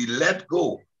 and we let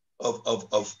go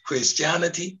of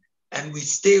Christianity, and we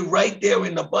stay right there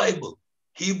in the Bible.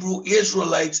 Hebrew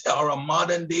Israelites are a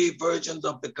modern day versions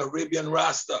of the Caribbean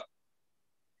Rasta.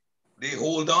 They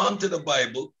hold on to the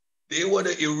Bible. They were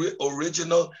the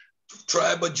original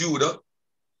tribe of Judah,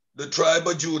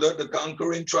 the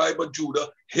conquering tribe of Judah,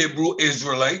 Hebrew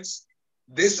Israelites.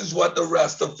 This is what the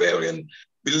Rastafarian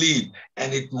believed,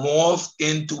 and it morphed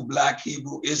into Black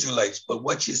Hebrew Israelites. But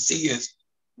what you see is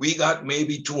we got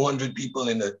maybe 200 people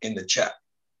in the chat,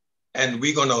 and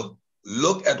we're gonna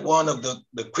look at one of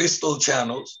the crystal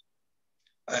channels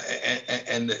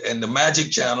and the magic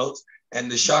channels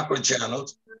and the chakra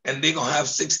channels, and they're gonna have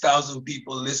 6,000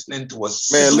 people listening to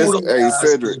us. Man, listen, hey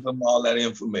Cedric, give them all that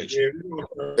information.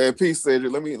 Hey, peace,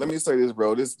 Cedric. Let me say this,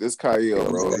 bro. This Kyle,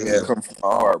 bro. This comes from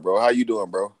my heart, bro. How you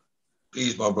doing, bro?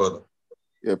 Peace, my brother.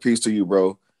 Yeah, peace to you,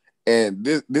 bro. And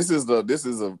this is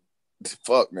a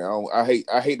fuck, man. I hate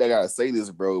that I gotta say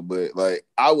this, bro, but like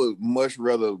I would much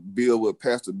rather build with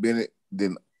Pastor Bennett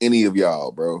than any of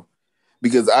y'all, bro.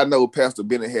 Because I know Pastor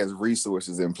Bennett has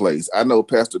resources in place. I know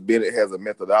Pastor Bennett has a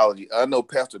methodology. I know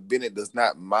Pastor Bennett does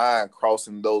not mind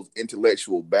crossing those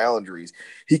intellectual boundaries.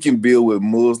 He can build with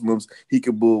Muslims. He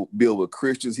can build with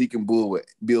Christians. He can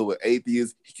build with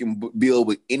atheists. He can build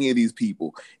with any of these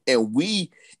people. And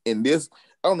we, in this,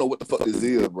 I don't know what the fuck this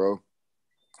is, bro.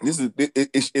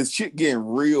 It's shit getting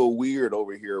real weird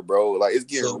over here, bro. Like it's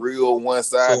getting real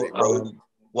one-sided, bro.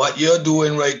 What you're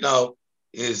doing right now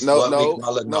is we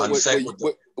call a non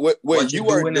sequitur. What you're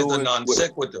doing is a non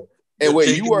sequitur. And what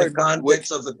you are the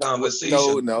context of the conversation.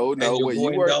 You're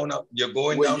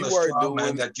going down a straw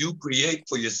man that you create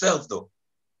for yourself, though.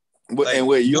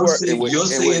 You're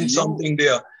saying something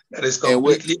there that is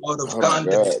completely out of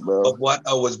context of what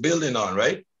I was building on,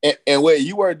 right? And what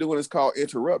you are doing is called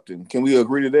interrupting. Can we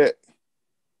agree to that?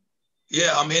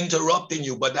 Yeah, I'm interrupting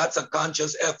you, but that's a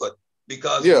conscious effort.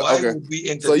 Because Yeah, why okay. would we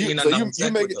So entertain a non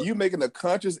sequitur? you making a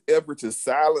conscious effort to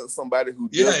silence somebody who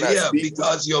does not speak.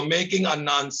 Because you're making a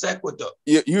non sequitur.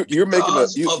 You're making a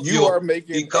you are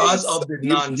making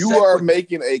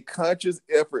a conscious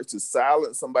effort to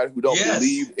silence somebody who don't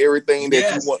believe everything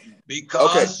that you want.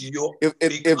 Because if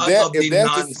that's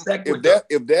everybody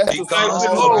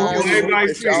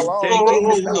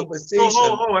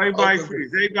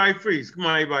freeze. Everybody freeze. Come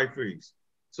on, everybody freeze.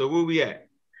 So where we at?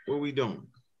 What we doing?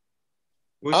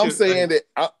 What you saying?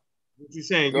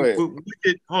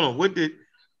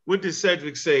 What did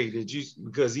Cedric say that you,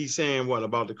 because he's saying what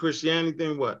about the Christianity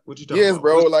thing? What you talking about? Yes,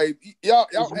 bro. Like y'all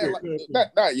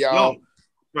not y'all.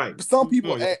 Right. Some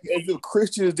people act as if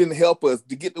Christians didn't help us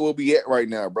to get to where we at right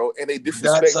now, bro. And they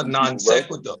disrespect. That's a non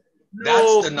sequitur.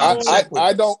 That's the non sequitur.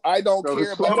 I don't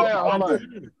care about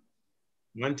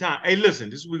one time. Hey,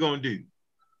 listen, this is what we're gonna do.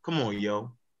 Come on,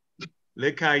 yo.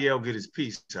 Let Kyle get his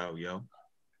piece out, yo.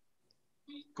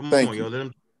 Come on, yo. Let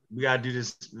him. We gotta do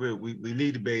this. We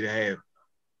need to be able to have,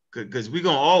 because we're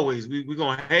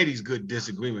gonna have these good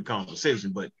disagreement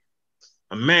conversations, but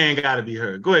a man gotta be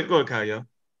heard. Go ahead, Kyle.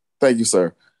 Thank you,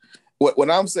 sir.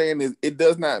 What I'm saying is, it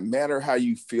does not matter how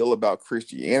you feel about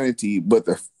Christianity, but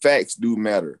the facts do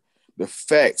matter. The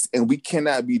facts, and we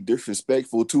cannot be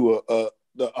disrespectful to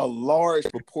a large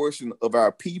proportion of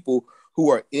our people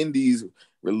who are in these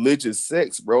religious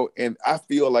sects, bro. And I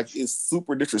feel like it's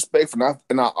super disrespectful.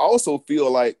 And I also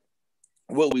feel like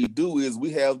what we do is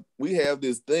we have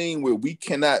this thing where we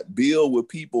cannot build with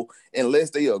people unless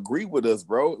they agree with us,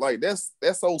 bro. Like that's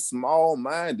so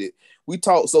small-minded. We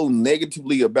talk so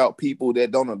negatively about people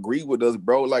that don't agree with us,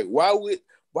 bro. Like why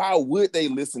would they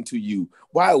listen to you?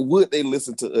 Why would they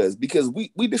listen to us? Because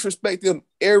we disrespect them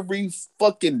every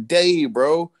fucking day,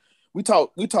 bro. We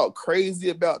talk crazy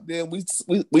about them.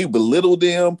 We belittle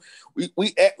them.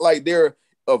 We act like they're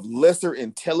of lesser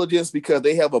intelligence because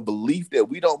they have a belief that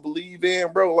we don't believe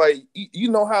in, bro. Like you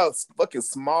know how fucking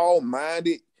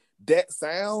small-minded that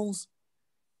sounds.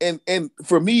 And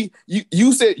for me, you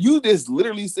just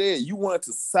literally said you wanted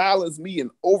to silence me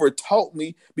and overtalk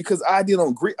me because I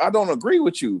don't agree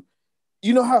with you.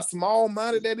 You know how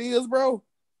small-minded that is, bro?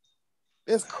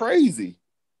 That's crazy.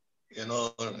 You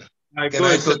know,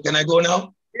 can I go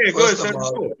now? Yeah, First of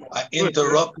all, I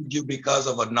interrupted you because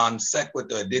of a non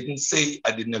sequitur. I didn't say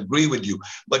I didn't agree with you.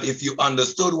 But if you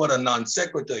understood what a non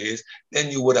sequitur is,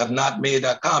 then you would have not made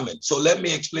that comment. So let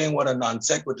me explain what a non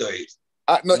sequitur is.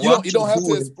 No, you don't have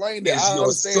to explain that. I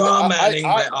you're straw manning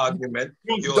my argument.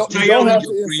 You don't have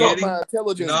to insult my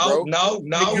intelligence, bro.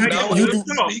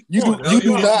 You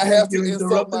do not have to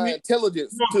insult my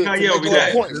intelligence to make your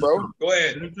point, bro. Go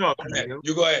ahead.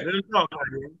 You go ahead.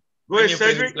 Go ahead,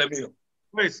 Cedric.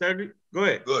 Go ahead, Cedric. Go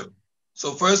ahead. Good.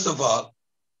 So first of all,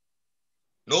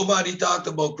 nobody talked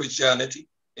about Christianity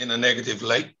in a negative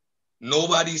light.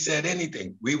 Nobody said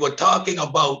anything. We were talking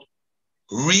about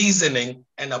reasoning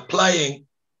and applying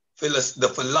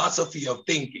the philosophy of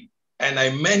thinking. And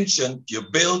I mentioned you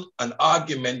build an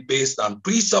argument based on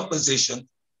presupposition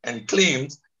and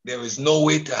claims. There is no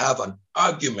way to have an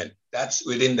argument. That's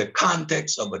within the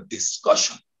context of a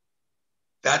discussion.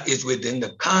 That is within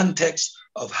the context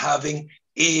of having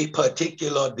a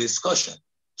particular discussion.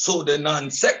 So the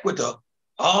non sequitur,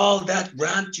 all that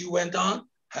rant you went on,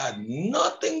 had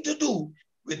nothing to do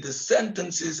with the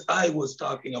sentences I was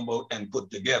talking about and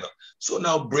put together. So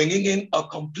now bringing in a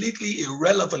completely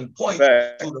irrelevant point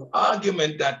to the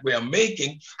argument that we're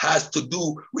making has to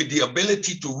do with the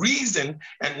ability to reason,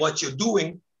 and what you're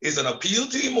doing is an appeal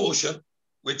to emotion,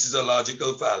 which is a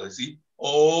logical fallacy.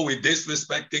 Oh, we're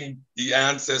disrespecting the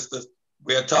ancestors.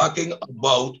 We're talking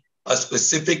about a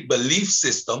specific belief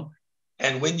system.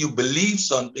 And when you believe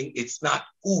something, it's not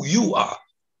who you are.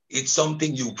 It's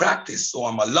something you practice. So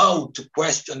I'm allowed to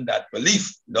question that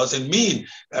belief. Doesn't mean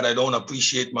that I don't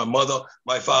appreciate my mother,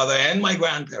 my father, and my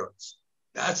grandparents.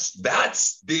 That's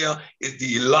there is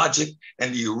the illogic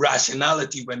and the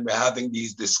irrationality when we're having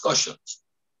these discussions.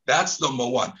 That's number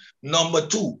one. Number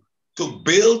two, to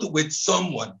build with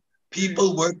someone.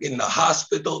 People work in the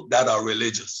hospital that are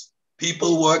religious.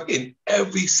 People work in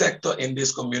every sector in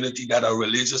this community that are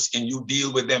religious, and you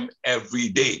deal with them every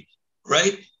day,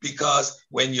 right? Because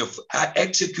when you're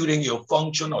executing your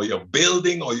function or you're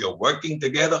building or you're working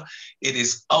together, it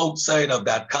is outside of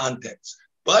that context.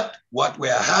 But what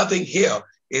we're having here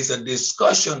is a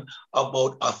discussion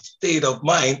about a state of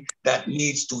mind that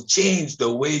needs to change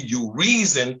the way you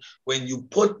reason when you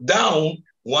put down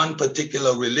one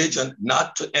particular religion,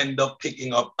 not to end up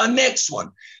picking up a next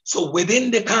one. So within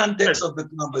the context of the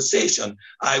conversation,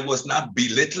 I was not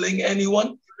belittling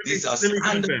anyone. These are let me jump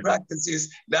standard in.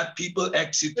 practices that people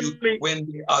execute when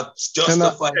they are Can I-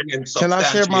 justifying and Can I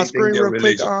share my substantiating screen their real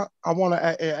quick? religion. I want to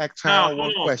ask No, Kyle hold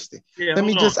one on. question. Yeah, Let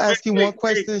me hold just on. ask you one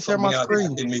question and share my They are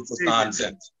screen. asking me for Fabian,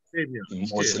 nonsense. Fabian,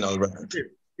 Emotional rant.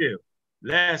 Chill.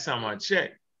 Last time I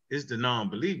checked, it's the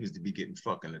non-believers to be getting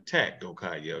fucking attacked,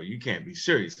 okay, yo. You can't be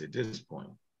serious at this point.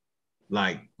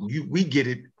 Like, we get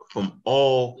it from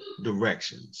all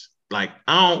directions. Like,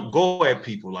 I don't go at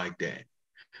people like that.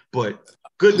 But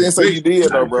good. Didn't say you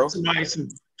did though, bro.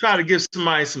 Try to give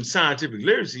somebody some scientific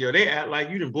literacy, or they act like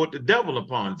you done brought the devil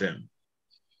upon them.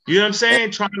 You know what I'm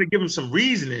saying? Trying to give them some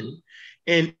reasoning,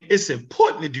 and it's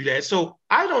important to do that. So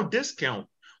I don't discount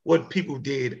what people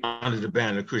did under the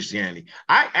banner of Christianity.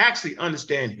 I actually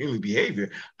understand human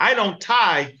behavior. I don't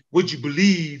tie what you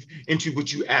believe into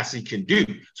what you actually can do.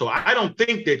 So I don't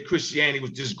think that Christianity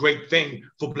was this great thing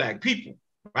for Black people.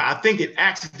 I think it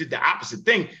actually did the opposite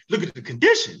thing. Look at the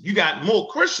condition. You got more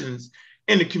Christians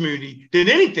in the community than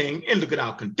anything, and look at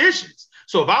our conditions.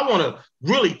 So if I want to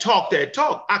really talk that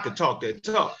talk, I could talk that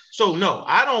talk. So no,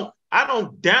 I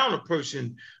don't down a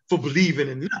person for believing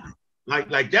in nothing.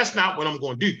 Like that's not what I'm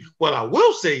going to do. What I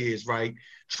will say is, right,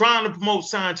 trying to promote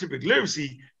scientific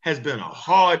literacy has been a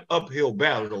hard uphill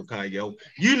battle, okay, yo.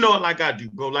 You know it like I do,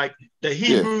 bro. Like the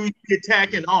Hebrews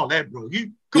attacking all that, bro.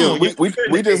 We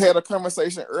just had a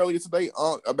conversation earlier today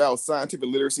about scientific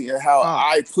literacy and how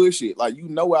I push it. Like,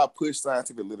 I push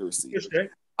scientific literacy.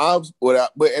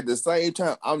 But at the same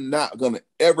time, I'm not gonna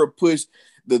ever push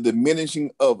the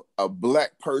diminishing of a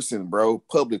Black person, bro,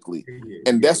 publicly.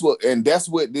 And that's what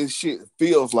this shit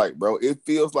feels like, bro. It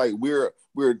feels like we're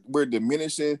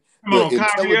diminishing the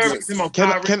intelligence.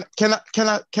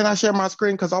 Can I share my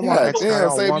screen? Because I want to ask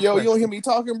Kyle one question. You don't hear me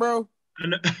talking, bro?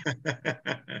 And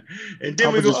then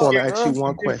I just want to ask you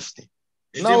one question.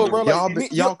 No, bro.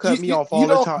 Y'all cut me off all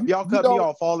the time. Y'all cut me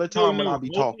off all the time when I be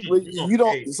talking. You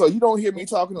don't hear me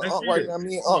talking to Unc right now.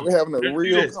 Me and Unc having a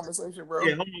real conversation, bro.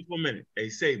 Yeah, hold on for a minute. Hey,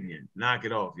 Sabian, knock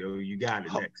it off, yo. You got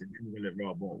it next. And then we're gonna let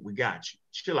Rob on. We got you.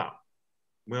 Chill out.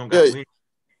 We don't got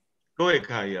Go ahead,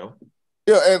 Kyle.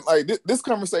 Yeah, and like this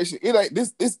conversation,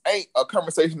 this ain't a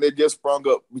conversation that just sprung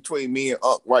up between me and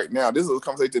Unc right now. This is a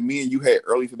conversation that me and you had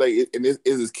early today, and this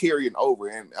is carrying over.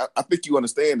 And I think you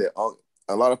understand that, Unc.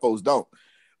 A lot of folks don't.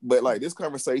 But like, this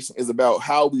conversation is about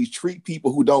how we treat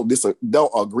people who don't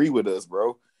agree with us,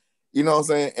 bro. You know what I'm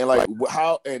saying? And like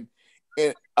how and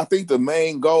I think the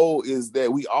main goal is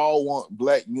that we all want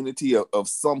Black unity of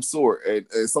some sort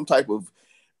and some type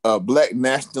of Black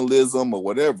nationalism or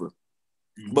whatever.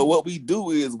 Mm-hmm. But what we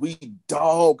do is we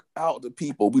dog out the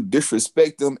people. We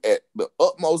disrespect them at the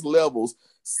utmost levels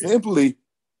simply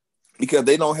because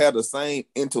they don't have the same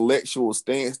intellectual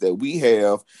stance that we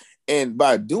have. And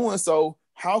by doing so,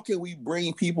 how can we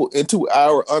bring people into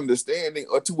our understanding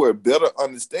or to a better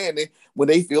understanding when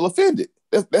they feel offended?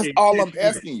 That's all I'm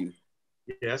asking you.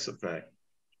 Yeah, that's a fact.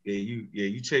 Yeah,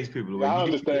 you chase people away. I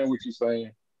understand what you're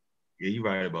saying. Yeah, you're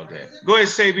right about that. Go ahead,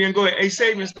 Sabian. Go ahead. Hey,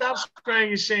 Sabian, stop crying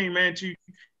your shame, man, till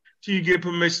you get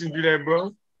permission to do that,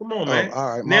 bro. Come on, man.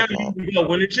 All right, now you can go.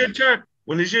 When it's your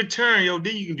turn, yo,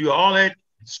 then you can do all that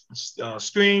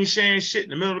screen sharing shit in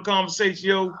the middle of the conversation,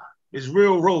 yo. It's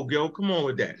real rogue, yo. Come on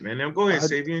with that, man. Now go ahead,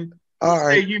 Sabian. All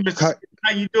right. Hey,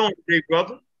 how you doing today,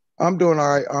 brother? I'm doing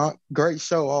all right. Great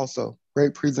show also.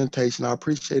 Great presentation. I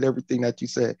appreciate everything that you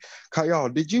said. Kyle,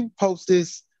 did you post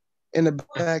this in the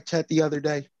back chat the other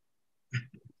day?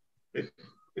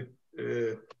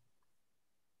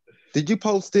 Did you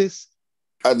post this?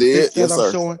 I did. Yes,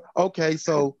 sir. Showing? Okay,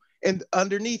 so and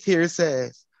underneath here it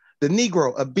says, the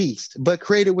Negro, a beast, but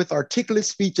created with articulate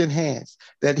speech and hands,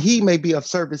 that he may be of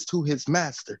service to his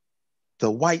master, the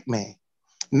white man.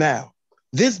 Now,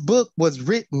 this book was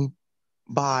written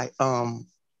by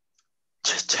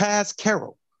Chaz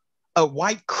Carroll, a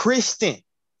white Christian.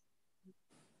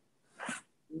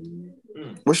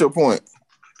 What's your point?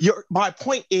 My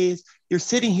point is, you're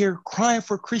sitting here crying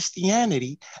for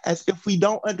Christianity as if we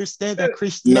don't understand that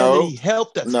Christianity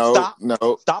helped us. Stop.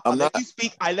 I let you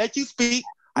speak. I let you speak.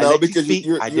 I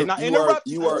did not interrupt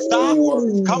you. Stop.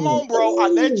 Come on, bro. I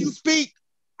let you speak.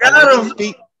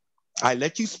 I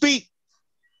let you speak.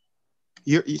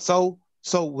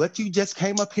 So what you just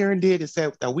came up here and did is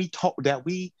said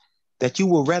that you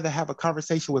would rather have a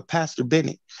conversation with Pastor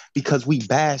Bennett because we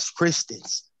bash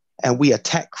Christians and we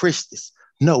attack Christians.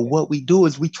 No, what we do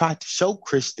is we try to show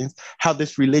Christians how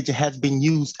this religion has been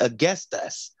used against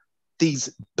us,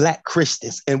 these Black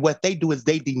Christians. And what they do is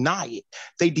they deny it.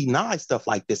 They deny stuff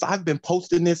like this. I've been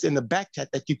posting this in the back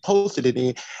chat that you posted it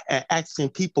in and asking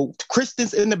people,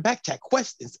 Christians in the back chat,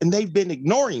 questions, and they've been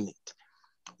ignoring it.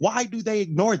 Why do they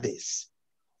ignore this?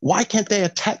 Why can't they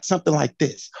attack something like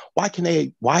this? Why can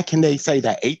they say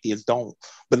that atheists don't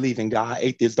believe in God,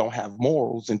 atheists don't have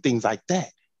morals and things like that?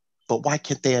 But why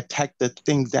can't they attack the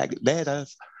things that led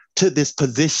us to this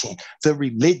position, the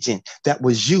religion that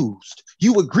was used?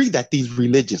 You agree that these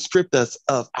religions stripped us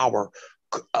of our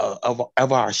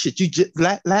shit. You just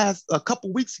last a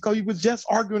couple weeks ago, you was just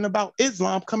arguing about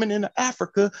Islam coming into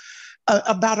Africa,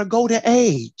 about a golden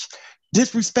age,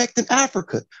 disrespecting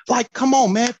Africa. Like, come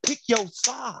on, man, pick your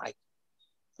side.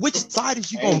 Which side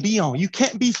is you gonna be on? You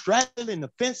can't be straddling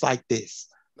the fence like this.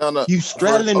 No. You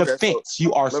straddling the fence. So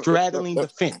you are straddling the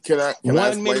fence. Can I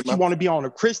One minute you want to be on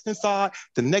the Christian side,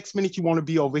 the next minute you want to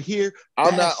be over here.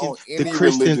 I'm not on any the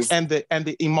Christians religious... and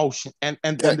the emotion and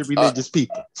the religious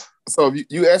people. So if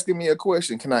you asking me a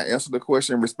question, can I answer the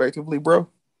question respectively, bro?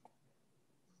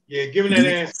 Yeah, give me that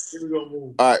answer. Here we go.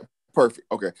 Move. All right,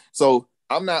 perfect. Okay, so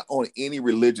I'm not on any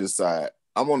religious side.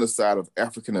 I'm on the side of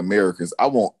African Americans. I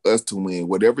want us to win,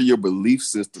 whatever your belief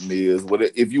system is.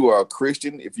 If you are a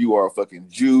Christian, if you are a fucking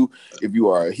Jew, if you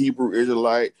are a Hebrew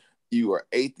Israelite, you are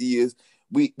atheist,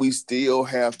 we still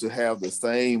have to have the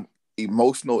same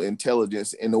emotional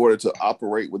intelligence in order to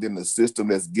operate within the system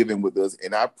that's given with us.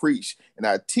 And I preach and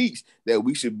I teach that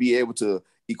we should be able to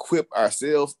equip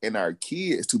ourselves and our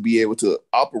kids to be able to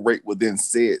operate within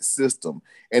said system.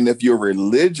 And if your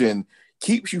religion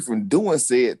keeps you from doing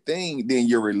said thing, then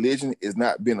your religion is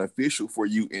not beneficial for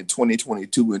you in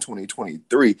 2022 and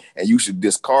 2023, and you should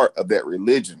discard of that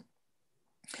religion.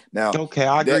 Now, okay,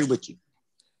 I agree with you.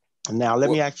 Now, let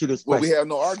me ask you this question. Well, we have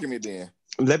no argument then.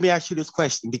 Let me ask you this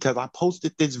question, because I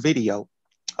posted this video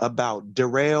about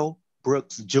Darrell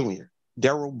Brooks Jr.,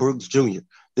 the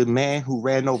man who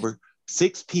ran over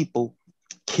 6 people,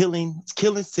 killing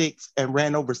 6 and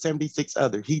ran over 76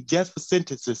 others. He just was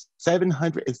sentenced to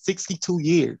 762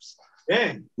 years.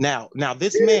 Dang. Now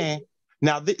this man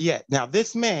brought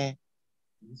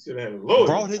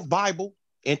his Bible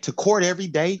into court every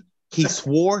day. He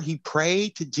swore, he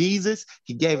prayed to Jesus,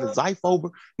 he gave his life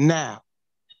over. Now,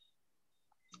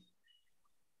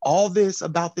 all this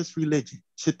about this religion,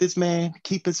 should this man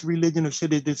keep his religion or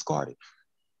should it discard it?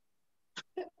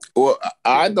 Well,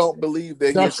 I don't believe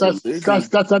that that's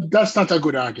not a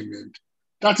good argument.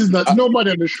 That is not.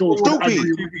 Nobody on the show. Stupid.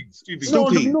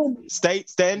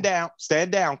 Stand down,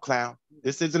 clown.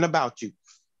 This isn't about you.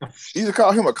 You just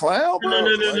call him a clown, bro?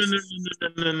 No.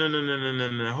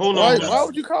 Hold on. Why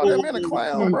would you call that man a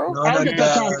clown, bro? I'll get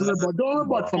that chance to rebut. Don't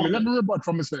rebut from me. Let me rebut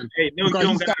from myself. Hey, no, you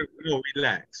don't gotta. No,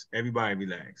 relax. Everybody,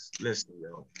 relax. Listen,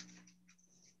 yo.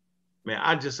 Man,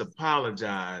 I just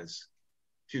apologize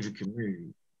to the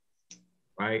community.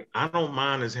 Right? I don't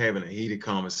mind us having a heated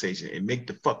conversation and make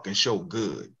the fucking show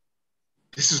good.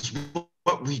 This is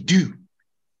what we do.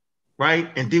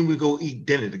 Right? And then we go eat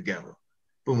dinner together.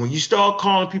 But when you start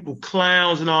calling people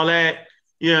clowns and all that,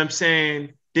 you know what I'm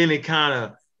saying? Then it kind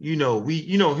of,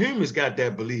 humans got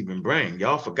that believing brain.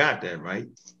 Y'all forgot that, right?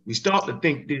 We start to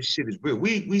think this shit is real.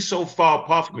 We so far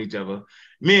apart from each other.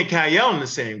 Me and Kyle in the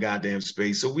same goddamn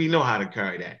space, so we know how to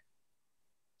carry that.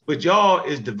 But y'all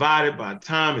is divided by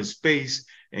time and space,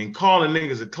 and calling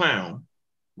niggas a clown,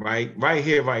 right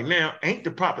here, right now, ain't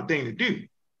the proper thing to do.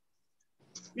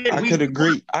 Yeah, I could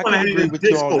agree with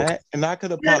you on that, and I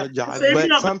could apologize. But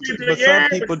some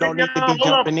people don't need to be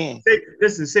jumping in.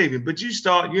 Listen, Savior, but you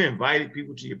invited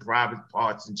people to your private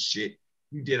parts and shit.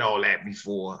 You did all that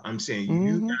before. I'm saying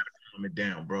you gotta calm it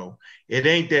down, bro. It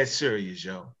ain't that serious,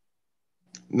 yo.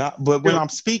 But when I'm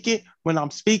speaking,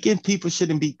 people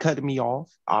shouldn't be cutting me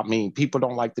off. I mean, people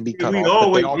don't like to be cut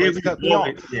off. They always cut me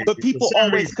off. But people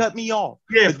always cut me off.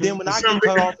 Yeah, but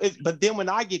then when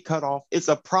I get cut off, it's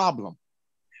a problem.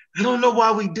 I don't know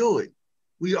why we do it.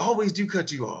 We always do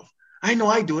cut you off. I know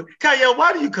I do it. Kyle,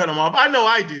 why do you cut them off? I know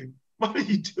I do. Why do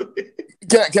you do it?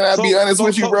 Can I be honest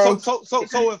with you, bro? So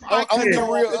if I cut you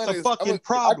off, it's a fucking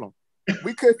problem.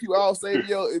 We cut you off,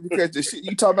 Savio, because the shit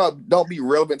you talking about don't be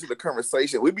relevant to the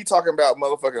conversation. We be talking about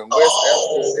motherfucking West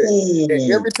Africa.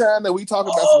 And every time that we talk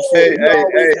about some shit,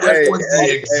 that was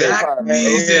the exact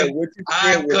reason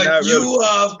I cut you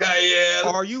off, Gael.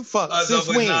 Are you fucked? Because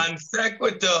of a non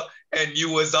sequitur, and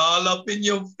you was all up in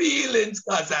your feelings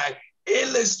because I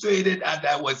illustrated that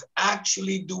I was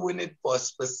actually doing it for a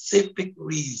specific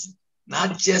reason.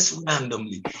 Not just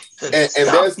randomly. And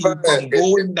stop you from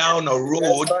going down a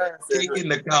road, taking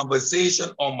the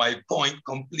conversation on my point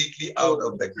completely out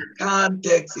of the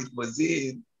context it was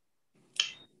in.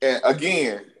 And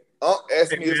again,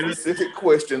 asked me a specific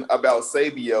question about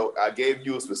Sabio. I gave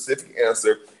you a specific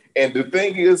answer. And the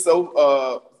thing is,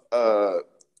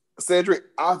 Cedric,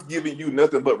 I've given you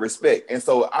nothing but respect. And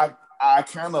so I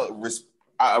kind of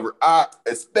I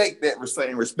expect that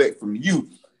same respect from you.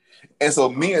 And so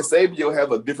me and Sabio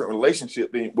have a different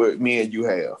relationship than what me and you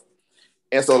have.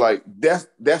 And so like that's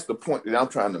the point that I'm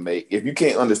trying to make. If you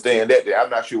can't understand that, then I'm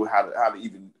not sure how to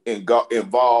even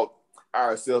involve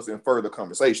ourselves in further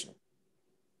conversation.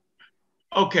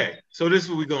 Okay, so this is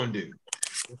what we're gonna do.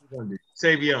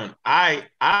 Savion,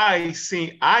 I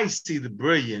see the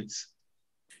brilliance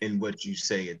in what you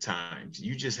say at times.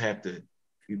 You just have to,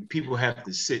 people have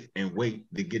to sit and wait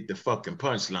to get the fucking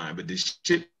punchline, but this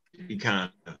shit be kind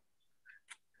of,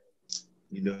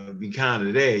 be kind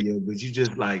of there, yo. But you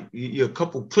just like, you're a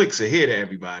couple clicks ahead of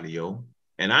everybody, yo.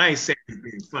 And I ain't saying it's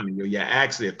being funny, yo. You're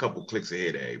actually a couple clicks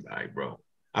ahead of everybody, bro.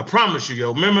 I promise you,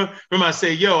 yo. Remember I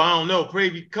said, yo, I don't know,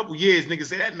 probably a couple years, niggas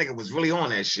say that nigga was really on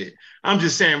that shit. I'm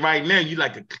just saying right now, you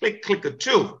like a click or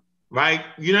two, right?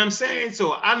 You know what I'm saying?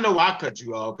 So I know I cut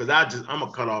you off because I'm a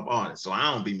cut off artist, so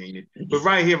I don't be meaning. But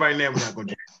right here, right now, we're not gonna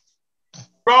do it.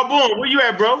 Bro, boom, where you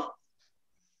at, bro?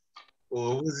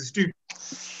 Or was it stupid?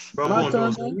 Bro,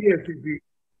 boom,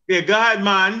 yeah, go ahead,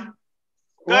 man.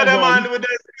 Go ahead, man, with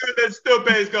that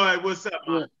stupid. Go ahead, what's up,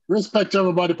 man? Yeah. Respect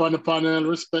everybody on the panel.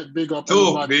 Respect, big up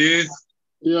everybody.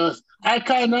 Yes, I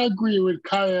kind of agree with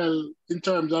Kyle in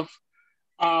terms of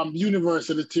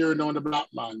university tearing down the black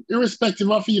man.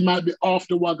 Irrespective of he might be off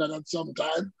the wagon at some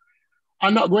time,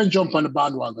 I'm not going to jump on the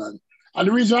bandwagon. And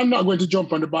the reason I'm not going to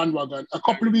jump on the bandwagon, a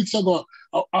couple of weeks ago,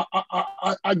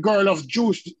 a girl of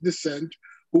Jewish descent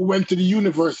who went to the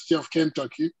University of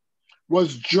Kentucky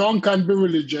was drunk and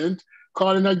belligerent,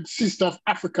 calling a sister of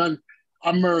African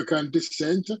American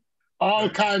descent, all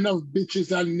kind of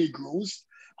bitches and Negroes,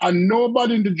 and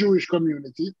nobody in the Jewish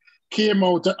community came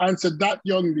out and said that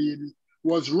young lady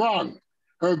was wrong.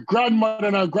 Her grandmother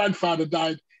and her grandfather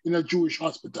died in a Jewish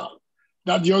hospital.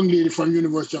 That young lady from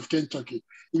University of Kentucky.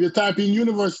 If you type in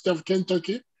University of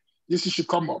Kentucky, this should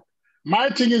come up. My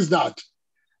thing is that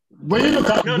when you look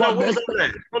at hold on,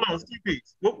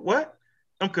 what?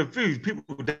 I'm confused.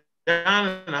 People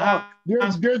down in the house.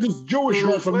 There's this Jewish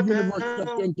girl from University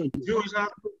of Kentucky. Jewish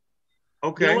hospital?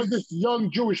 Okay. There was this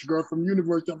young Jewish girl from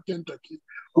University of Kentucky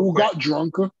who got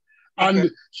drunk,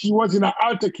 and she was in an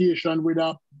altercation with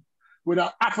her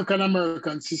African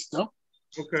American sister.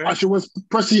 Okay. And she was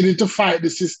proceeding to fight the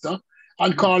sister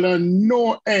and call her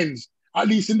no ends. At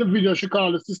least in the video, she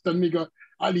called the sister nigger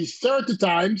at least 30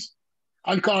 times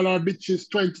and called her bitches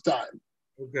 20 times.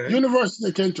 Okay. University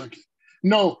of Kentucky.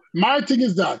 No, my thing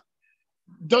is that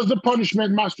does the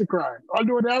punishment match the crime?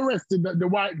 Although they arrested the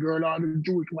white girl or the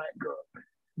Jewish white girl,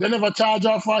 they never charge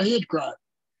her for a hate crime.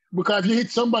 Because if you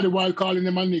hit somebody while calling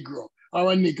them a Negro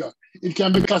or a nigger, it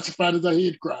can be classified as a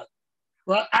hate crime.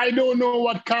 Right? I don't know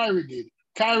what Kyrie did.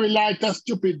 Kyrie liked a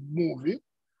stupid movie,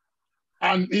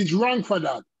 and he's wrong for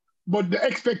that. But the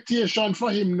expectation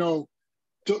for him now,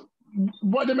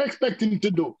 what them expect him to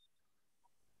do?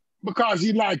 Because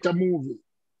he liked a movie.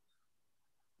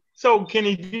 So can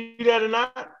he do that or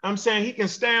not? I'm saying he can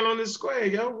stand on this square,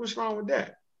 yo. What's wrong with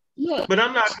that? Yeah. But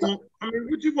I'm not. I mean,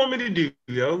 what you want me to do,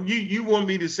 yo? You want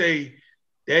me to say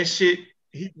that shit?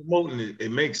 He promoting it.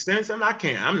 It makes sense, and I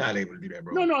can't. I'm not able to do that,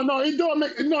 bro. No. It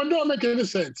don't make any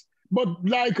sense. But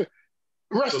like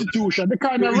restitution, the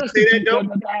kind of restitution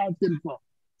that I asked him for.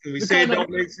 Can we say it don't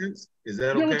make sense? Is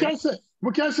that okay?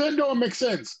 We can't say it don't make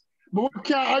sense, but we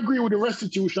can't agree with the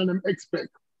restitution and expect.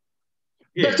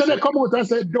 Yeah, better they come out and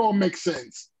say it don't make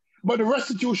sense. But the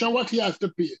restitution, what he has to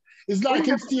pay, is like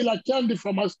him steal a candy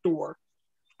from a store,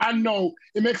 and now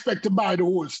he expect to buy the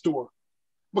whole store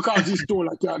because he stole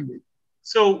a candy.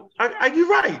 So you're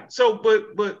right. So,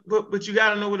 but you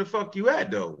got to know where the fuck you at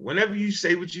though. Whenever you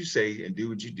say what you say and do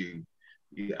what you do,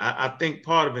 I think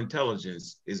part of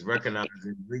intelligence is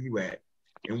recognizing where you at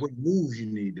and what moves you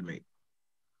need to make.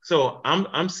 So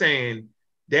I'm saying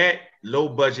that low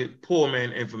budget poor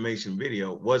man information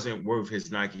video wasn't worth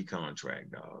his Nike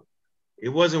contract, dog. It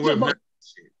wasn't worth that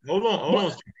shit. Hold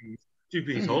on, two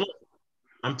piece. Hold on.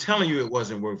 I'm telling you, it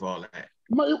wasn't worth all that.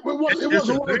 It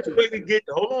wasn't worth it.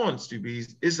 Hold on,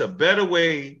 Stupies. It's a better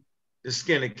way to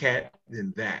skin a cat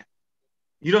than that.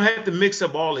 You don't have to mix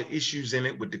up all the issues in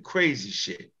it with the crazy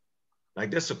shit.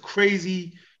 Like that's a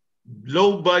crazy,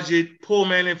 low budget, poor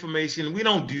man information. We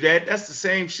don't do that. That's the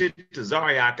same shit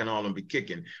Tazariak and all them be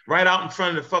kicking. Right out in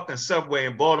front of the fucking subway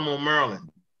in Baltimore,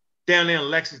 Maryland. Down there on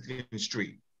Lexington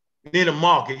Street. Near the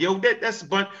market. Yo, that's a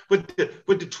bunch with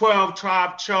the 12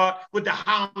 tribe chart, with the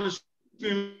homeless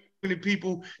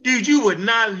people. Dude, you would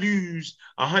not lose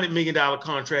 $100 million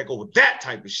contract over that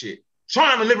type of shit.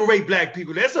 Trying to liberate black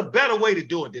people. There's a better way to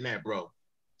do it than that, bro.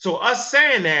 So us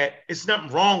saying that, it's nothing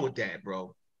wrong with that,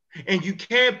 bro. And you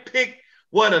can't pick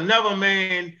what another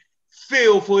man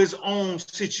feel for his own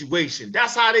situation.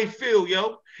 That's how they feel,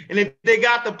 yo. And if they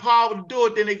got the power to do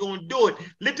it, then they're going to do it.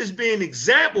 Let this be an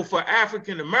example for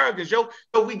African Americans, yo.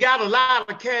 So we got a lot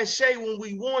of cachet when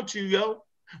we want to, yo.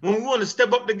 When we want to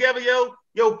step up together,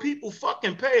 yo, people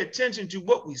fucking pay attention to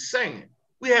what we're saying.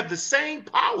 We have the same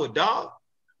power, dog.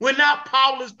 We're not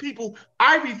powerless people.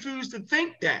 I refuse to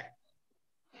think that.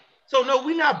 So no,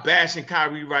 we're not bashing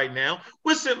Kyrie right now.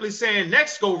 We're simply saying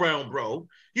next go round, bro,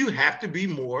 you have to be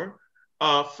more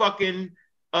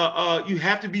you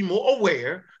have to be more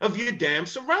aware of your damn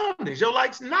surroundings. Yo,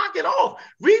 like, knock it off.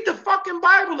 Read the fucking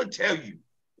Bible to tell you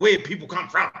where people come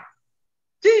from.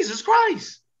 Jesus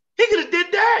Christ. He could have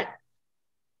did that.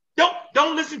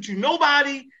 Don't listen to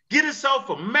nobody. Get yourself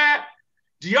a map,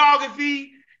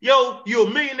 geography. Yo, you're a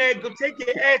millionaire. Go take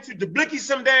your ass to Dublicky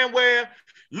some damn where.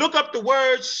 Look up the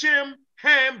words Shem,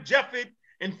 Ham, Japheth,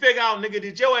 and figure out, nigga,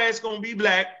 that your ass gonna be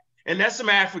black, and that's some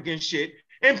African shit,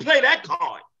 and play that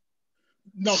card.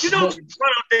 No, you don't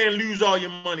run out there and lose all your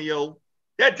money, yo.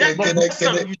 That's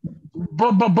something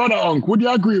Brother Unc, would you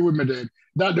agree with me then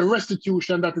that the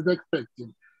restitution that is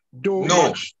expected don't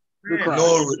match the crime?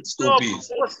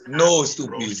 No,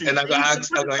 stupid. And I'm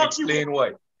gonna explain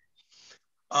why.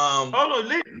 Hold on,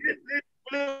 let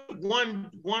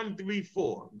 1, 3,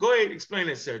 4. Go ahead, explain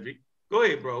that, Cedric. Go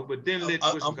ahead, bro. But then let's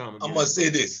come again. I'm gonna say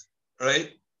this,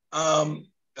 right?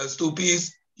 Stupid,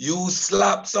 you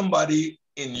slap somebody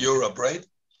in Europe, right?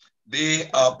 They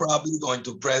are probably going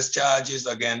to press charges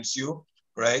against you,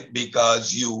 right?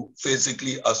 Because you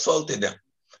physically assaulted them.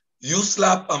 You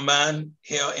slap a man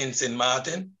here in St.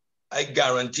 Martin, I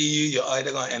guarantee you, you're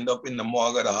either going to end up in the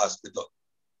morgue or the hospital.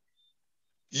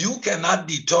 You cannot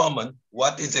determine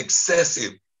what is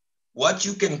excessive. What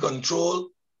you can control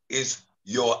is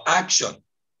your action.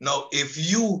 Now, if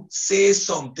you say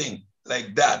something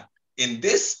like that in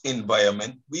this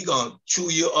environment, we're going to chew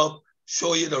you up,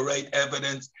 show you the right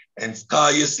evidence, and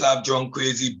call you slap drunk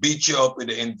crazy, beat you up with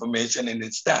the information, and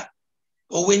it's that.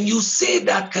 But when you say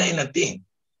that kind of thing,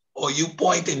 or you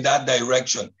point in that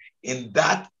direction, in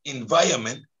that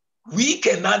environment, we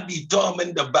cannot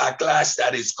determine the backlash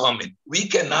that is coming. We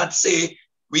cannot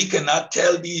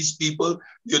tell these people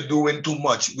you're doing too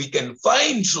much. We can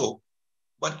find so,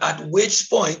 but at which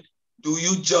point do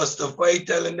you justify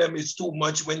telling them it's too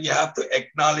much when you have to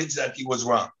acknowledge that he was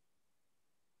wrong?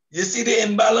 You see the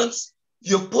imbalance?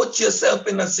 You put yourself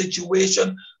in a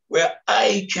situation where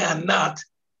I cannot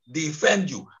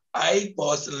defend you. I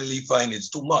personally find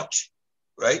it's too much,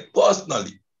 right?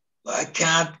 Personally, I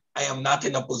am not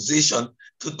in a position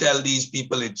to tell these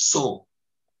people it's so,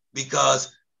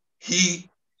 because he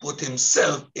put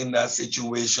himself in that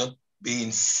situation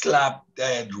being slapped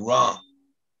dead wrong.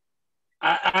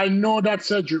 I know that,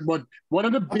 Cedric, but one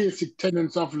of the basic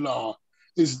tenets of law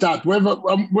is that we're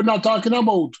not talking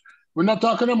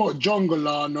about jungle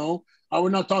law, no, and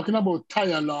we're not talking about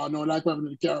tire law, no, like we have in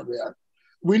the Caribbean.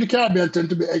 We in the Caribbean tend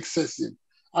to be excessive.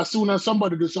 As soon as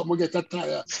somebody do something, we get a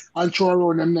tire and throw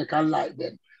around them neck and light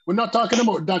them. We're not talking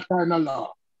about that kind of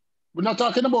law. We're not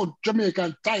talking about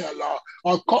Jamaican tire law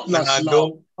or cutlass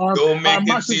law. Don't make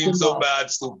it seem so bad,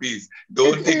 stupid.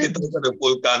 Don't take it out of the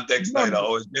full context. I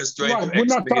was just trying to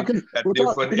explain that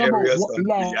different areas can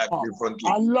react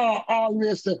differently. And law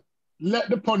always says, let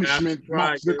the punishment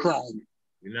match the crime.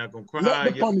 You're not going to cry.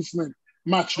 Let the punishment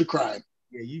match the crime.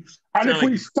 And if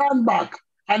we stand back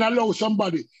and allow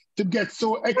somebody to get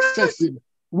so excessive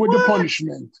with the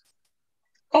punishment,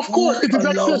 of course it is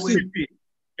excessive.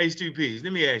 Hey, Stu Peas,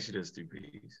 let me ask you this, Stu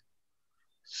Peas.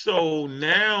 So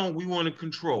now we want to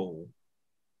control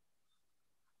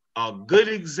a good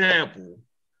example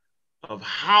of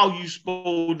how you're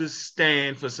supposed to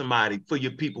stand for somebody, for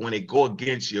your people, when they go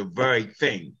against your very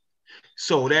thing.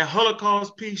 So that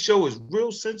Holocaust piece show is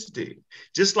real sensitive.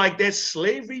 Just like that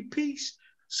slavery piece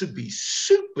should be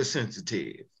super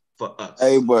sensitive for us.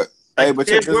 Hey, but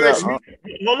check this out.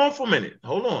 Hold on for a minute.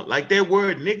 Hold on. Like that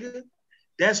word nigga,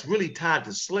 that's really tied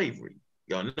to slavery.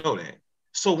 Y'all know that.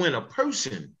 So when a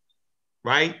person,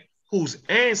 right, whose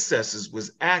ancestors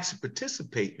was actually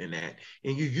participating in that,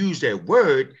 and you use that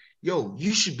word, yo,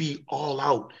 you should be all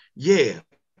out. Yeah,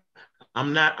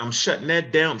 I'm shutting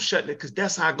that down. I'm shutting it, because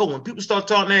that's how I go. When people start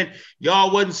talking that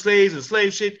y'all wasn't slaves and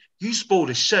slave shit, you supposed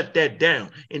to shut that down.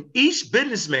 And each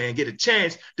businessman get a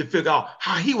chance to figure out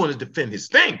how he want to defend his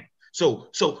thing. So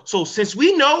since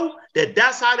we know that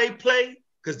that's how they play,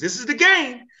 because this is the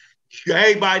game,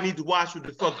 everybody need to watch what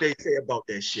the fuck they say about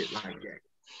that shit like that.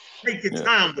 Take your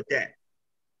time with that.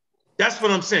 That's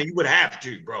what I'm saying. You would have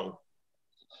to, bro.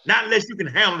 Not unless you can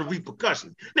handle the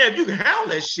repercussions. Now, if you can handle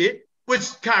that shit,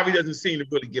 which Kyrie doesn't seem to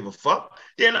really give a fuck,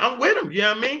 then I'm with him. You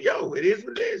know what I mean? Yo, it is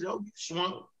what it is. Yo, you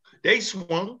swung. They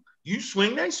swung. You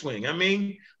swing, they swing. I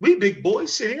mean, we big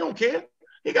boys, shit, he don't care.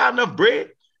 He got enough bread.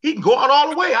 He can go out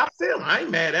all the way. I feel him. I ain't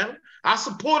mad at him. I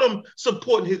support him,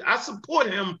 I support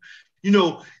him,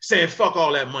 saying fuck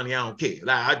all that money. I don't care.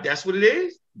 Like that's what it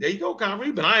is. There you go,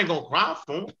 Kyrie. But I ain't gonna cry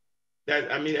for him.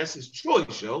 That's his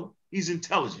choice, yo. He's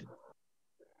intelligent.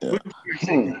 Yeah.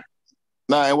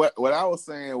 Nah, and what I was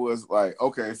saying was like,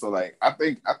 okay, so like I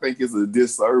think it's a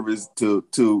disservice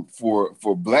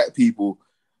for Black people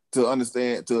to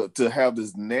understand to have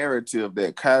this narrative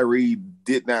that Kyrie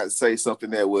did not say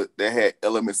something that had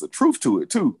elements of truth to it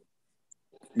too.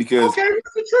 Because okay,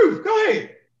 what's the truth? Go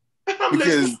ahead.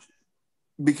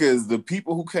 Because the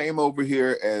people who came over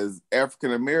here as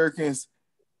African Americans,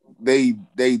 they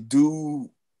do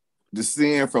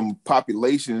descend from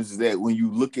populations that when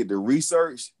you look at the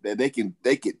research that they can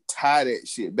tie that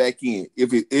shit back in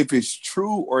if it's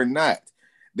true or not.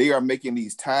 They are making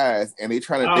these ties and they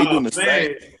doing the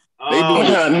same. They doing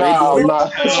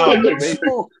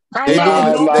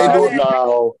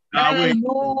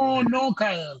No,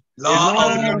 Kyle. They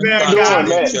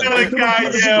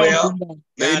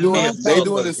doing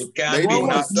this. They doing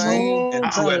the same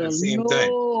and two at the same time.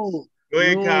 Go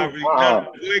ahead, Kyrie. Go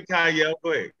ahead, Kyle.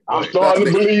 Go ahead. I'm starting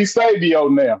to believe Sabio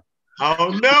now.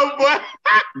 Oh no, boy.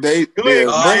 Go ahead.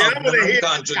 I'm gonna hear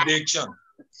contradiction.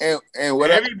 And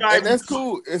what and that's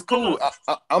cool. It's cool.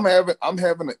 I'm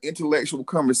having an intellectual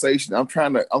conversation. I'm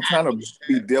trying to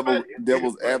be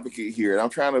devil's advocate here, and I'm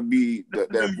trying to be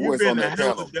that voice on that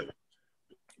panel.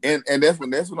 And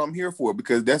that's what I'm here for,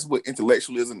 because that's what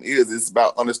intellectualism is. It's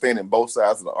about understanding both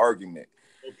sides of the argument.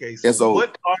 Okay, so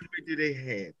what argument do they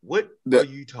have? What are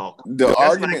you talking? The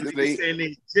argument that they saying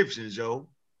the Egyptians, Joe.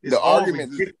 The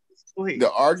argument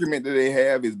that they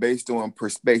have is based on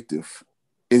perspective.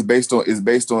 It's based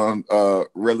on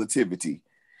relativity.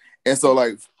 And so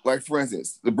like for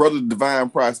instance, the brother Divine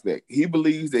Prospect, he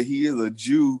believes that he is a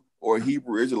Jew or a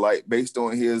Hebrew Israelite based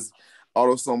on his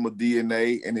autosomal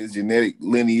DNA and his genetic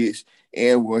lineage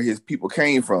and where his people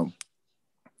came from.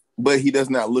 But he does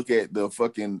not look at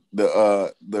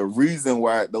the reason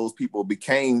why those people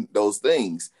became those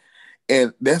things.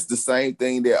 And that's the same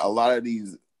thing that a lot of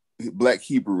these Black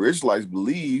Hebrew Israelites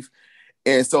believe.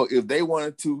 And so if they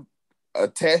wanted to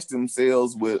attach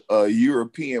themselves with a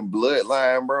European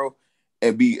bloodline, bro,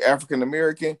 and be African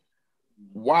American,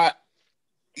 why?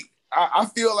 I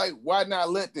feel like why not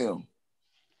let them?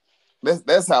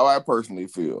 That's how I personally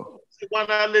feel. Why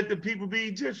not let the people be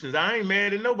Egyptians? I ain't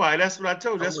mad at nobody. That's what I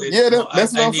told you. That's what I'm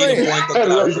saying. I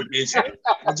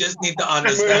just need to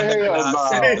understand the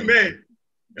class setting. The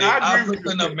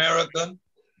African American,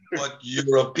 but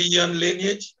European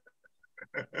lineage.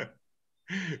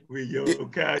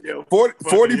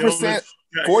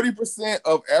 40%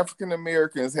 of African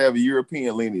Americans have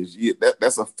European lineage. Yeah,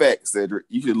 that's a fact, Cedric.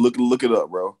 You should look it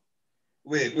up, bro.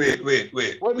 Wait.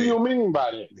 What do you mean by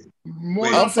that?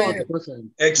 I'm saying,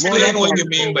 explain what you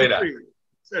mean by that.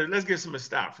 So let's get some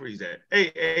stop freeze that.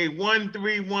 Hey,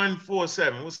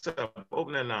 13147. What's up?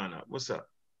 Open that line up. What's up?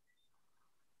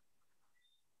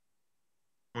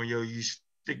 Oh, yo, you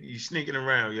sneaking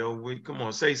around, yo. Come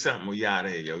on, say something or you out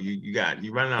of here, yo.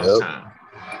 You running out of time.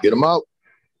 Get them out.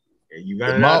 Yeah, you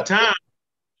running out of time.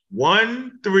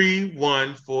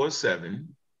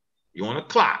 13147. You on the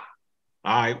clock.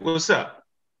 All right, what's up?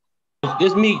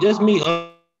 Just me.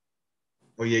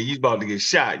 Oh yeah, you about to get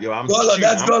shot, yo.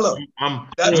 That's Gullah. I'm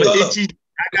itchy.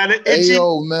 I got an itchy. Hey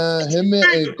yo, man, him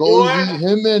and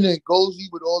Ngozi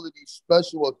with all of these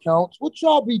special accounts. What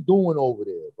y'all be doing over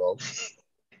there, bro?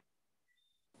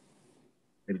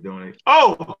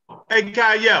 Oh, hey,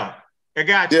 Kyle, I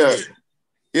got you.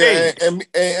 Yeah,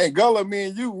 and Gullah,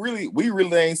 man, we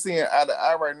really ain't seeing eye to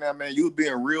eye right now, man. You was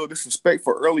being real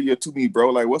disrespectful earlier to me, bro.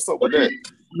 Like, what's up with that?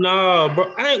 No,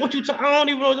 bro. I don't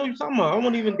even know what you're talking about. I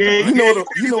won't even. You know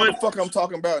what the fuck I'm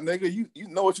talking about, nigga. You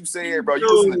know what you said, bro. You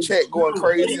was in the chat going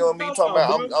crazy on me, talking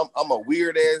about I'm a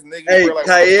weird ass nigga. Hey, bro. Like,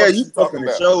 Kyle, you fucking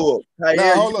the show up.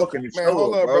 Nah, hold up, man.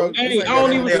 Hold up, bro. Hey, I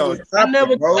don't even. I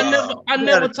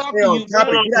never talked to you.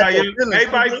 Hold on, Kyle.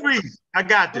 Everybody freeze. I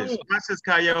got this. Watch this,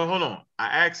 Kyle. Hold on. I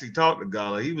actually talked to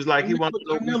Gullah. He was like, he wanted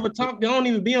to. I never talked. I don't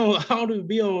even be on.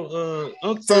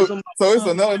 So it's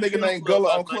another nigga named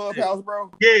Gullah on Clubhouse, bro.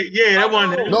 Yeah, that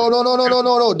wasn't him. No.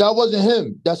 That wasn't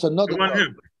him. That's another one.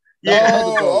 Him. Yeah.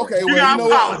 Oh, okay. Well, you know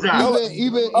what?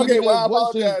 Even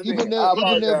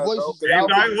their voices.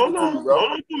 Hold on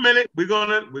for a minute. We're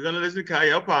gonna listen to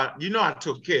Kyle. You know I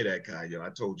took care of that, Kyle. I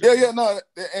told you. Yeah. No,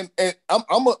 and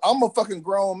I'm a fucking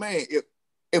grown man.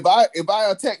 If I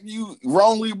attack you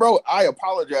wrongly, bro, I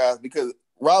apologize, because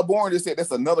Rob Bourne just said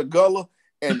that's another Gullah,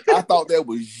 and I thought that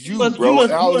was you, bro.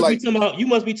 You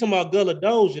must be talking about Gullah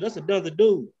Dozier. That's another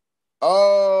dude.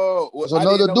 Oh, well, It's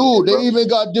another dude. They even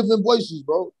got different voices,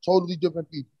 bro. Totally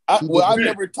different people. I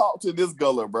never talked to this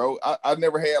Gullah, bro. I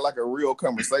never had like a real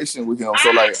conversation with him.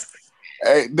 So like,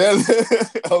 hey, that's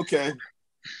okay.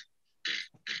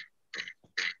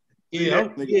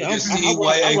 You see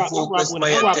why I focus my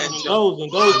attention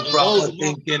on proper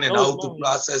thinking and how to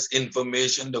process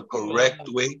information the correct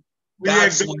way.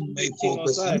 That's when my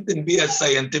focus. You can be as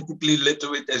scientifically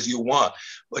literate as you want,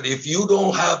 but if you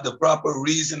don't have the proper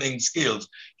reasoning skills,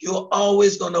 you're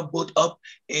always gonna put up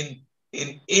in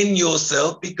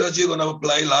yourself because you're gonna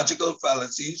apply logical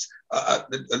fallacies,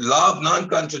 the law of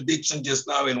non-contradiction just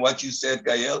now in what you said,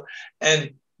 Gael,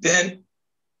 and then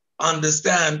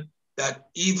understand that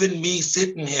even me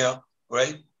sitting here,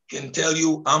 right, can tell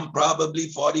you I'm probably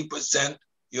 40%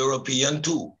 European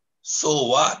too. So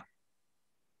what?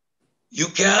 You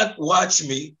can't watch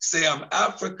me say I'm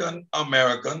African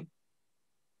American,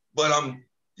 but I'm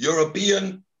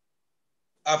European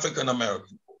African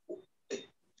American.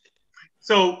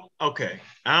 So, okay.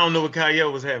 I don't know what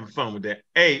Kyle was having fun with that.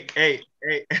 Hey.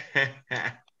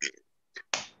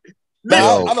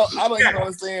 Now, I don't even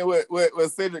understand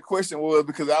what Cedric's question was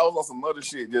because I was on some other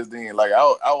shit just then. Like I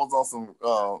was on some,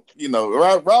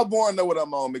 Rob Bourne know what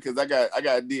I'm on because I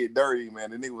got did dirty,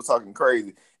 man. The nigga was talking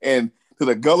crazy. And to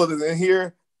the Gullah that's in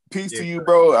here, peace to you,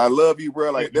 bro. I love you,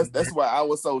 bro. Like that's why I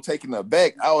was so taken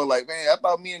aback. I was like, man, I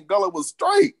thought me and Gullah was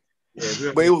straight.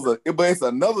 Yeah, but it's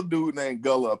another dude named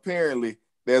Gullah apparently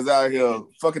that's out here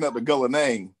fucking up the Gullah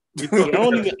name. I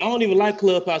don't even like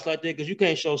Clubhouse like that because you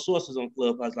can't show sources on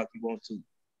Clubhouse like you want to.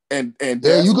 And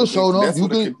yeah, you can show them.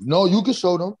 You can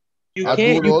show them. I do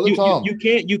it all the time.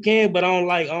 You can, but I don't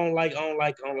like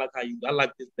how you. I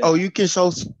like this. Oh, you can show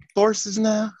sources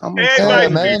now.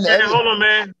 Everybody, hold on,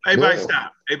 man.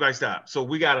 Everybody stop. So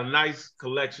we got a nice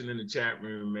collection in the chat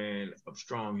room, man, of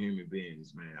strong human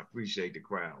beings, man. I appreciate the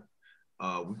crowd.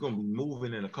 We're gonna be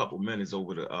moving in a couple minutes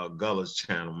over to Gullah's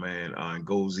channel, man, and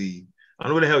Gozi. I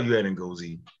don't know where the hell you at in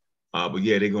Gozi. But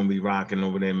yeah, they're gonna be rocking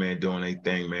over there, man, doing their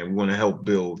thing, man. We want to help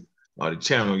build the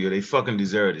channel. Yeah, they fucking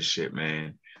deserve this shit,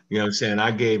 man. You know what I'm saying?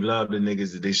 I gave love to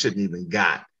niggas that they shouldn't even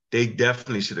got. They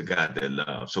definitely should have got that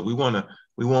love. So we want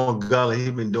Gullah.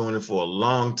 He's been doing it for a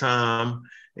long time,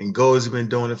 and Gozi's been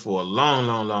doing it for a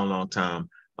long time.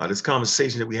 This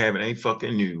conversation that we having ain't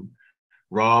fucking new.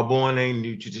 Raw Born ain't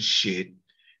new to the shit.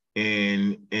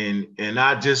 And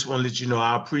I just want to let you know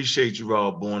I appreciate you,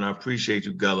 Raw Born. I appreciate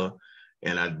you, Gullah.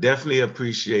 And I definitely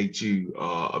appreciate you,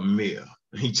 Amir.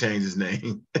 He changed his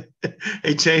name.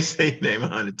 He changed his name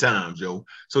 100 times, yo.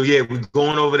 So yeah, we're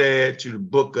going over there to the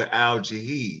Book of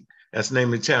Al-Jahid. That's the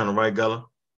name of the channel, right, Gullah?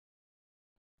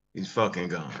 He's fucking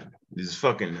gone. This is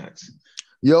fucking nuts.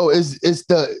 Yo,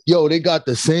 they got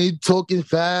the same talking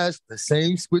fast, the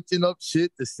same switching up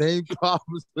shit, the same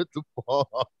problems with the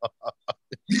ball.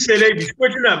 You say they be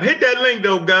switching up. Hit that link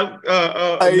though, Gullah.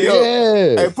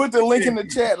 Hey, put the link in the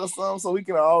chat or something so we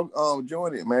can all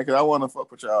join it, man. Because I want to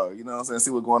fuck with y'all. You know what I'm saying? See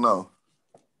what's going on.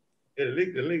 Yeah,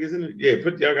 the link is in it. Yeah,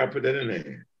 y'all gotta put that in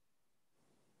there.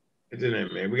 It's in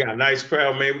there, man. We got a nice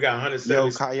crowd, man. We got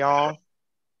 170. Y'all.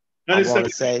 I want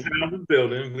to say,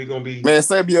 building. We gonna be. Man,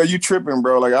 Sabio, you tripping,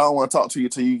 bro? Like I don't want to talk to you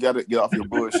till you gotta get off your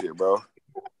bullshit, bro.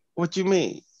 What you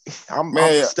mean? I'm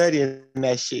studying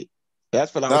that shit.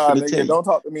 That's what I was gonna tell you. Don't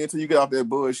talk to me until you get off that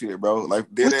bullshit, bro.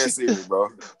 Like dead ass serious, bro.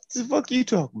 What the fuck you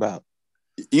talking about?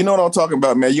 You know what I'm talking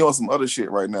about, man. You on some other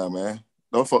shit right now, man.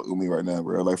 Don't fuck with me right now,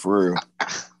 bro. Like for real.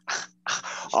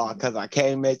 Oh, cause I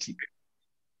came at you.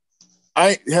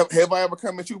 Have I ever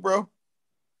come at you, bro?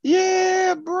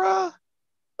 Yeah, bro.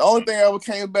 The only thing I ever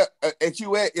came back at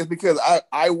you at is because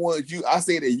I wanted you. I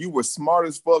said that you were smart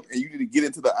as fuck and you need to get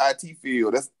into the IT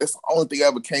field. That's the only thing I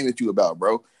ever came at you about,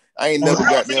 bro. I ain't never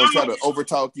got down try to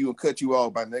overtalk you and cut you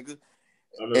off, my nigga.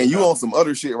 And you on some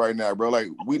other shit right now, bro. Like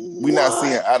we not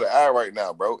seeing eye to eye right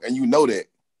now, bro. And you know that.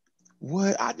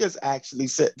 What? I just actually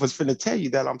was finna tell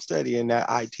you that I'm studying that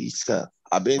IT stuff.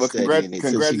 I've been studying it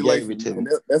since you gave it to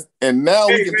me. And now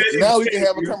we can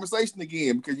have a conversation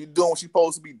again because you're doing what you're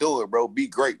supposed to be doing, bro. Be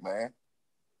great, man.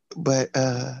 But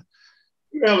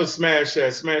you gotta smash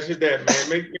that, man.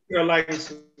 Make sure like and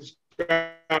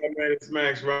subscribe, man.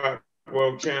 Smash Rock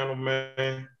World Channel,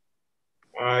 man.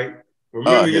 All right.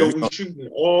 Remember, we shooting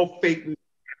all fake.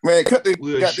 Man, cut the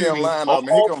goddamn line off,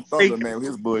 man. Here comes Thunder, man, with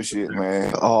his bullshit,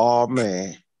 man. Oh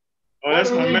man. Oh,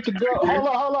 that's my man.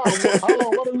 Hold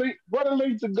on. What a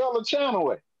link to Gullah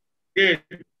channel at? Yeah,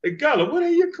 hey, Gullah, what are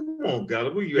you? Come on,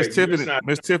 Gullah. Where you at?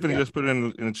 Miss Tiffany just put it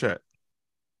in the chat.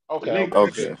 Okay.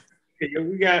 Yeah,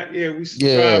 we got. Yeah, we.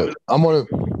 Yeah, I'm gonna.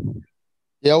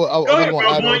 Yeah, I was go ahead, gonna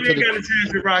bro. add on You to got a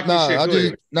chance to rock Nah,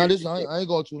 this shit. I ain't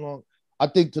going too long. I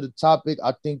think to the topic,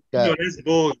 I think You know that that's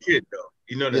bullshit though.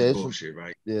 You know that's yeah, bullshit,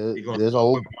 right? yeah, You're gonna there's a talk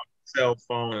whole. about cell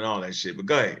phone and all that shit. But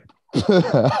go ahead.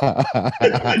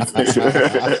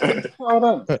 Hold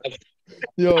on.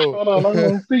 Yo, Hold on. I'm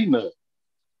gonna see nothing.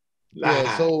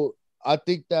 yeah. So I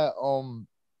think that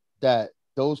that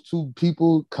those two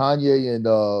people, Kanye and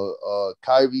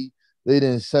Kyrie, they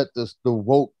didn't set the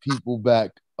woke people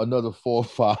back another 4 or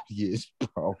 5 years,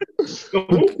 bro.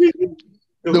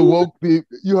 The woke people,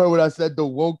 you heard what I said, the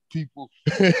woke people,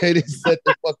 they didn't set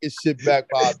the fucking shit back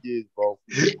 5 years, bro.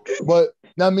 But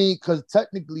I mean, because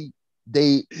technically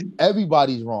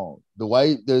everybody's wrong. The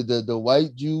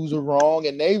white Jews are wrong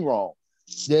and they wrong.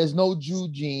 There's no Jew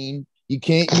gene. You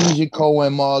can't use your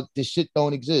Cohen mark. This shit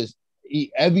don't exist.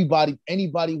 Anybody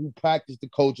who practiced the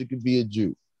culture could be a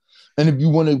Jew. And if you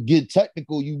want to get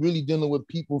technical, you really dealing with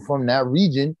people from that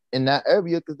region in that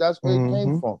area because that's where it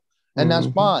came from. And that's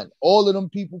fine. All of them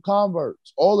people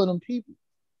converts. All of them people.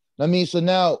 I mean, so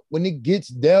now when it gets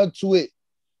down to it,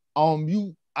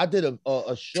 I did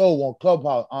a show on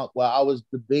Clubhouse where I was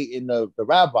debating the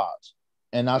rabbis.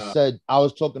 And I said, I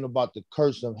was talking about the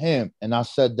curse of Ham. And I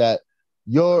said that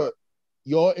your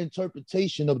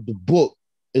interpretation of the book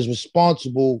is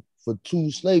responsible for 2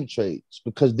 slave trades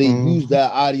because they use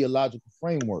that ideological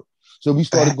framework. So we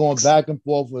started going back and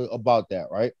forth about that,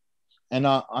 right? And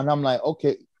I'm like,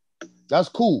 okay, that's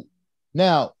cool.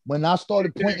 Now, when I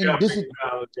started pointing, this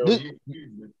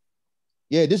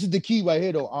is the key right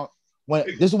here, though.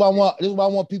 This is what I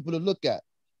want people to look at.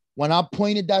 When I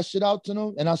pointed that shit out to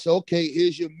them, and I said, okay,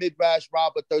 here's your Midrash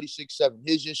Rabbah 36:7.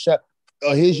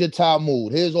 Here's your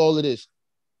Talmud. Here's all of this.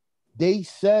 They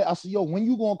said, I said, yo, when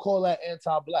you gonna call that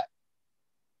anti-black?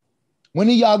 When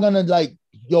are y'all gonna like,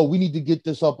 yo, we need to get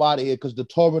this up out of here because the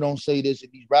Torah don't say this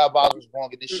and these rabbis was wrong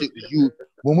and this shit was you.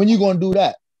 Well, when you gonna do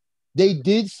that? They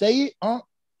did say it,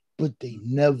 but they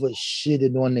never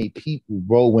shitted on their people,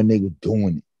 bro, when they were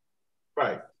doing it.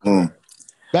 Right.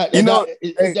 That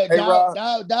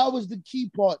was the key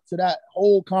part to that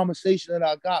whole conversation that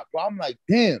I got, bro. I'm like,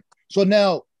 damn. So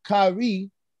now Kyrie,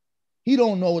 he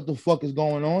don't know what the fuck is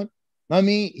going on. I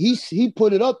mean, he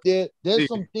put it up there. There's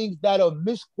some things that are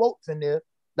misquotes in there.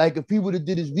 Like if people that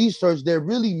did his research, they're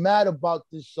really mad about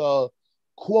this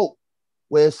quote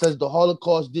where it says the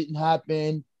Holocaust didn't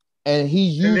happen, and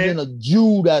he's using a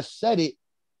Jew that said it,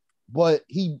 but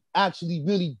he actually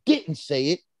really didn't say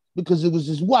it because it was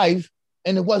his wife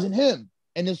and it wasn't him.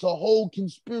 And it's a whole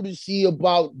conspiracy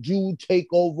about Jew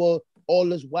takeover, all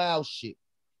this wild shit.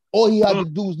 All he had to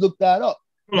do was look that up.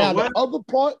 Now the other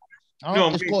part,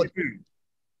 it's called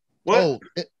what?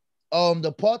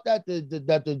 The part that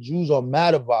the Jews are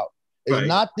mad about is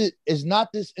not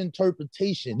this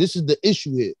interpretation. This is the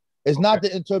issue here. It's not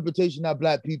the interpretation that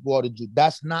black people are the Jews.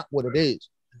 That's not what it is.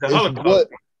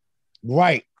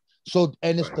 Right. So,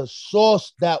 and it's the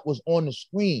source that was on the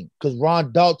screen because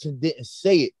Ron Dalton didn't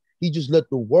say it. He just let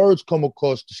the words come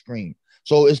across the screen.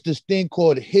 So it's this thing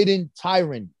called Hidden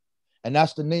Tyranny. And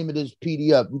that's the name of this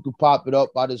PDF. You can pop it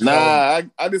up by this. I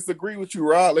disagree with you,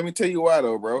 Rod. Let me tell you why,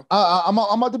 though, bro. I'm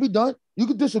about to be done. You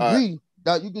can disagree.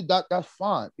 That's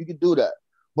fine. You can do that.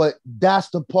 But that's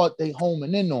the part they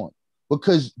homing in on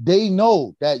because they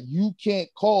know that you can't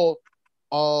call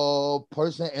a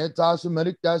person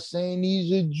anti-Semitic that's saying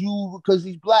he's a Jew because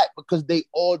he's black because they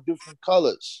all different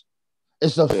colors.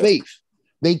 It's a faith.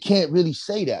 They can't really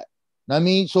say that. I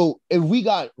mean, so if we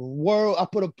got I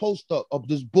put a post up of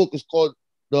this book. It's called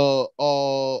the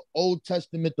Old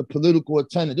Testament, the Political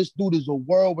Attendant. This dude is a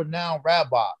world-renowned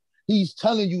rabbi. He's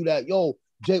telling you that, yo,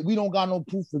 we don't got no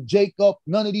proof for Jacob,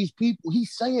 none of these people.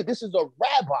 He's saying this is a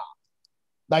rabbi.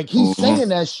 Like, he's saying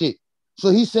that shit. So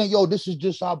he's saying, yo, this is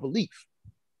just our belief.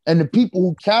 And the people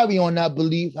who carry on that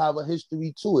belief have a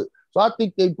history to it. So I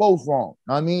think they both wrong.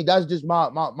 I mean, that's just my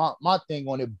thing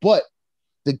on it. But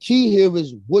the key here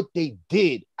is what they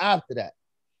did after that.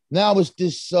 Now it's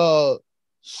this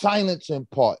silencing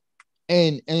part.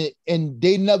 And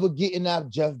they never getting at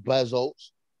Jeff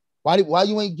Bezos. Why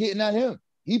you ain't getting at him?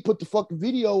 He put the fucking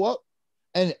video up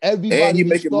and everybody. And he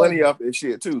making money off this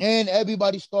shit too. And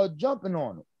everybody started jumping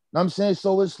on him. Know what I'm saying?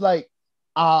 So it's like,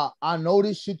 I know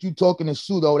this shit you talking is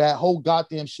pseudo. That whole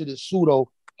goddamn shit is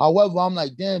pseudo. However, I'm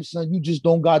like, damn, son, you just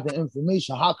don't got the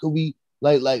information. How could we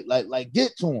like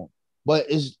get to him? But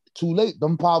it's too late.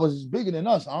 Them powers is bigger than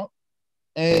us, huh?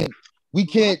 And we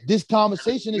can't. This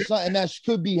conversation is something that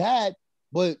could be had,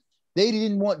 but they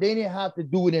didn't have to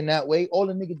do it in that way. All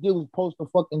the nigga did was post a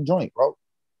fucking joint, bro.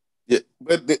 Yeah,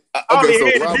 but for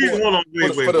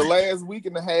the last week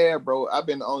and a half, bro, I've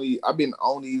been on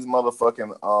these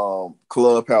motherfucking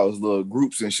Clubhouse little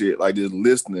groups and shit, like just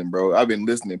listening, bro. I've been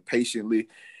listening patiently.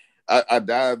 I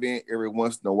dive in every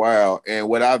once in a while, and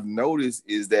what I've noticed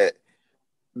is that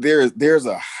there's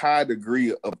a high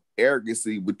degree of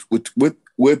arrogancy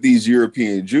with these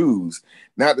European Jews.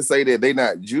 Not to say that they're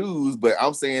not Jews, but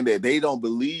I'm saying that they don't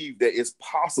believe that it's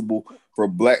possible for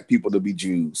Black people to be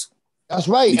Jews. That's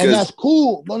right, and that's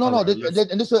cool. But no,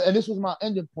 this was my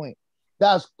ending point.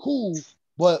 That's cool,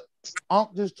 but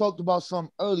Unc just talked about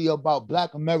something earlier about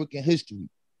Black American history.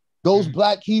 Those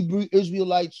Black Hebrew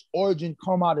Israelites' origin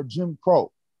come out of Jim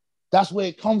Crow. That's where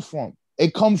it comes from.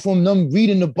 It comes from them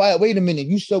reading the Bible. Wait a minute,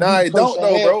 you said I don't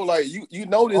know, bro. Like you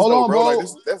know this, hold though, on, bro. bro. Like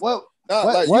that's what?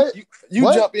 Like what?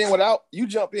 You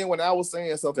jump in when I was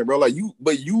saying something, bro. Like you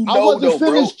know, I wasn't though,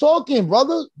 finished talking,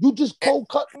 brother. You just cold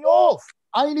cut me off.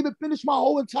 I ain't even finished my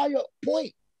whole entire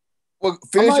point. Well,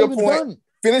 finish your point. Done.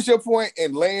 Finish your point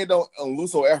and land on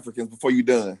Luso Africans before you're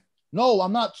done. No,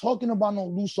 I'm not talking about no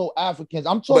Luso Africans.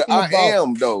 I'm talking about. I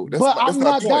am though. I'm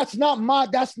not.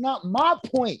 That's not my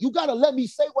point. You gotta let me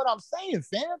say what I'm saying,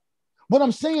 fam. What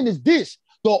I'm saying is this: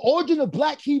 the origin of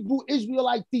Black Hebrew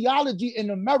Israelite theology in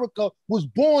America was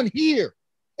born here.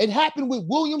 It happened with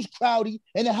Williams Crowdy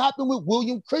and it happened with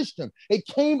William Christian. It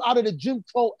came out of the Jim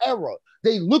Crow era.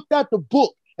 They looked at the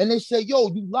book and they said, "Yo,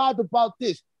 you lied about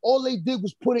this." All they did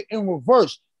was put it in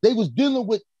reverse. They was dealing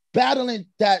with battling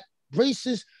that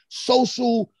racist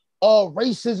social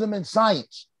racism in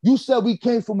science. You said we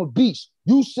came from a beach.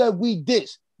 You said we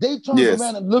this. They turned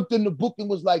around and looked in the book and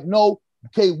was like, no,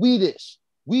 okay, we this,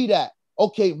 we that.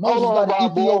 Okay, Moses got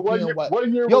an Ethiopian wife.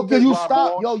 Yo, can you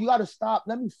stop? Yo, you gotta stop.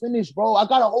 Let me finish, bro. I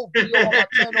got a whole video on my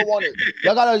channel on it.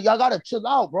 Y'all gotta chill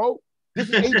out, bro. This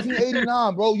is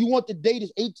 1889, bro. You want the date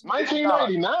is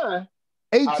 1889.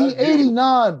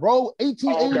 1889, bro.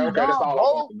 1889, okay, that's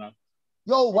all bro.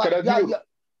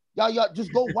 Yo, y'all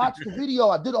just go watch the video.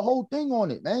 I did a whole thing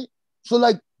on it, man. So,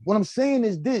 like, what I'm saying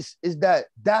is this: is that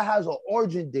has an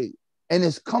origin date, and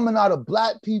it's coming out of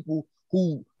Black people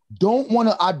who don't want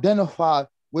to identify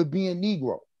with being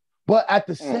Negro, but at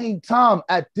the same time,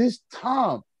 at this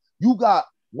time, you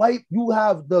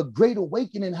have the Great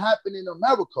Awakening happening in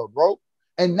America, bro.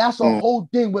 And that's a whole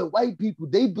thing with white people.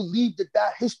 They believed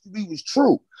that history was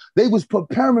true. They was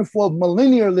preparing for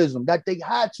millennialism, that they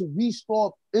had to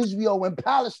restore Israel and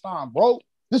Palestine, bro.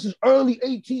 This is early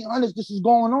 1800s. This is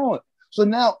going on. So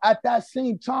now at that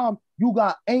same time, you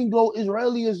got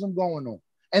Anglo-Israelism going on.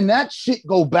 And that shit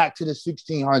go back to the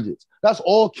 1600s. That's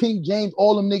all King James,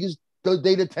 all them niggas,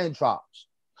 they the 10 tribes.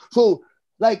 So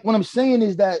like what I'm saying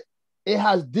is that it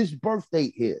has this birth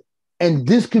date here. And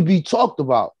this could be talked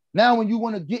about. Now, when you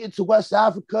want to get into West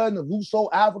Africa and the Luso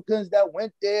Africans that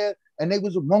went there and they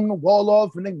was among the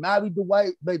Wolof and they married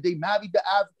they married the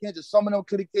Africans and some of them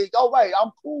could have killed. All right,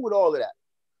 I'm cool with all of that.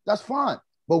 That's fine.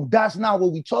 But that's not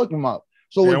what we're talking about.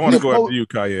 So I want to go after you,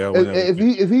 Kaya.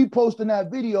 If he posting that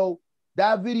video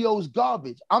is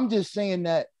garbage. I'm just saying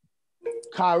that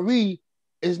Kyrie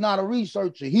is not a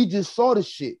researcher. He just saw the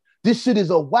shit. This shit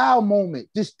is a wow moment.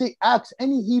 Just ask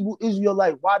any Hebrew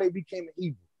Israelite why they became a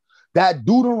Hebrew. That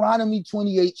Deuteronomy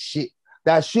 28 shit,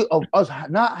 that shit of us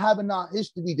not having our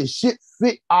history, the shit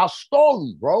fit our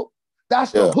story, bro.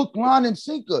 That's the hook, line, and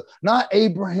sinker. Not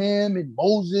Abraham and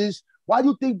Moses. Why do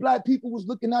you think Black people was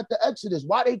looking at the Exodus?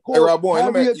 Why they call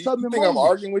Harriet Tubman think Moses? I'm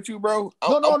arguing with you, bro?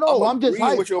 No. I'm just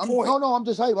hype. With your point. I'm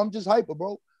just hype. I'm just hyper,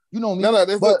 bro. You know me. No,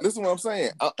 listen what I'm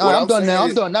saying. I'm done now.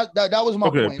 I'm done. That was my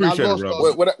point. Appreciate it,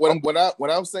 bro.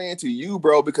 What I'm saying to you,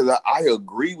 bro, because I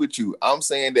agree with you. I'm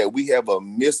saying that we have a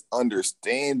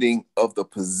misunderstanding of the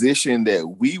position that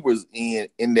we was in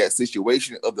that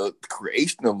situation of the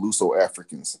creation of Luso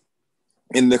Africans,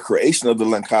 in the creation of the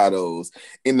Lancados,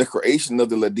 in the creation of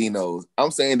the Ladinos.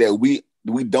 I'm saying that we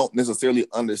don't necessarily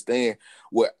understand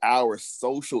what our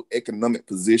social economic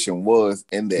position was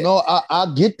in that. No,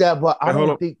 I get that, but I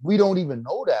don't think we don't even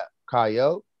know that,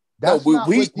 Kyle. That's we know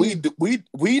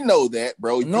that,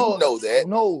 bro. You know that.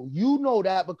 No, you know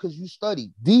that because you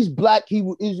study. These Black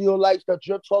Hebrew Israelites that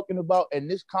you're talking about in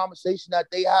this conversation that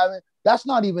they having, that's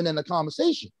not even in the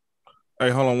conversation. Hey,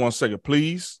 hold on one second,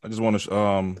 please. I just want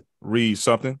to read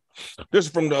something. This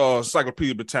is from the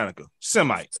Encyclopedia Britannica.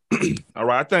 Semite. All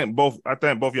right. I think both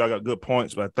of y'all got good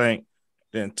points, but I think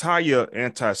the entire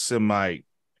anti-Semite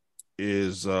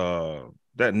is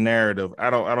that narrative. I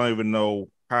don't even know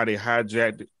how they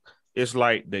hijacked it. It's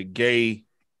like the gay,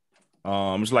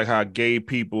 it's like how gay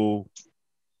people,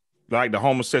 like the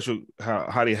homosexual,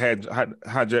 how they had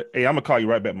hijacked. Hey, I'm gonna call you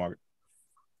right back, Margaret.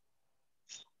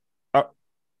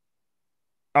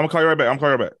 I'm gonna call you right back. I'm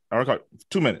gonna call you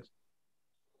 2 minutes.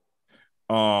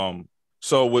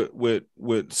 So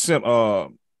with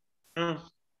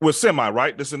Semite,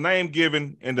 right? There's a name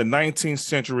given in the 19th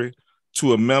century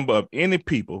to a member of any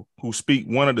people who speak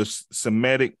one of the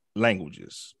Semitic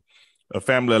languages, a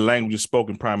family of languages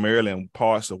spoken primarily in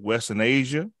parts of Western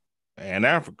Asia and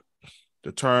Africa.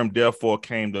 The term therefore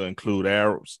came to include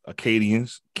Arabs,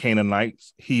 Akkadians,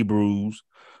 Canaanites, Hebrews,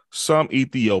 some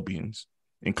Ethiopians,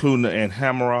 including the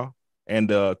Amhara and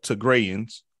the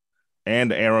Tigrayans,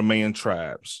 and the Aramaean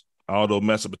tribes. Although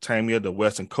Mesopotamia, the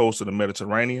western coast of the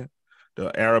Mediterranean, the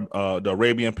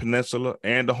Arabian Peninsula,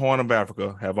 and the Horn of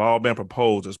Africa have all been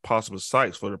proposed as possible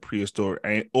sites for the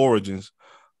prehistoric origins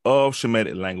of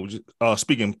Shemitic languages,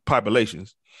 speaking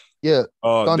populations. Yeah,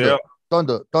 Thunder.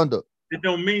 It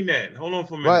don't mean that. Hold on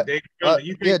for a minute. Right.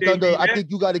 You think Thunder, I think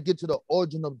you got to get to the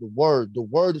origin of the word. The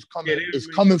word is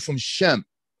coming from Shem,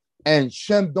 and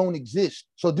Shem don't exist.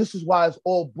 So this is why it's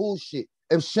all bullshit.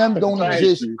 If Shem don't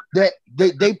exist, that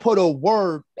they put a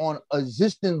word on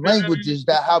existing languages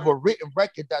that have a written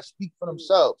record that speak for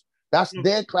themselves. That's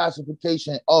their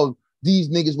classification of these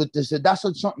niggas with this. That's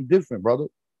something different, brother.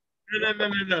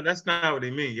 No. That's not what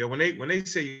they mean, yo. When they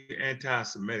say you're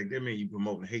anti-Semitic, they mean you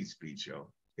promoting hate speech,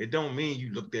 yo. It don't mean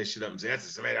you look that shit up and say that's a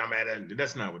Semitic. I'm at it.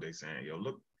 That's not what they saying, yo.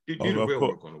 Look, do the real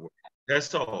work on the word.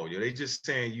 That's all, yo. They just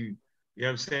saying you. You know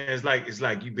what I'm saying? It's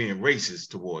like you being racist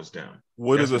towards them.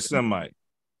 What is a Semite?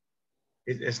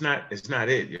 It's not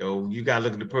it, yo. You gotta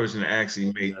look at the person that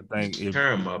actually made the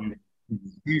term up.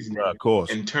 Of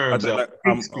course. In terms of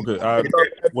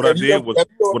what I did was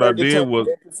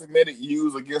anti-Semitic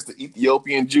used against the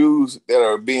Ethiopian Jews that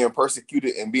are being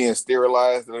persecuted and being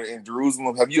sterilized that are in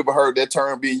Jerusalem. Have you ever heard that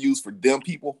term being used for them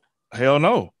people? Hell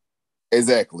no.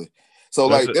 Exactly. So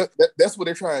that's what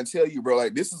they're trying to tell you, bro.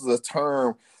 Like, this is a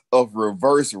term of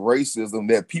reverse racism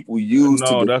that people use.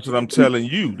 No, that's what I'm telling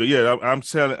you. Yeah, I'm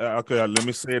telling. Okay, let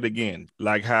me say it again.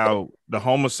 Like how the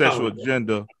homosexual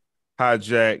agenda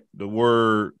hijacked the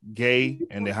word gay,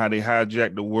 and then how they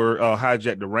hijacked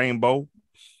the rainbow.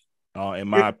 In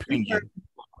my opinion,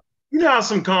 you know how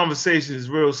some conversation is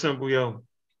real simple, yo.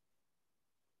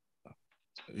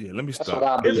 Yeah, let me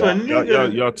stop.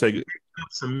 Y'all take it.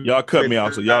 Y'all cut me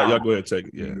off, so y'all go ahead and take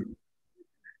it.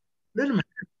 Yeah.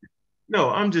 No,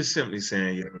 I'm just simply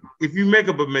saying, yo, if you make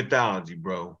up a mythology,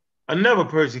 bro, another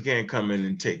person can't come in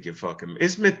and take your fucking.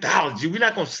 It's mythology. We're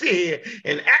not gonna sit here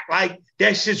and act like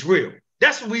that shit's real.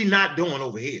 That's what we not doing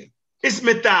over here. It's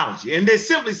mythology, and they're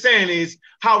simply saying is,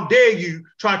 how dare you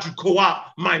try to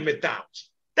co-opt my mythology?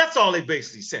 That's all they're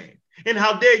basically saying. And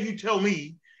how dare you tell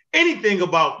me anything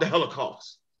about the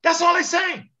Holocaust? That's all they're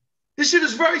saying. This shit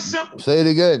is very simple. Say it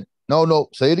again. No.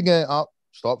 Say it again. I'll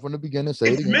start from the beginning.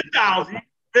 Say it again. Mythology.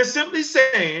 They're simply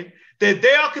saying that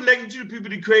they are connected to the people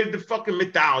that created the fucking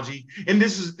mythology, and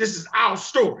this is our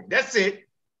story. That's it.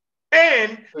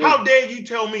 And how dare you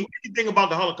tell me anything about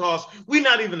the Holocaust? We're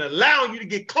not even allowing you to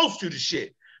get close to the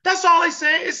shit. That's all they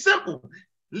saying. It's simple.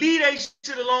 Leave that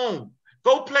shit alone.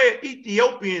 Go play an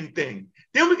Ethiopian thing.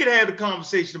 Then we can have the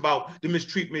conversation about the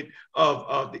mistreatment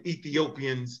of the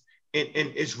Ethiopians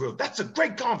in Israel. That's a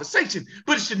great conversation,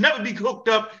 but it should never be hooked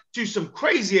up to some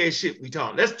crazy ass shit we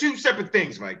talking. That's two separate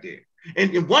things right there.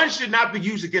 And one should not be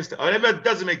used against the other. That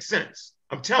doesn't make sense.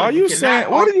 I'm telling you.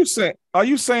 What are you saying? Are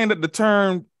you saying that the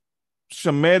term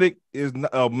Shemitic is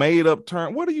a made up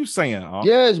term? What are you saying?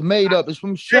 Yeah, it's made up. It's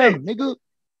from Shem, nigga.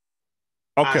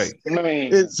 Okay.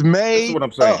 It's made. That's what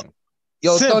I'm saying.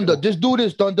 Yo, simple. Thunder, just do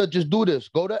this. Thunder, just do this.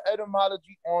 Go to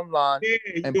etymology online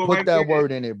and put that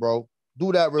word in it, bro.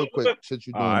 Do that real quick since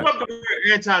you're doing it. Pull up the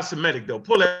word anti-Semitic though.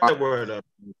 Pull that word up.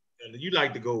 You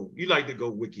like to go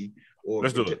wiki or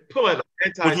let's do it. Pull it up.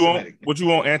 Anti-Semitic. What you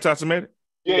want? Anti-Semitic?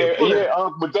 Yeah.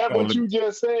 But that what you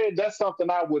just said, that's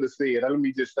something I would have said. Let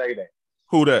me just say that.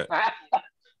 Who that?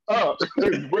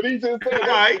 What he just said,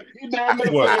 right? He damn near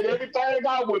said everything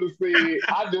I would have said.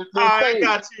 I just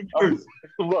got you first.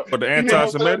 But the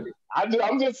anti-Semitic?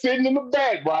 I'm just sitting in the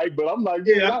back, right? But I'm like,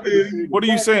 what are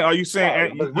you saying? Are you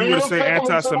saying you would have said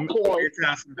anti-Semitic?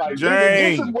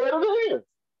 James. This is what it is.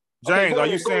 James, are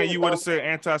you saying you would have said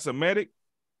anti-Semitic?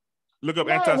 Look up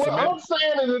anti-Semitic. What I'm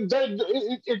saying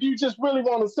is if you just really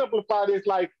want to simplify this,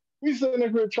 like we sitting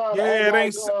here trying to act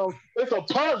like, it's a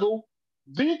puzzle.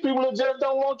 These people just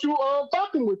don't want you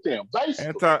fucking with them,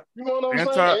 basically. You know what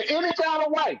I'm saying? In any kind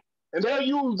of way. And they'll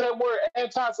use that word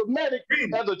anti-Semitic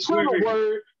as a trigger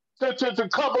word to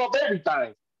cover up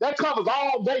everything. That covers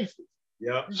all bases.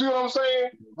 Yeah. You see what I'm saying?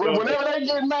 Whenever they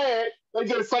get mad, they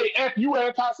just say F you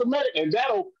anti-Semitic, and that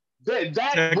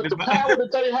with the power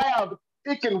that they have,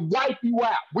 it can wipe you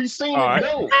out. We've seen it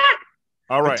done.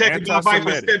 All right.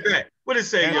 Anti-Semitic. What it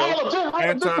say, yo?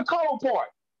 Just the cold part.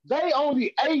 They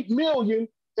only 8 million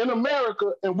in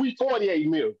America, and we 48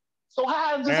 million. So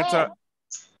how is this happening?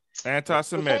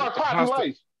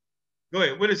 Anti-Semitic. Go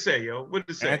ahead. What did it say, yo? What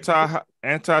did it say?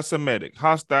 Anti-Semitic,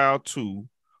 hostile to,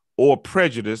 or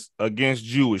prejudice against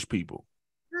Jewish people.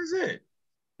 That's it.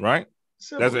 Right?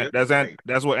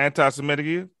 That's what anti-Semitic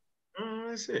is.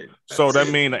 That's it. So that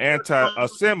means a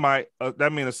Semite.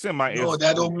 That means a Semite. No, is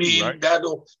that don't mean right? that.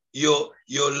 Don't your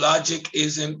logic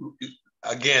isn't.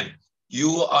 Again,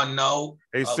 you are now.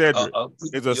 Hey, Cedric,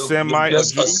 is a Semite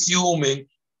just a Jew? assuming.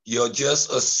 You're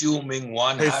just assuming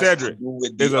one has Cedric, to do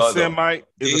with the is a other. Semite?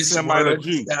 Is This a Semite a word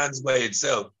Jew? stands by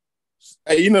itself.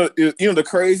 Hey, you know the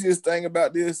craziest thing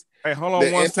about this. Hey, hold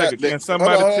on one second. Can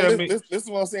somebody tell me? This is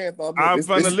what I'm saying. I'm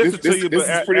going to listen to you, but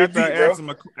after I ask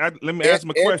him, let me ask him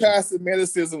a question.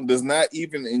 Anti-Semitism does not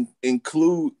even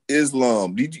include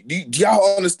Islam. Do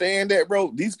y'all understand that,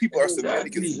 bro? These people are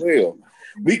Semitic as well.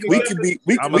 We could be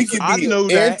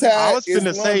anti-Islamic I was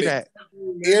finna say that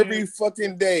every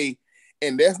fucking day,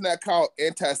 and that's not called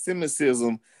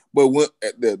anti-Semitism. But when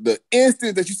the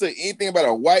instant that you say anything about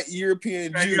a white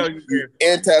European Jew, you're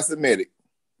anti-Semitic.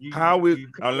 How we?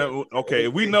 Okay,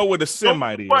 we know what a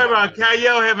Semite is. What about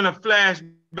Kyle having a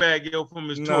flashback, yo, from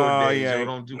his tour days? He Yo, ain't.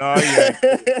 don't do No, he ain't.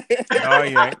 No,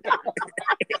 he ain't.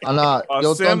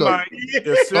 Yo, Thunder.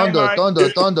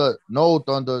 Thunder. No,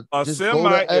 Thunder. A Just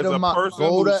Semite go is a person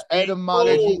go to who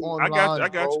etymology I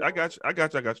online. got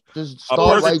you. Just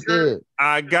start right there.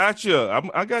 I got you.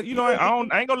 I got you. Know, I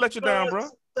ain't gonna let you down, bro.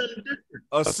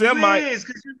 A Semite.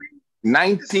 Semite.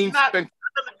 19th century.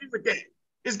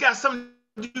 It's got something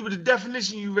to do with the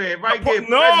definition you read right there.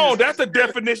 No, that's the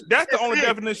definition. That's the only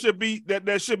definition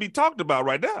that should be talked about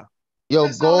right now. Yo,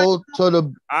 go to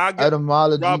the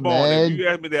etymology, man. You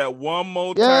asked me that one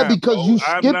more time. Yeah, because bro. you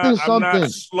skipping something. I'm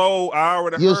not slow. I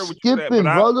already You're heard what skipping, you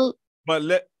said,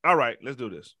 brother. All right, let's do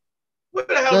this. What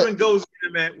the hell in Gozi,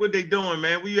 man? What they doing,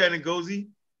 man? Where you at in Gozi?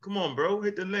 Come on, bro.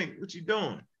 Hit the link. What you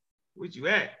doing? Where you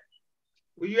at?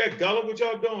 Where you at, Gullah? What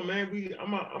y'all doing, man?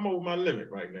 I'm over my limit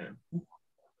right now.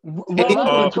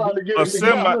 A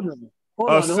Semite.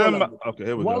 Okay,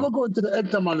 here we While go. we're going to the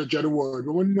etymology of the word,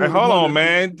 Hey, hold on,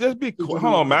 man. Just be quick.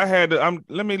 Hold on, man. I had to.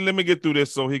 Let me get through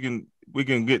this so we can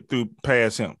get through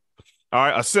past him. All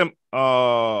right,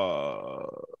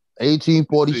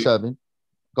 1847.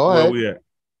 Go where ahead. we at?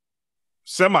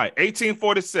 Semite,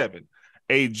 1847.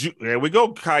 A Jew. There we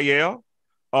go, Kyle.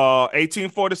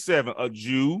 1847. A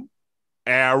Jew,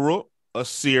 Arab,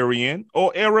 Assyrian,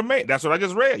 or Aramaic. That's what I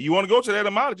just read. You want to go to the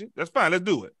etymology? That's fine. Let's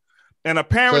do it. An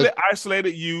apparently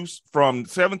isolated use from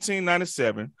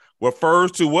 1797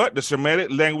 refers to what? The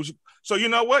Shemitic language. So you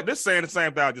know what? This is saying the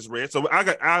same thing I just read. So I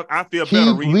feel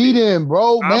better reading,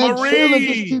 bro. Man, chill and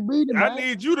just keep reading, man. I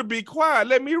need you to be quiet.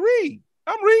 Let me read.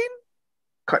 I'm reading.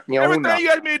 Everything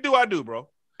you ask me to do, I do, bro.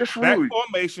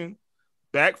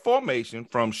 Back formation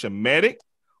from Shemitic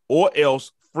or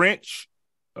else French.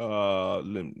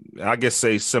 I guess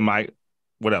say Semite,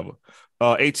 whatever.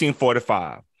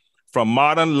 1845. From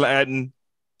modern Latin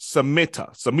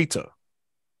semita.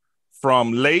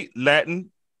 From late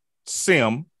Latin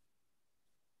sem,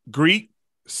 Greek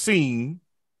sem,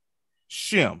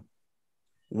 Shem.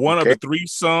 One of the three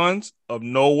sons of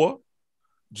Noah,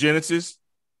 Genesis,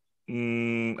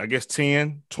 I guess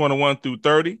 10, 21 through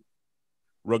 30,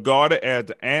 regarded as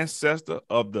the ancestor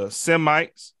of the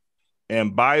Semites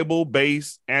and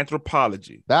Bible-based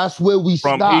anthropology. That's where we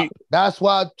stop. That's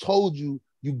why I told you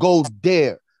go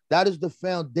there. That is the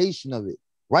foundation of it.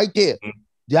 Right there.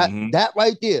 That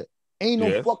right there. Ain't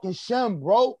no fucking Shem,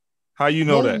 bro. How you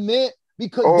know that? Man,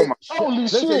 because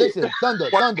listen, Thunder.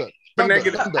 I'm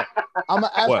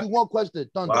gonna ask you one question,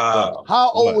 Thunder. Wow.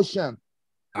 How old was Shem?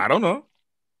 I don't know.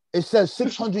 It says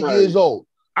 600 years old.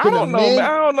 I don't know, man.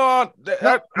 I don't know.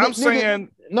 I'm saying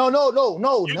no.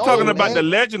 You're talking about the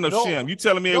legend of Shem. You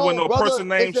telling me it wasn't no person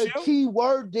named Shem? It's a key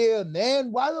word there,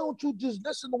 man. Why don't you just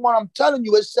listen to what I'm telling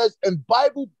you? It says in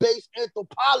Bible-based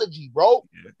anthropology, bro.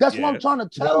 That's what I'm trying to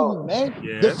tell you, man.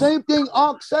 The same thing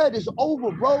Ankh said is over,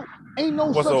 bro. Ain't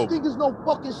no such thing as no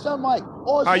fucking Semite.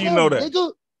 How you know that?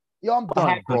 Nigga? Yo, I'm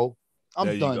done, bro.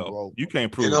 I'm done, bro. You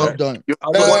can't prove I'm done. You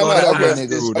just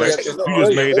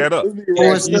made that up. You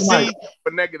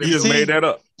just made that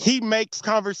up. He makes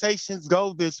conversations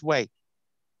go this way.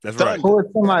 That's right.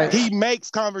 He makes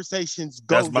conversations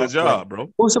go. That's my job, bro.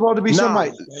 Who's supposed to be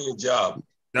Semite? Your job.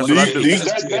 That's what I do. Okay,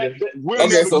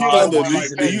 so Thunder,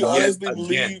 do you honestly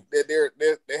believe that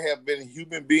there have been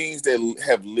human beings that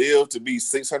have lived to be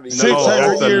 600 years old?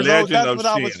 600 years old. That's what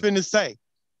I was finna say.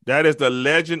 That is the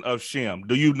legend of Shem.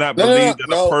 Do you not believe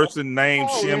that a person named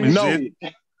Shem exists?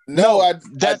 No,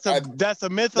 that's a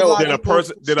mythological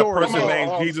Did a person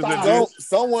named Jesus exist?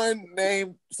 Someone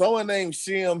named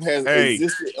Shem has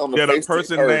existed on the face of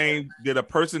the earth. Did a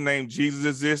person named Jesus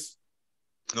exist?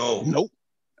 No. Nope.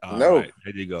 All No. right,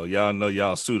 there you go. Y'all know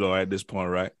y'all pseudo at this point,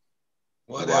 right?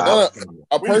 No,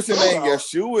 a person named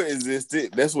Yeshua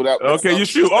existed. That's what I. Okay,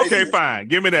 Yeshua. Okay, fine.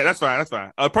 Give me that. That's fine. That's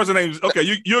fine. A person named.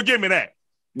 Okay, you'll give me that.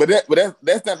 But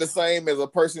that's not the same as a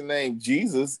person named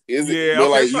Jesus, is it? Yeah, But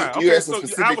okay, like fine. you Okay, asked a so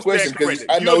specific question because corrected.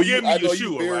 I know You'll you. give me I know Yeshua,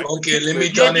 you very. right? Okay, let me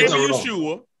You'll turn it give me around.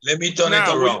 Yeshua. Let me turn it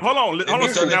Now, around. hold on.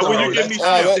 Now, will you give me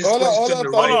Hold Shem?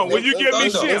 on, Hold on. Will you give me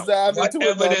Thunder, Shem? What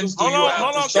evidence do you have to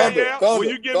Hold Shem? on, Will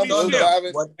you give me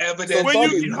Shem? What evidence Will do you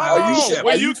you have to Shem?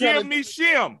 Will you give me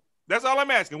Shem? That's all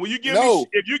I'm asking. Will you give me? No.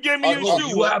 If you give me No, Yeshua,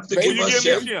 you have to will give you us give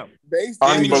me Shem. Shem? Based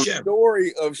on the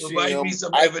story of Provide Shem, me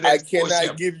some I evidence for cannot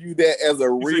Shem. give you that as a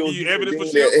real give you evidence for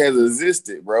being that Shem? has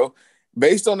existed, bro.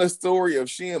 Based on the story of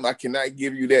Shem, I cannot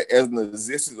give you that as an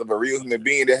existence of a real human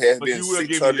being that has been you will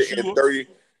give me Yeshua?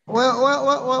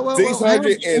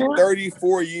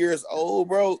 634 years old,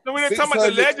 bro. No, we're not talking about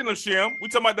the legend of Shem. We're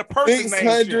talking about the person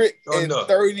named Shem.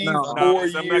 634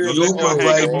 years You old.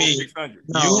 provide me. You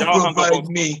Y'all hung up provide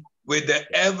on- me with the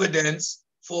evidence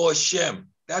for Shem.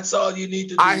 That's all you need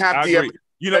to do. I have the agree.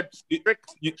 You know, you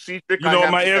know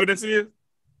what my evidence is?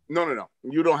 No.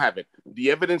 You don't have it.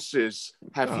 The evidence is,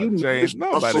 have you James, noticed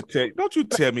nobody Russell- don't you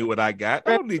tell me what I got.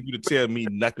 I don't need you to tell me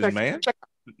nothing, man.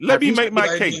 Let me make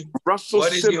my case. Russell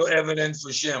What is Simmons, your evidence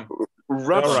for Shem?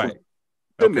 Russell All right.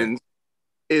 Simmons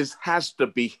has the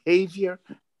behavior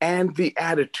and the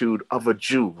attitude of a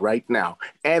Jew right now,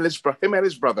 and it's for him and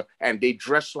his brother, and they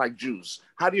dress like Jews.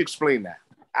 How do you explain that?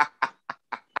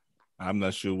 I'm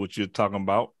not sure what you're talking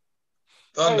about.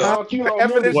 Thunder,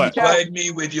 Evidence What? provide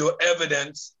me with your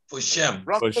evidence for Shem.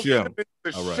 For Shem.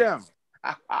 For All right. Shem.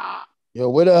 Yo,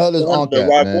 where the hell is Unc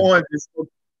at, man?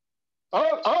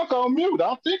 Unc on mute.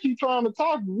 I think he's trying to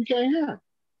talk, but we can't hear him.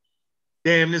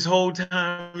 Damn, this whole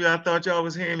time, I thought y'all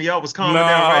was hearing me. Y'all was calming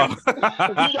down,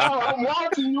 right? I'm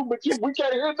watching you, but we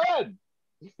can't hear nothing.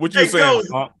 What you saying?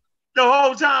 The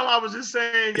whole time I was just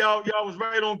saying, y'all was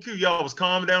right on cue. Y'all was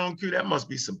calming down on cue. That must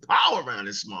be some power around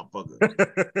this motherfucker.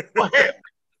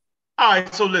 All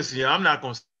right, so listen, yo, I'm not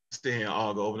gonna sit here and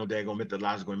argue over no daggone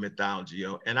mythological mythology,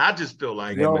 yo. And I just feel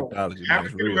like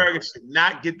African Americans should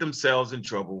not get themselves in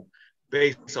trouble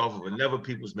based off of another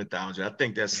people's mythology. I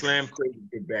think that's slam crazy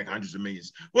to get back hundreds of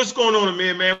millions. What's going on,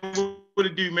 man? What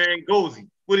it do, man? Gozy.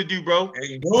 What it do, bro?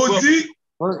 Hey, Gozy.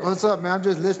 What's up, man? I'm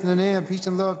just listening in. Peace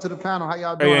and love to the panel. How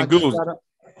y'all doing? Hey, and Goose.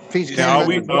 Peace. Are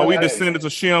we descendants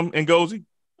of Shem and Gozy?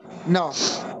 No.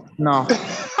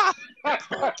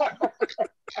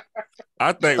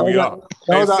 I think we are.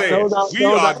 We are descendants of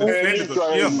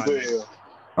Shem, my nigga.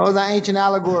 Those are ancient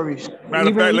allegories. Matter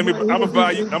of fact, I'm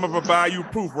gonna provide you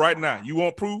proof right now. You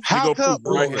want proof? How proof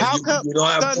right here. You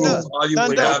don't have proof. All you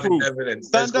would have is evidence.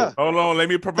 Let's go. Hold on, let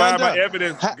me provide my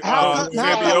evidence. How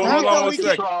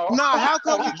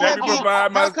come we can't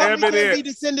provide my evidence? Be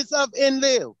descendants of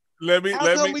Enlil? Let me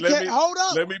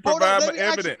provide my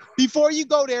evidence. Before you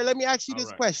go there, let me ask you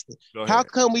this question. How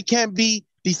come we can't be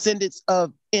descendants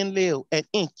of Enlil and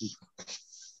Enki?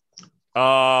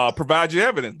 Provide your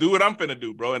evidence. Do what I'm finna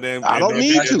do, bro. And then I don't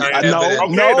need to.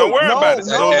 Don't worry about it.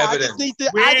 I just need to.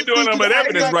 We ain't doing nothing but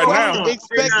evidence right now. They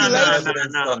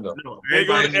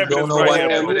go to evidence right here.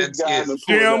 Evidence is.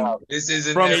 Shem. This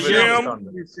isn't From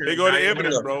evidence. Shem. They go to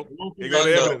evidence, bro. They go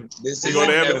to evidence. This They is go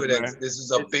to evidence. man. This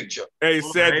is a picture. Hey,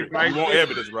 Cedric, you want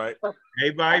evidence, right?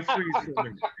 Everybody freeze for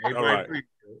me. All Freeze.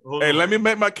 Hey, let me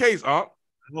make my case, Unc.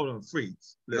 Hold on,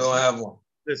 freeze. You don't have one.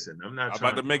 Listen, I'm not I'm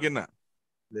trying about to make it now.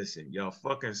 Listen, y'all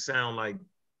fucking sound like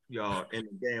y'all in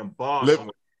the damn bar.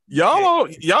 Y'all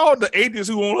the atheists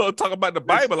who want to talk about the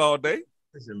Bible all day.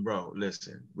 Listen, bro,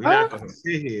 listen. We're not gonna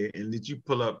sit here and let you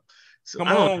pull up. Come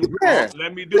on,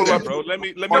 let me do it, bro. Let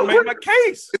me make my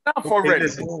case. Enough already.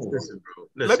 Listen, bro.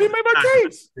 Let me make my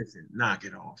case. Listen, knock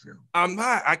it off, yo. I'm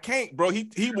not. I can't, bro. He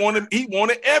wanted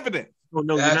evidence.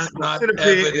 No, That's not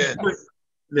evidence.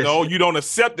 No, you don't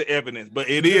accept the evidence, but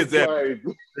it is evidence.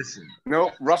 Listen.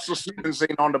 No, Russell Simmons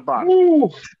ain't on the bottom.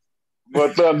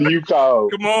 What's up, you call?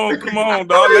 Come on,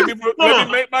 dog. Let me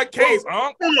make my case,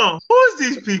 huh? Come on. Who is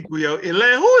these people, yo?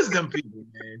 Elaine, who is them people,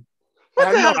 man?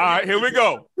 What the hell? All right, here we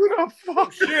go. Who the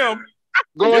fuck? Shem.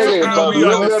 Go ahead,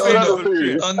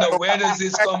 Thunder, where does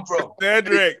this come from?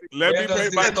 Cedric, let me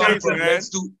make my case, man. Let's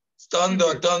do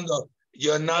Thunder.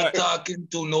 You're not talking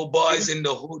to no boys in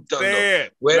the hood, Thunder.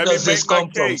 Where does this come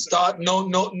from? Start.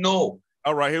 No.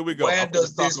 All right, here we go. Where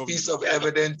does this piece of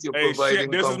evidence you're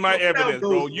providing this come is my from? evidence,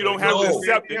 bro. You don't have to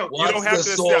accept it. You don't have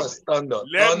to accept it. Thunder.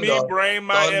 Let me bring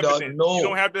my evidence. No. You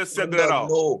don't have to accept it at all.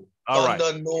 No. All right.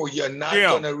 No, you're not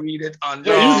Shem. gonna read it on.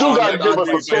 Yeah, you do gotta give us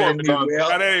a source, man.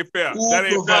 That ain't fair. Who That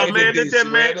ain't fair. provided Man, let this? that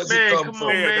Where man, does it man, come come from?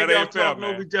 on, man. that Y'all ain't fair, talking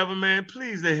man. over each other, man.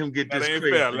 Please let him get That this ain't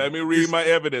crazy. fair. Let me read my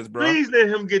evidence, bro. Please let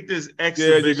him get this There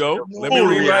exhibition. you go. of Let me read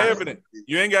foolery my out of evidence.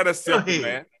 You ain't got to accept Go it, ahead.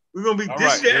 man. We're gonna be. All This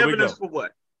right, is your here we evidence go. for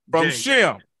what? From James.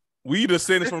 Shem. We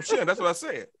descendants from Shem. That's what I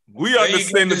said. We Where are you get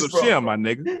descendants this of from? Shem, my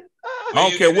nigga. I Where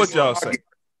don't you care get what this y'all from? say.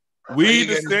 Where We you get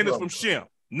this descendants from? from Shem.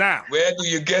 Now, Where do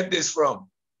you get this from?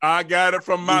 I got it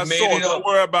from my You made source. it up. Don't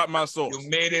worry about my source. You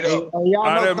made it Hey, up. y'all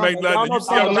I know didn't make Thunder, y'all nothing. know You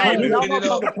see, I'm Thunder playing. reading Y'all it. know Made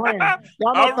it up. Thunder playing.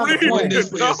 Y'all know I'm Thunder reading Doing playing. this it,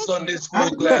 for your dog. Sunday school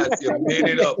class. You made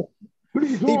it up.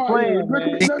 Please He go ahead. playing,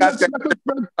 man. He got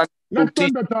that Let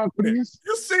Thunder talk, please.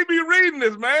 You see me reading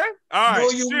this, man. All No,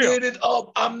 right, you Shem. made it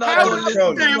up. I'm not How gonna did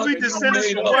listen to Say we nothing you descendants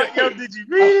made from up. what? Yo, did you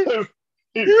read it?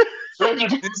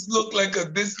 This look like a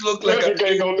Cedric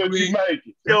ain't gonna let you make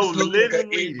it. Yo, This look let like him an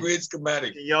read 8th it. grade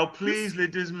schematic. Can y'all please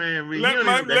let this man read? He don't even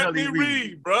know what the Let hell me he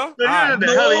reading. read, bro. All No, you know right. what the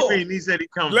hell he No. reading. He said he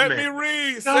comes Let from me that.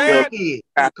 read, Go Sad.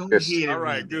 ahead. Go Yes. ahead All and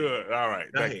right, read that. good. All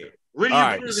right, Go thank ahead. you. What do All you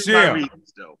right, what is Shem. my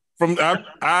readings though?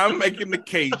 I'm making the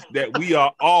case that we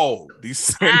are all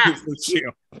descendants of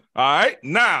Shem. All right,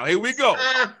 now here we go.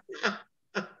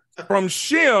 From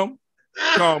Shem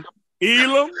come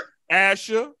Elam,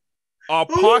 Asher,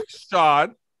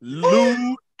 Arpachshad,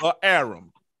 Lud, or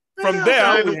Aram. From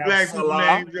there we have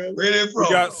Salah. Where they We from?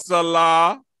 got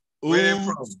Salah, Where they Uz,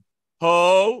 from?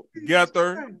 Hul,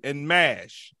 Gether, and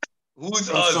Mash. Who's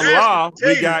From us? Salah,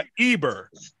 we got Eber.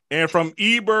 And from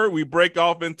Eber, we break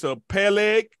off into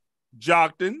Peleg,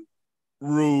 Joktan,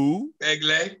 Ru.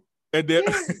 Pegleg. And then,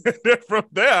 then from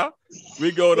there,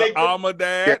 we go to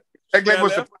Almadad, Pegleg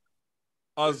was the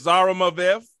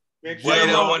Azaramaveth, Why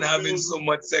that one having so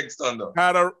much sex thunder?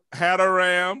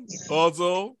 Hadaram,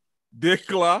 Uzzle,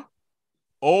 Dikla,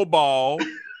 Obal,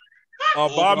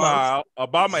 Abamael,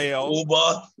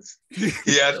 Oba.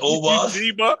 He had Oba.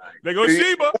 Sheba. They go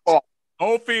Sheba,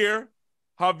 Ophir,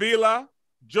 Havila,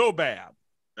 Jobab.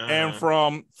 And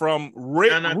from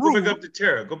Go back up to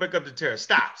Terra. Go back up to Terra.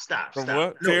 Stop. From Stop.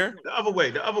 what? No, Terra? the other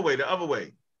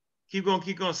way. Keep going.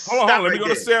 Hold on. Let me go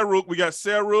to Seruk. We got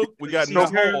Seruk, we got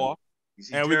Nahor,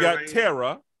 and we got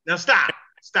Terra. Now stop.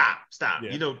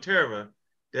 Yeah. You know Terra,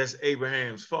 that's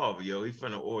Abraham's father, yo. He's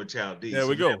from the Ur Chaldees. There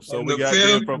we go. So we The got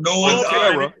film them from Noah's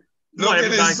Terra. Ark. Look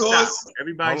at his source.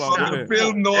 Everybody Hold on, stop. go ahead. The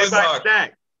film Noah's Ark.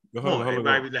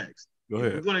 Everybody relax. Go If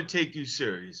ahead. we're going to take you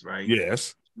serious, right?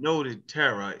 Yes. Know that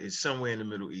Terra is somewhere in the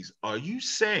Middle East. Are you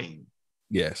saying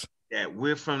Yes. that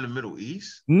we're from the Middle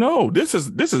East? No, this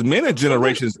is many generations.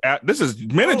 Generations after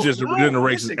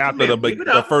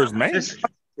the first man. Listen,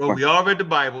 well, we all read the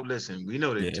Bible. Listen, we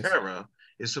know that Terra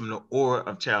is from the Ur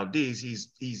of Chaldees.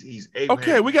 He's Abraham.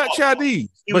 Okay, we got Chaldees.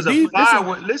 He was a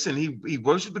fire. Listen, he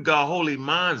worshipped the god Holy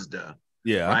Mazda.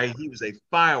 Yeah. Right. He was a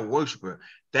fire worshiper.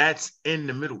 That's in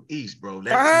the Middle East, bro.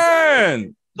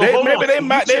 Fine. They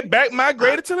back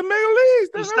migrated to the Middle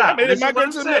East. So stop. They Listen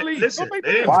migrated to the Middle East. Listen, they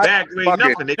didn't backgrade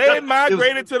nothing. They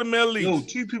migrated to the Middle East. No,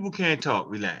 two people can't talk.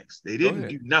 Relax. They didn't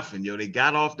do nothing, yo. They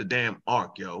got off the damn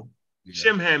ark, yo. Yeah.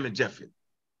 Shem, Ham, and Japheth.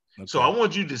 Okay. So I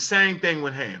want you to do the same thing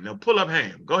with Ham. Now pull up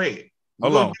Ham. Go ahead.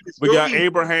 Hold on. We got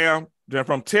Abraham. Then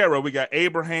from Terra, we got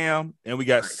Abraham and we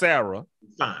got Sarah.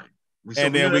 Fine.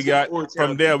 And then we got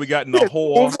from there we got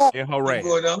Nahor and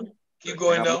Haran. Keep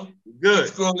going down. Good.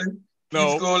 Keep scrolling.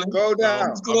 No. Keep scrolling. Go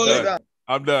down. Scrolling.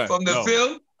 I'm done. From the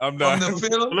film. I'm done. From the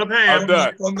film. Pull up Ham. I'm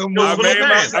done. From the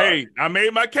movie. I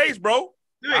made my case, bro.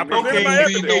 I presented my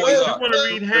We evidence. want to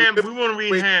read Ham. We want to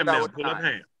read Ham now. Pull up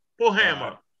Ham. Pull Ham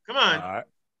up. Come on. All right.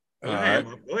 Pull Ham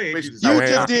up. Go ahead. You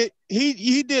just did.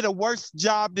 He did a worse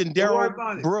job than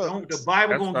Daryl Brooks. The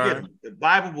Bible gonna get him. The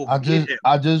Bible will get him.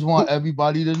 I just want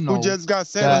everybody to know who just got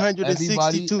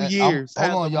 762 years.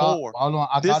 Hold on, y'all. More. Hold on.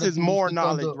 This is more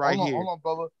knowledge right here. Hold on,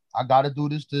 brother. I gotta do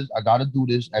this. I gotta do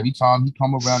this. Every time he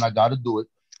come around, I gotta do it.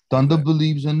 Thunder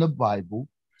believes in the Bible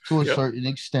to a certain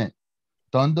extent.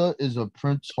 Thunder is a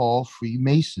Prince Hall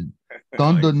Freemason.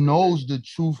 Thunder knows the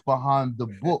truth behind the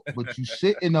book, but you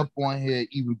sitting up on here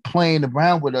even playing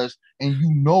around with us, and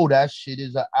you know that shit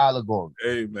is an allegory.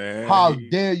 Hey man, how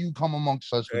dare you come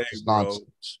amongst us with this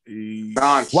nonsense?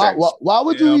 Nonsense. Why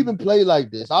would you even play like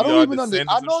this? I don't even understand.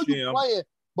 I know you you playing,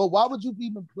 but why would you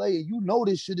even play it? You know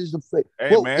this shit is the fake.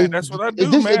 Hey man, that's what I do,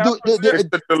 man. It's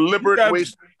a deliberate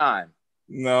waste of time.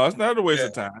 No, it's not a waste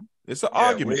of time. It's an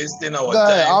argument. Wasting our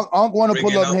time. I'm going to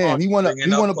pull up Ham. He want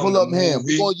to pull up Ham.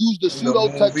 We're going to use the pseudo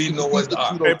text.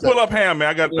 Hey, pull up Ham, man.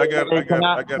 I got.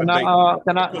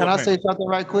 Can I say something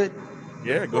right quick?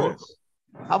 Yeah, go ahead.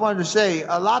 I wanted to say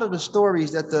a lot of the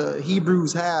stories that the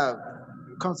Hebrews have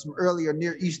comes from earlier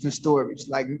Near Eastern stories,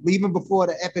 like even before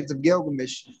the epics of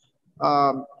Gilgamesh.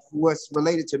 what's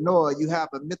related to Noah, you have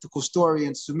a mythical story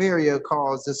in Sumeria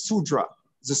called Zasudra.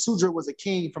 Zasudra was a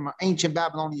king from an ancient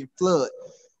Babylonian flood.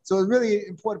 So it's really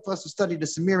important for us to study the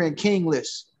Sumerian king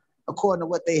list according to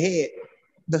what they had.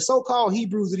 The so-called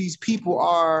Hebrews of these people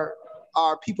are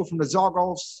people from the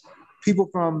Zagros, people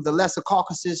from the Lesser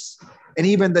Caucasus, and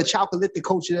even the Chalcolithic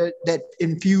culture that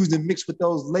infused and mixed with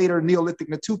those later Neolithic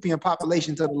Natufian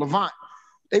populations of the Levant.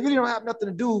 They really don't have nothing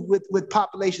to do with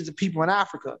populations of people in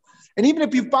Africa. And even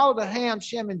if you follow the Ham,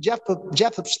 Shem, and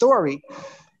Japheth story,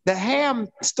 the Ham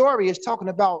story is talking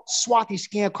about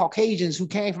swarthy-skinned Caucasians who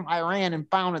came from Iran and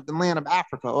founded the land of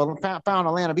Africa or found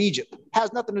the land of Egypt. It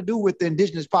has nothing to do with the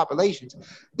indigenous populations.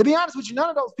 To be honest with you, none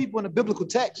of those people in the biblical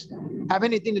text have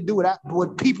anything to do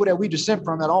with people that we descend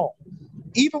from at all.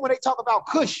 Even when they talk about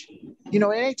Cush, you know,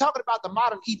 it ain't talking about the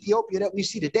modern Ethiopia that we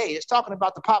see today. It's talking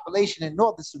about the population in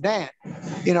northern Sudan,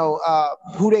 you know,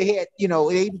 who they had, you know,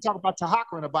 they even talk about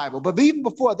Tahaka in the Bible. But even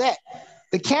before that,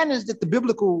 the canons that the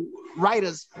biblical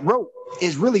writers wrote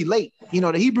is really late. You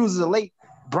know, the Hebrews is a late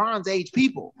Bronze Age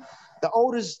people. The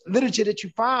oldest literature that you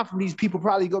find from these people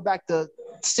probably go back to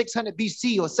 600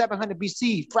 BC or 700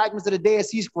 BC, fragments of the Dead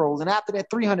Sea Scrolls. And after that,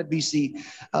 300 BC,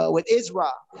 with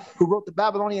Ezra, who wrote the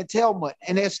Babylonian Talmud.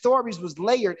 And their stories was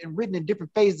layered and written in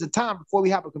different phases of time before we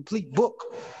have a complete book.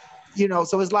 You know,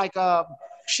 so it's like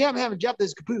Shem, Ham, and Japheth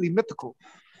is completely mythical.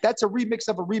 That's a remix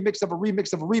of a remix of a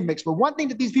remix of a remix. But one thing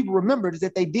that these people remembered is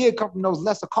that they did come from those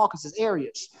Lesser Caucasus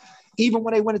areas. Even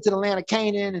when they went into the land of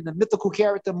Canaan, and the mythical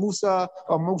character Musa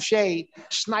or Moshe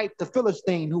sniped the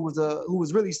Philistine, who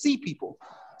was really sea people.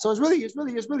 So it's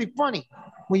really funny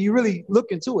when you really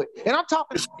look into it. And I'm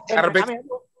talking Arabic.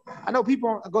 I know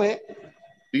people. Go ahead.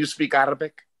 Do you speak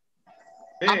Arabic?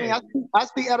 I mean, I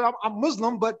speak Arabic. I'm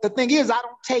Muslim, but the thing is, I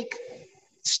don't take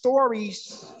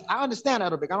stories. I understand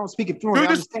Arabic. I don't speak it fluently.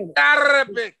 Do you speak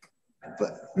Arabic?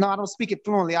 But no, I don't speak it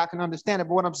fluently. I can understand it.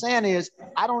 But what I'm saying is,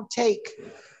 I don't take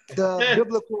the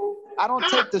biblical, I don't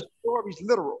take the stories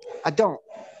literal. I don't.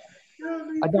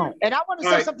 And I want to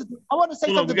say something. I want to say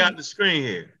something. We got the screen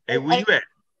here. Hey, where you at?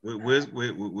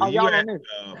 Where you at?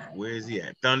 Where is he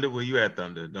at? Thunder, where you at,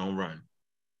 Thunder? Don't run.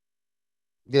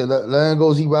 Yeah, let him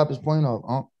go. He wrap his point up.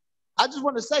 Huh? I just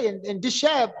want to say, and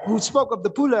Dishab, who spoke of the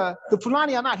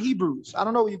Fulani are not Hebrews. I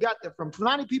don't know where you got that from.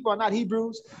 Fulani people are not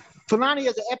Hebrews. Fulani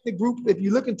is an ethnic group. If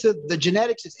you look into the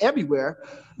genetics, it's everywhere.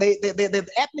 They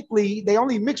ethnically, they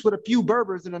only mixed with a few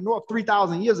Berbers in the north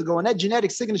 3,000 years ago, and that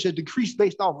genetic signature decreased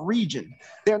based off region.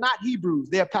 They're not Hebrews.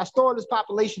 They're pastoralist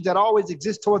populations that always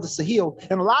exist towards the Sahel,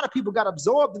 and a lot of people got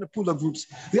absorbed in the Pula groups.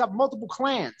 We have multiple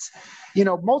clans. You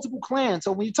know, multiple clans.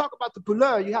 So when you talk about the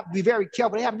Pula, you have to be very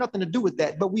careful. They have nothing to do with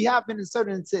that. But we have been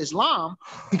inserted into Islam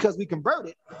because we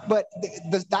converted. But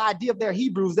the idea of their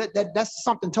Hebrews, that's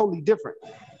something totally different.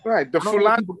 Right. The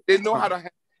Fulani, they know how to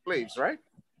handle slaves, right?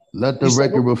 Let the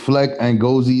record reflect,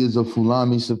 Ngozi is a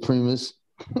Fulani supremacist.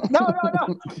 No,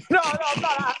 I'm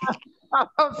not.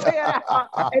 I'm saying,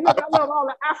 hey, look, I love all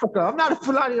of Africa. I'm not a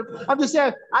Fulani. I'm just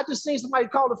saying, I just seen somebody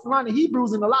call the Fulani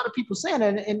Hebrews, and a lot of people saying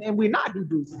that, and we're not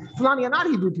Hebrews. Fulani are not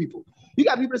Hebrew people. You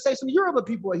got people that say some Yoruba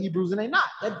people are Hebrews, and they're not.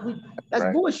 That's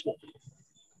right. Bullshit.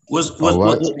 Because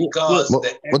what you got up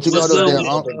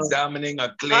there? Examining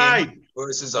a claim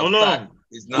versus a fact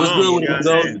is not. What's good with it,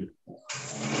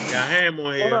 got Ham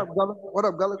on here. What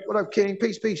up, Gullah? What up, King?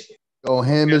 Peace. Oh,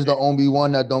 Ham is the only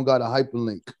one that don't got a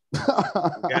hyperlink.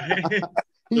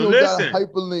 He don't got a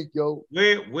hyperlink, yo.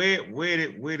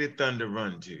 Where did Thunder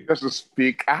run to? Just to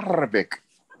speak Arabic.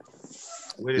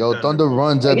 Yo, Thunder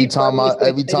runs every time I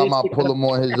pull him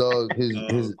on his.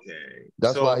 Okay.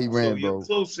 That's why he ran, you're bro.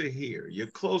 Closer here. You're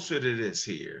closer to this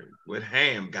here with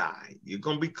Ham guy. You're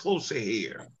gonna be closer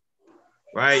here,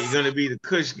 right? You're gonna be the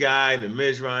Kush guy, the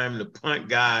Mizraim, the punt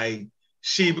guy,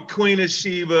 Sheba, Queen of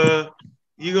Sheba.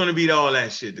 You're gonna beat all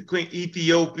that shit. The Queen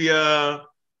Ethiopia,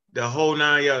 the whole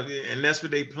 9 yards, and that's what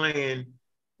they playing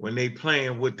when they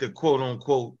playing with the quote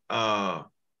unquote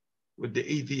with the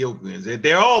Ethiopians.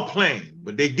 They're all playing,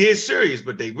 but they did serious,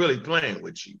 but they really playing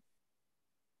with you.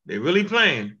 They really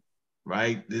playing,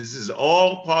 right? This is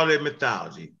all part of their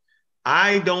mythology.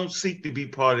 I don't seek to be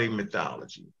part of their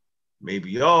mythology. Maybe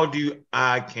y'all do.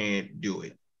 I can't do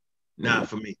it. Not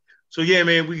for me. So yeah,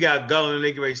 man, we got Gullah and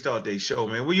they get ready to start their show,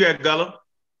 man. Where you at, Gullah?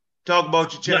 Talk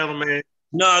about your channel, man.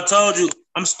 No, I told you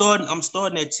I'm starting at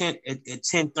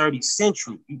 10:30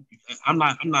 Central. I'm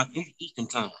not in Eastern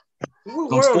time.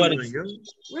 I'm starting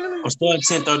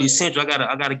 10:30 Central.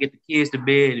 I gotta get the kids to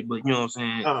bed, but you know what I'm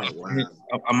saying. Oh, wow.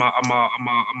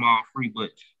 I'm all free. But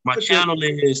my channel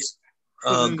is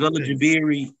Gullah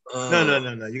Jabiri.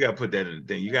 No. You gotta put that in the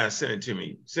thing. You gotta send it to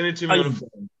me. Send it to me on the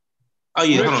phone. Oh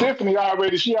yeah, Miss Tiffany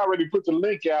she already put the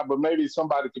link out, but maybe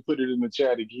somebody could put it in the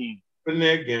chat again. Put it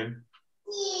there again.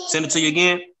 Send it to you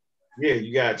again. Yeah,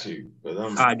 you got to. But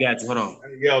I got you. Hold on.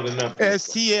 I yelled enough.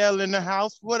 STL in the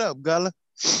house. What up, Gullah?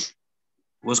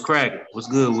 What's cracking? What's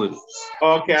good with it?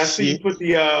 Okay, I see you put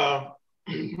the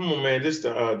come on, man. This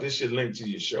should link to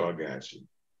your show. I got you.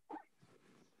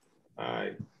 All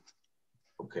right.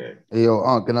 Okay. Hey,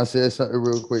 yo, can I say something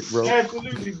real quick, bro?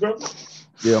 Absolutely, bro.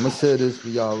 Yeah, I'm gonna say this for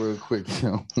y'all real quick.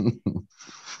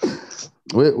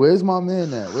 Where's my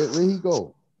man at? Where he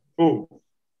go? Who?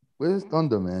 Where's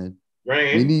Thunder, man?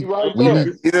 Rain. We need.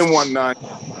 He didn't want none.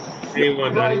 He didn't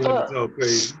want none. He want to talk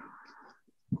crazy.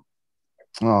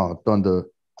 Oh, Thunder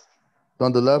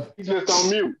left. He just on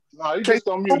mute. No, he just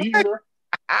on mute. He here.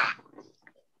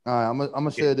 All right, I'm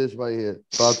gonna share this right here.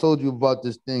 So I told you about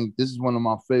this thing. This is one of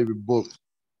my favorite books.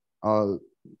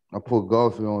 I put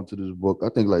Garfield onto this book. I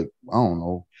think I don't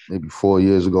know, maybe 4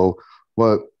 years ago.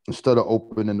 But instead of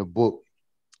opening the book,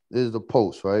 there's the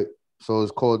post, right? So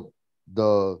it's called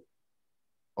The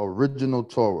Original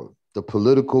Torah, The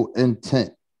Political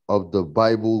Intent of the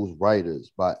Bible's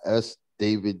Writers by S.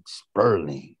 David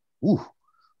Sperling. Ooh,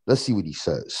 let's see what he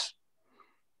says.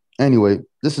 Anyway,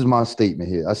 this is my statement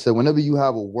here. I said, whenever you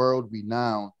have a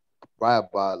world-renowned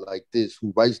rabbi like this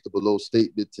who writes the below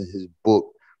statement in his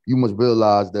book, you must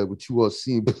realize that what you are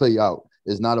seeing play out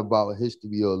is not about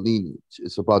history or lineage.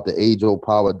 It's about the age-old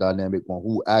power dynamic on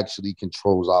who actually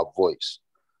controls our voice.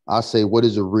 I say, what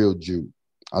is a real Jew?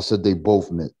 I said they both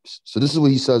mix. So this is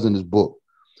what he says in his book.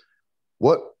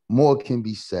 What more can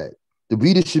be said? The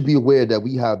reader should be aware that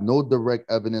we have no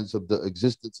direct evidence of the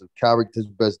existence of characters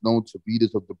best known to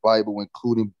readers of the Bible,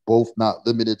 including both not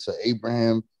limited to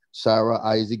Abraham, Sarah,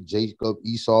 Isaac, Jacob,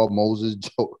 Esau, Moses,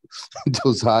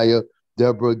 Josiah,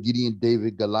 Deborah, Gideon,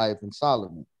 David, Goliath, and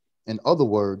Solomon. In other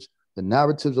words, the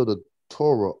narratives of the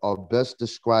Torah are best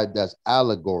described as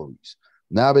allegories,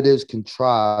 narratives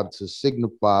contrived to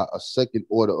signify a second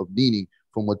order of meaning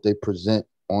from what they present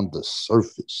on the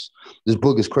surface. This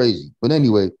book is crazy. But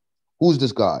anyway, who's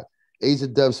this guy? Asa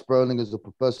Dev Sperling is a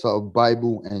professor of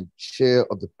Bible and chair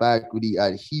of the faculty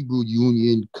at Hebrew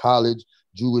Union College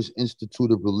Jewish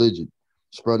Institute of Religion.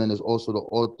 Sperling is also the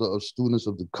author of Students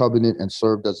of the Covenant and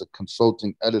served as a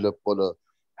consulting editor for the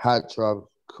Hatra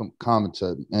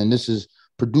commentary. And this is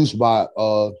produced by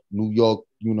New York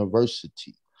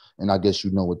University. And I guess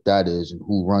you know what that is and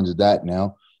who runs that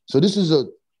now. So this is a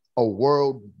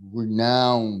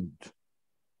world-renowned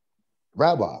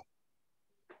rabbi.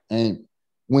 And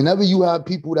whenever you have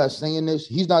people that's saying this,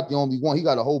 he's not the only one. He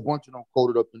got a whole bunch of them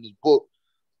quoted up in his book.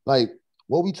 Like,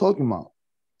 what are we talking about?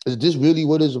 Is this really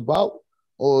what it's about?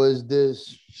 Or is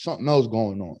this something else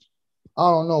going on? I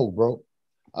don't know, bro.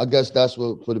 I guess that's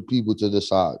for the people to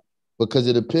decide. Because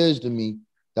it appears to me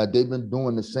that they've been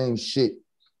doing the same shit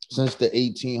since the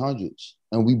 1800s.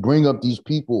 And we bring up these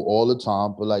people all the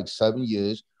time for like 7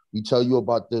 years. We tell you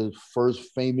about the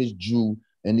first famous Jew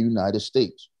in the United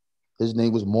States. His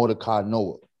name was Mordecai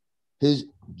Noah. His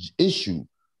issue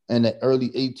in the early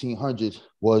 1800s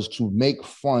was to make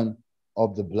fun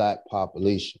of the Black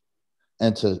population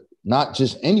and to not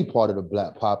just any part of the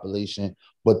Black population,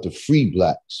 but the free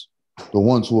Blacks, the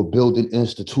ones who were building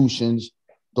institutions,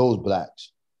 those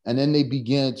Blacks. And then they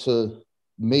began to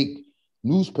make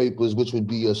newspapers, which would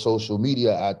be a social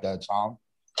media at that time,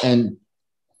 and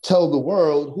tell the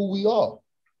world who we are,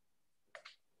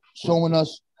 showing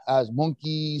us as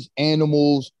monkeys,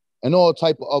 animals, and all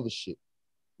type of other shit.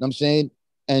 You know what I'm saying?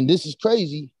 And this is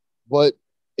crazy, but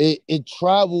it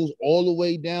travels all the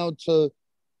way down to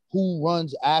who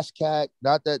runs ASCAP,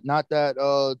 not that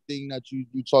thing that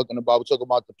you're talking about. We're talking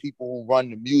about the people who run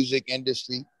the music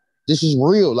industry. This is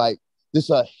real. Like, there's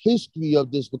a history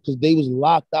of this because they was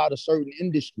locked out of certain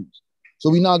industries. So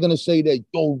we're not gonna say that,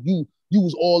 yo, you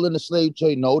was all in the slave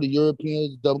trade. No, the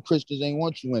Europeans, dumb Christians ain't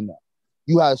want you in that.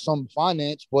 You had some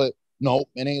finance, but no,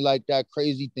 it ain't like that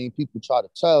crazy thing people try to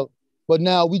tell. But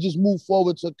now we just move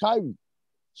forward to Kyrie.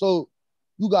 So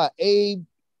you got Abe,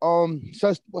 how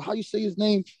you say his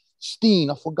name? Steen.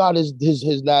 I forgot his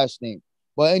last name.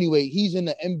 But anyway, he's in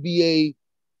the NBA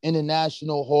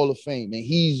International Hall of Fame, and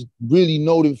he's really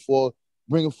noted for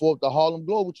bringing forth the Harlem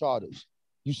Globetrotters.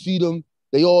 You see them,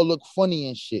 they all look funny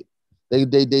and shit. They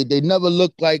never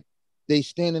look like they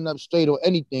standing up straight or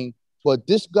anything. But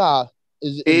this guy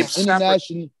is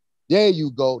international. There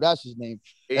you go. That's his name.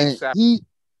 And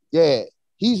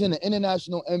he's in the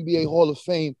International NBA Hall of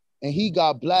Fame, and he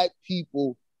got Black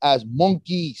people as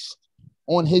monkeys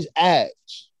on his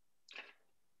ads.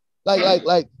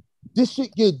 Like this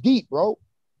shit get deep, bro.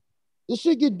 This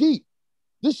shit get deep.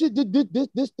 This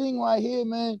thing right here,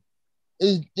 man,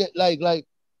 is like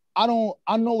I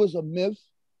know it's a myth,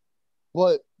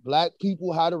 but Black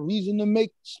people had a reason to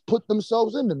put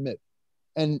themselves in the myth.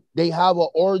 And they have an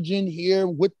origin here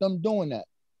with them doing that.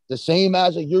 The same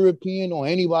as a European or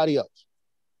anybody else.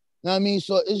 You know what I mean?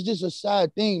 So it's just a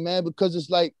sad thing, man, because it's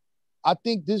like, I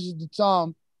think this is the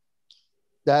time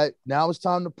that now it's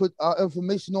time to put our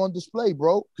information on display,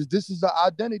 bro, because this is the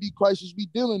identity crisis we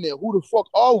dealing in. Who the fuck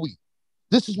are we?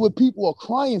 This is what people are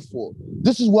crying for.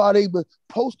 This is why they've been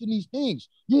posting these things.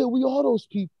 Yeah, we are those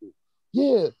people.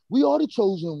 Yeah, we are the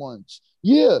chosen ones.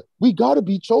 Yeah, we got to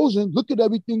be chosen. Look at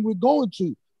everything we're going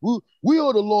to. We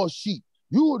are the lost sheep.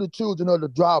 You are the children of the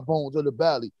dry bones of the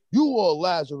valley. You are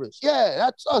Lazarus. Yeah,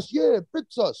 that's us. Yeah, it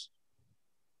fits us.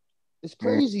 It's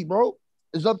crazy, bro.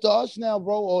 It's up to us now,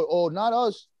 bro, or not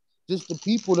us, just the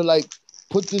people to like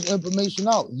put this information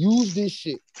out. Use this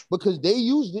shit because they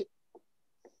used it.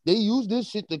 They use this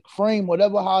shit to frame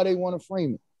whatever how they want to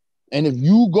frame it. And if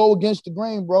you go against the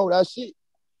grain, bro, that's it.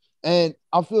 And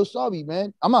I feel sorry,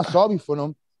 man. I'm not sorry for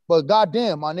them, but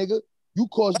goddamn, my nigga, you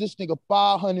cost this nigga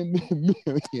 $500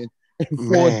 million in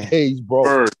 4 days,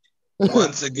 bro.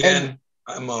 Once again,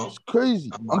 it's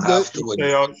crazy. I'm have to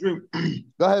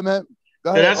Go ahead, man. Go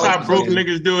ahead. Yeah, that's how broke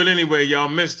niggas do it anyway. Y'all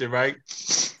missed it, right?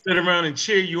 Sit around and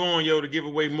cheer you on, yo, to give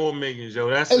away more millions, yo.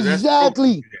 That's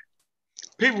exactly.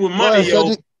 People with money,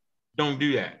 yo, don't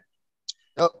do that.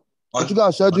 What you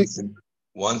got, Cedric?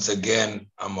 Once again,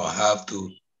 I'm gonna have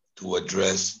to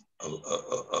address a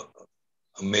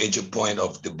major point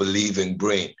of the believing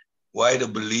brain. Why the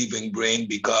believing brain?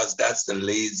 Because that's the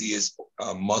laziest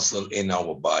muscle in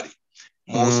our body.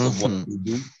 Most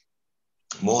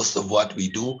of what we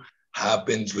do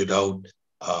happens without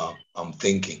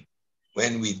thinking.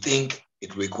 When we think,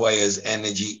 it requires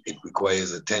energy, it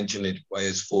requires attention, it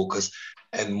requires focus,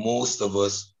 and most of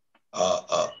us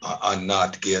are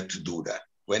not geared to do that.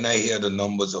 When I hear the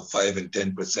numbers of 5 and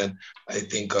 10%, I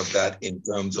think of that in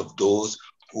terms of those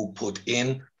who put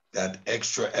in that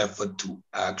extra effort to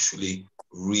actually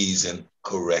reason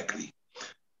correctly.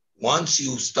 Once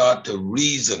you start to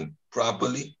reason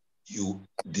properly, you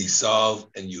dissolve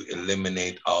and you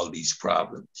eliminate all these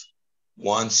problems.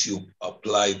 Once you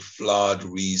apply flawed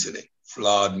reasoning,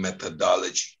 flawed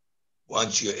methodology,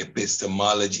 once your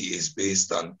epistemology is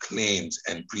based on claims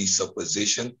and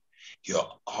presupposition,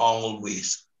 you're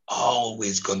always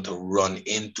going to run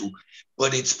into,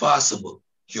 but it's possible.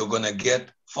 You're going to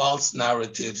get false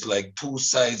narratives like 2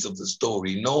 sides of the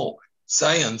story. No,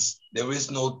 science, there is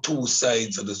no 2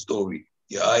 sides of the story.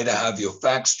 You either have your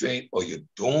facts straight or you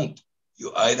don't.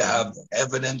 You either have the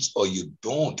evidence or you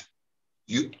don't.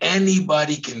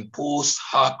 Anybody can post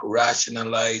hoc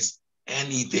rationalize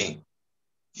anything.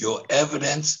 Your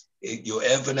evidence, the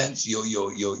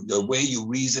way you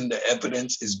reason the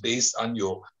evidence is based on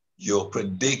your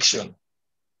prediction.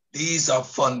 These are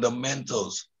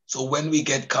fundamentals. So when we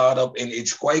get caught up in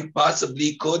it's quite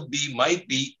possibly, could be, might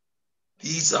be,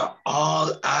 these are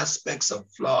all aspects of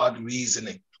flawed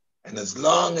reasoning. And as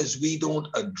long as we don't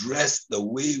address the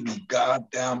way we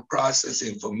goddamn process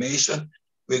information,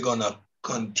 we're gonna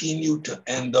continue to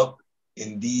end up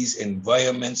in these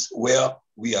environments where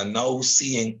we are now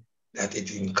seeing that it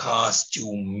can cost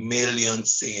you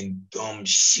millions saying dumb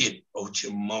shit out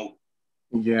your mouth.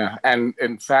 Yeah, and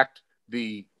in fact,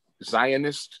 the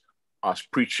Zionists are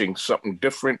preaching something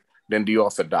different than the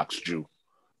Orthodox Jew.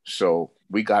 So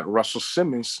we got Russell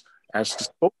Simmons as the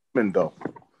spokesman, though.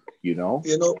 You know,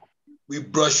 we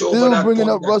brush over Still that. bringing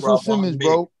up Russell Simmons,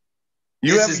 bro.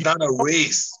 This is not a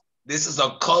race. This is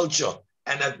a culture.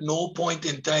 And at no point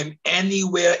in time,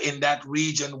 anywhere in that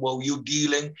region were you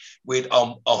dealing with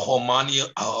a homogeneous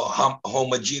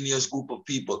group of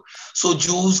people. So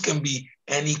Jews can be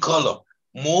any color.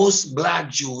 Most Black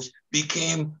Jews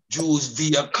became Jews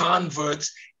via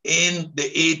converts in the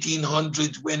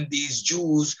 1800s when these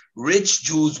Jews, rich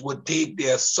Jews, would take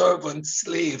their servant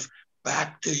slave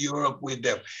back to Europe with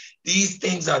them. These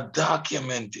things are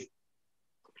documented.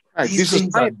 Right, these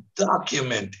things are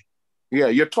documented. Yeah,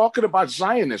 you're talking about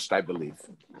Zionists, I believe.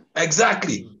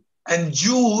 Exactly. And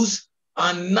Jews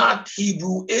are not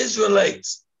Hebrew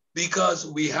Israelites because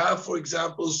we have, for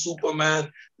example, Superman,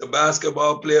 the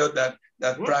basketball player that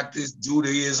practiced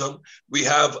Judaism. We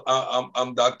have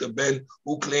Dr. Ben,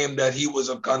 who claimed that he was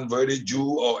a converted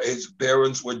Jew or his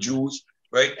parents were Jews,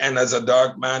 right? And as a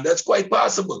dark man, that's quite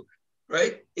possible,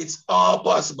 right? It's all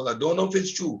possible. I don't know if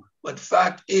it's true, but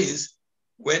fact is,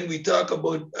 when we talk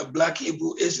about Black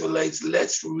Hebrew Israelites,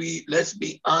 let's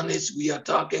be honest, we are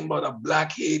talking about a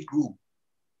Black hate group.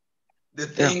 The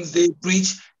things they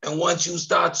preach, and once you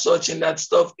start searching that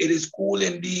stuff, it is cool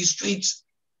in these streets.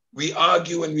 We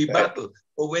argue and we battle.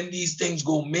 But when these things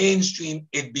go mainstream,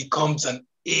 it becomes an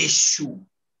issue.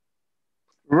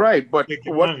 Right, but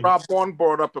what Rob Vaughn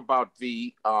brought up about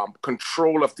the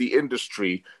control of the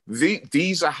industry,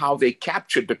 these are how they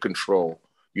captured the control,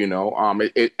 you know,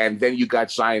 and then you got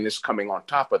Zionists coming on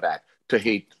top of that to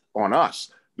hate on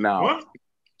us. Now, what?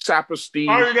 Saperstein.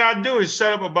 All you gotta do is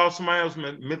shut up about somebody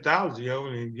else's mythology, yo,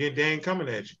 and they ain't coming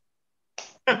at you.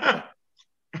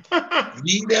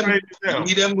 Leave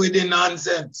them with the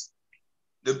nonsense.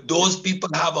 Those people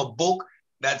have a book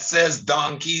that says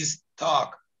donkeys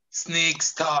talk,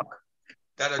 snakes talk,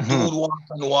 that a dude walks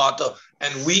on water,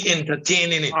 and we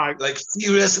entertaining it. Like,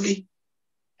 seriously?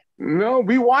 No,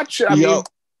 we watch it. I mean,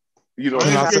 you know,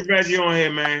 let's get Reggie on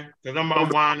here, man, because I'm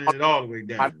winding it all the way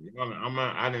down. I'm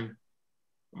gonna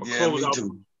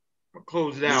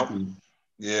close it out.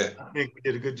 Yeah. I think we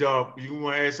did a good job. You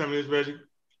want to add something to this, Reggie?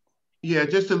 Yeah,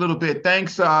 just a little bit.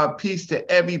 Thanks, peace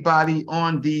to everybody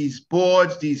on these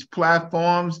boards, these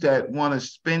platforms that want to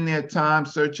spend their time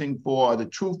searching for the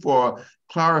truth or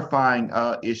clarifying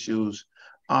issues.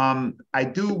 I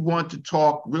do want to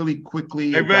talk really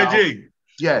quickly about... Reggie.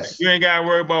 Yes. You ain't got to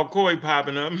worry about Corey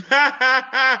popping up.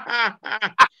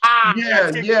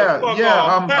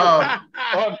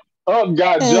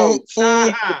 Got jokes.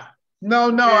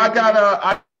 No,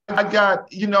 I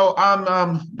got, you know,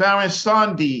 I'm Baron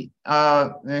Sandi,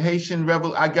 the Haitian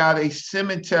rebel. I got a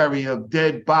cemetery of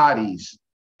dead bodies,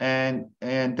 and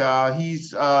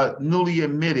he's newly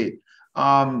admitted.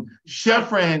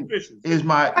 Sheffrin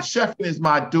is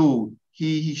my dude.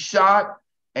 He shot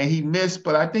and he missed,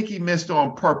 but I think he missed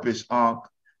on purpose,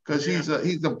 because he's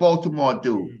a Baltimore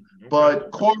dude.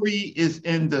 But Corey is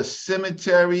in the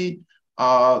cemetery.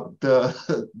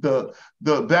 The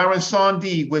Baron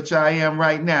Sandi, which I am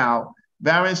right now,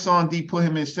 Baron Sandi put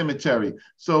him in cemetery.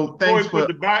 So thanks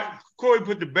Corey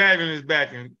put the bag in his back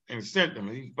and sent him.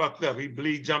 He fucked up.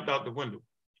 He jumped out the window.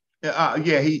 A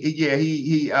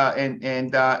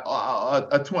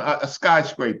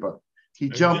skyscraper. He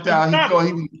jumped out.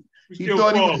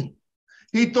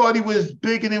 He thought he was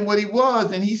bigger than what he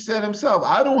was, and he said himself,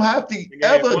 "I don't have to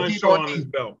ever get on his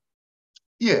belt."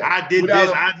 Yeah, I did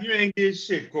this. You ain't did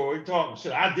shit, Corey. Talking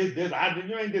shit. I did this.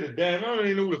 You ain't did a damn. I don't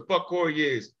even know who the fuck Corey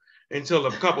is until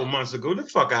a couple months ago. Get the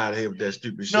fuck out of here with that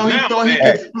stupid shit. No, he thought he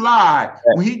could fly.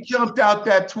 When he jumped out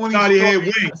that 20 story, he had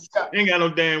wings. He ain't got no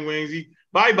damn wings.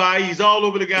 Bye. He's all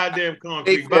over the goddamn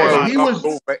concrete. Bye. He was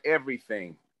over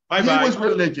everything. He was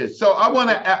religious. So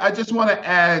I just want to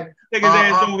add. Take his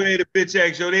ass over there to bitch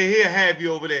ass show. He'll have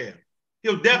you over there.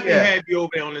 He'll definitely have you over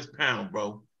there on this panel,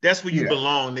 bro. That's where you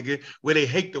belong, nigga. Where they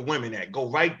hate the women at.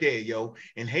 Go right there, yo.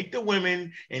 And hate the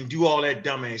women and do all that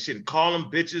dumbass shit. Call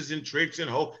them bitches and tricks and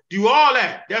hoes. Do all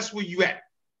that. That's where you at.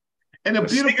 And the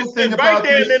beautiful thing about right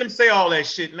there, this, let them say all that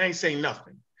shit and they ain't say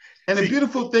nothing. And the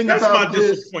beautiful thing that's about my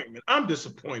disappointment. I'm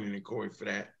disappointed in Corey for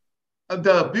that.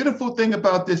 The beautiful thing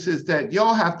about this is that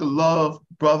y'all have to love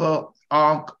brother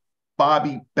Ankh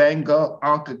Bobby Banga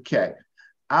Ankh.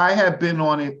 I have been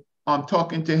on it. I'm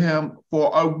talking to him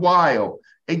for a while.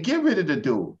 And get rid of the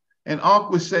dude. And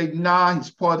Ankh would say, nah, he's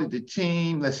part of the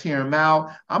team. Let's hear him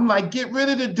out. I'm like, get rid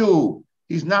of the dude.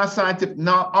 He's not scientific.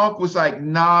 No, Ankh was like,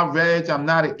 nah, Reg, I'm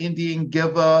not an Indian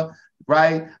giver,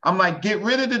 right? I'm like, get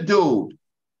rid of the dude,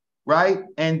 right?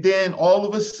 And then all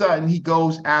of a sudden, he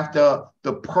goes after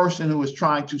the person who is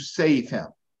trying to save him.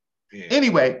 Yeah.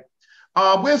 Anyway,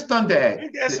 where's Thunder at?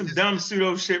 That's some dumb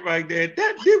pseudo shit right there.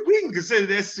 We can consider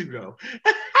that pseudo.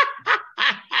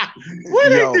 What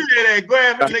they do that?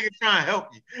 Grab a nigga trying to help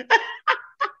you.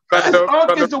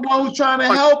 Ankh is the one who's trying to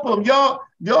help him.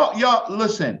 Y'all,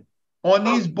 listen. On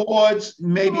these boards,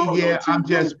 maybe, I'm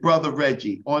just Brother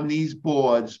Reggie on these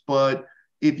boards. But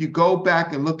if you go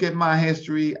back and look at my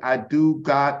history, I do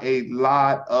got a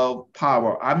lot of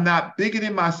power. I'm not bigger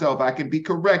than myself. I can be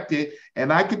corrected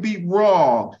and I could be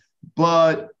wrong,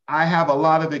 but I have a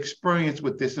lot of experience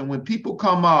with this. And when people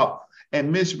come up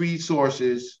and misread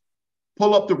sources,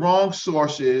 pull up the wrong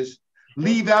sources,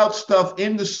 leave out stuff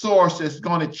in the source that's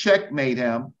going to checkmate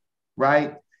him,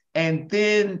 right? And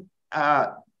then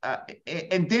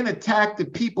attack the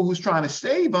people who's trying to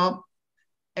save him.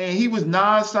 And he was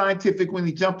non-scientific when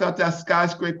he jumped out that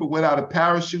skyscraper without a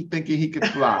parachute, thinking he could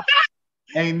fly.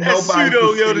 Ain't that's nobody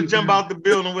pseudo to jump out the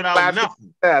building without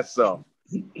nothing. That's so.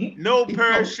 No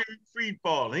parachute, free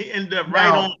fall. He ended up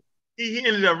right on. He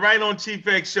ended up right on Chief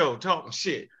X show talking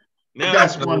shit. Now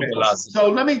that's wonderful. So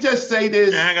let me just say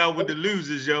this. Hang out with the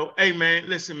losers, yo. Hey, man,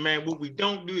 listen, man, what we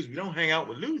don't do is we don't hang out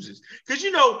with losers. Because, you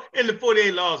know, in the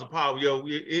 48 Laws of Power, yo,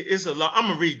 it's a law. I'm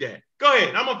going to read that. Go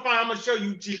ahead. I'm going to show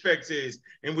you Chief X is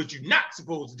and what you're not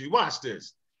supposed to do. Watch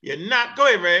this. You're not. Go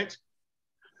ahead, Reg.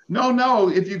 No.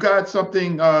 If you got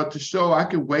something to show, I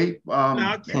can wait.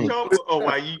 I'll keep talking. Oh,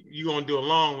 why you gonna do a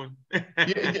long one?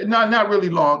 Yeah, not really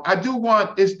long. I do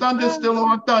want. Is Thunder still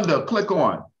on? Thunder, click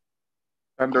on.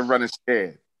 Thunder running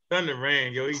scared. Thunder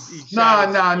ran, yo. He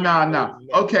Nah.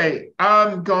 Okay,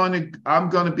 I'm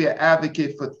gonna be an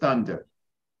advocate for Thunder.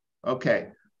 Okay,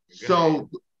 so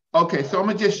I'm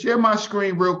gonna just share my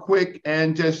screen real quick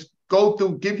and just go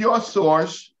through. Give your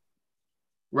source,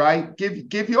 right?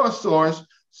 Give your source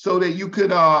so that you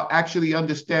could actually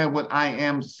understand what I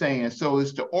am saying. So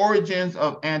it's the origins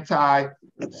of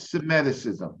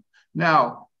anti-Semitism.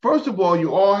 Now, first of all,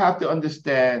 you all have to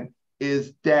understand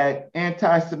is that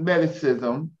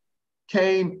anti-Semitism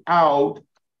came out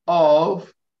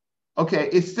of,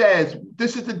 it says,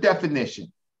 this is the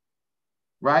definition,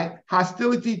 right?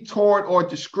 Hostility toward or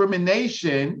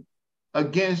discrimination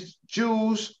against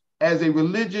Jews as a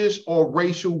religious or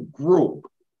racial group.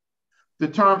 The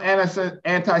term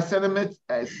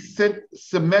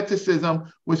anti-Semitism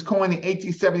was coined in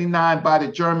 1879 by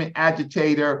the German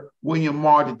agitator William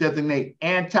Marr to designate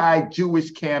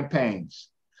anti-Jewish campaigns.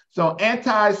 So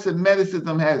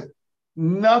anti-Semitism has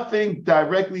nothing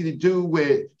directly to do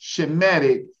with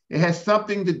Shemitic. It has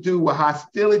something to do with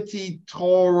hostility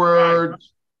toward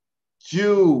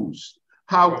Jews.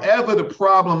 However, the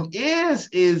problem is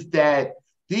that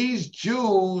these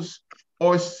Jews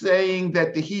are saying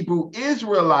that the Hebrew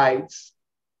Israelites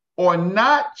are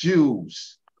not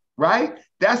Jews, right?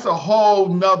 That's a whole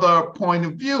nother point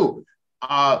of view.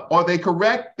 Are they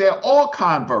correct? They're all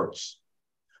converts.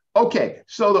 Okay,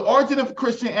 so the origin of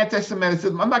Christian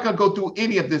anti-Semitism, I'm not going to go through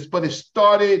any of this, but it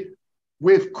started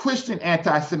with Christian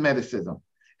anti-Semitism.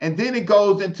 And then it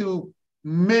goes into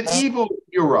medieval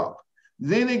Europe.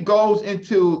 Then it goes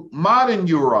into modern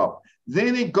Europe.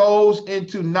 Then it goes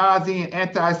into Nazi and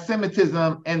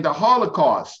anti-Semitism and the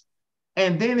Holocaust.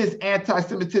 And then it's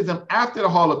anti-Semitism after the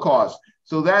Holocaust.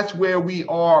 So that's where we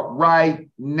are right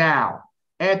now.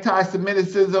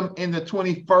 Anti-Semitism in the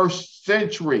 21st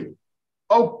century.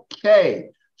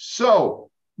 Okay, so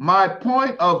my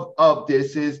point of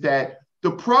this is that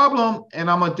the problem,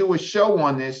 and I'm going to do a show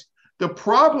on this, the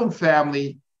problem,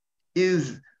 family,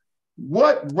 is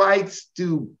what rights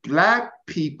do Black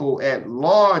people at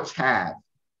large have?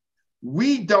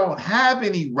 We don't have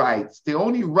any rights. The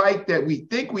only right that we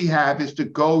think we have is to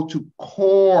go to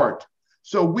court.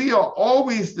 So we are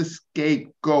always the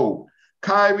scapegoat.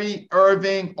 Kyrie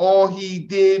Irving, all he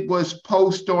did was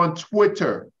post on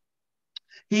Twitter.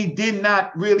 He did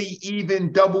not really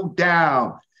even double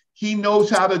down. He knows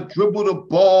how to dribble the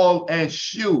ball and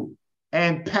shoot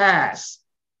and pass,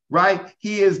 right?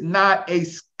 He is not a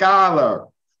scholar.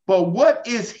 But what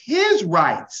is his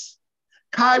rights?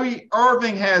 Kyrie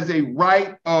Irving has a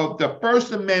right of the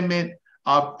First Amendment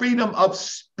of freedom of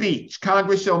speech.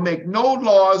 Congress shall make no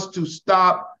laws to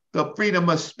stop the freedom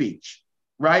of speech,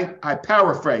 right? I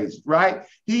paraphrase, right?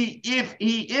 If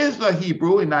he is a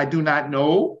Hebrew, and I do not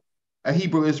know, a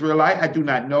Hebrew Israelite, I do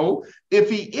not know.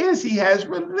 If he is, he has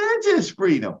religious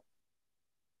freedom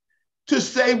to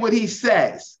say what he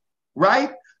says,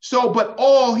 right? So, but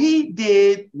all he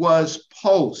did was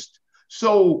post.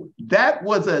 So that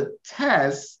was a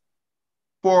test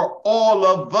for all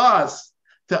of us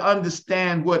to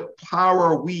understand what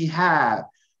power we have.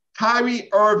 Kyrie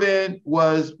Irving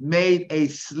was made a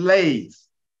slave.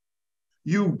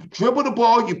 You dribble the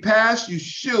ball, you pass, you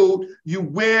shoot, you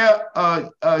wear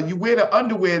the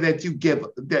underwear that you give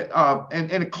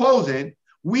and the clothing.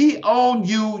 We own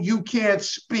you. You can't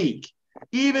speak,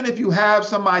 even if you have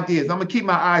some ideas. I'm gonna keep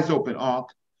my eyes open, Unc.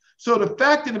 So the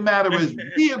fact of the matter is,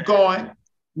 we're going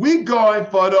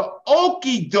for the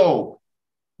okie doke.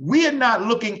 We are not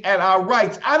looking at our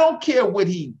rights. I don't care what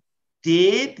he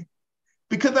did,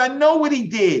 because I know what he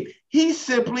did. He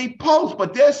simply posed,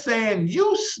 but they're saying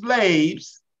you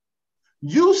slaves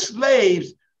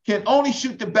can only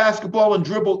shoot the basketball and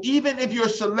dribble. Even if you're a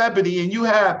celebrity and you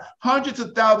have hundreds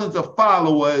of thousands of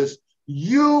followers,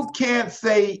 you can't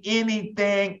say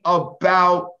anything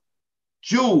about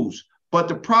Jews. But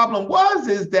the problem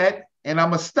is that, and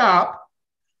I'm gonna stop,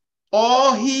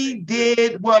 all he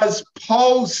did was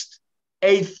post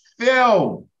a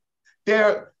film.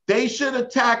 They should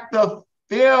attack the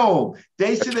film.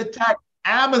 They should attack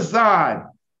Amazon.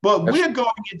 But we're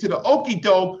going into the okie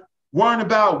doke, worrying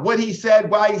about what he said,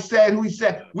 why he said, who he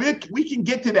said. We can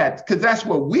get to that because that's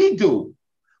what we do.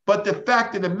 But the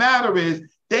fact of the matter is,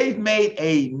 they've made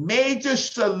a major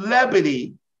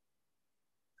celebrity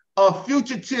a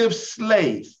fugitive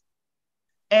slave.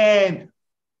 And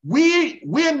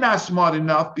we're not smart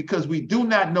enough, because we do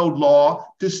not know law,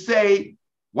 to say,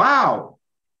 wow,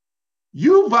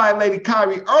 You violated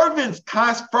Kyrie Irving's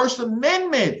First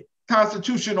Amendment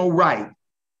constitutional right.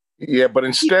 Yeah, but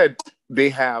instead they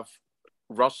have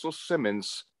Russell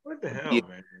Simmons What the hell, be a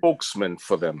man? spokesman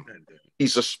for them.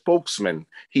 He's a spokesman.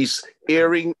 He's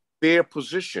airing their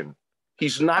position.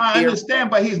 He's not. I understand,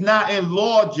 but he's not in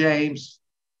law, James.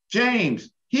 James,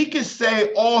 he can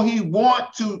say all he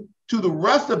wants to the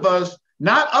rest of us,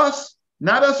 not us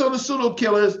on the pseudo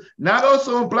killers, not us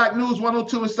on Black News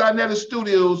 102 and Sinetta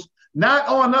Studios, not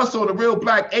on us on the Real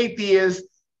Black Atheists,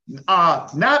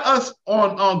 not us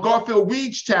on Garfield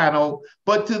Reed's channel,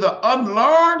 but to the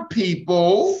unlearned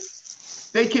people.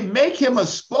 They can make him a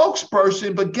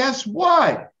spokesperson, but guess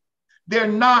what?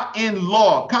 They're not in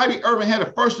law. Kyrie Irving had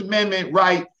a First Amendment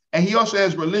right, and he also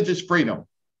has religious freedom,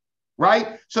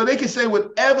 right? So they can say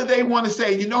whatever they want to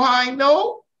say. You know how I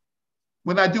know?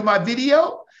 When I do my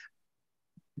video,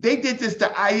 they did this to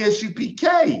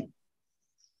ISUPK,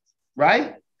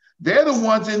 right? They're the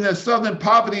ones in the Southern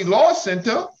Poverty Law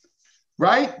Center,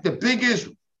 right? The biggest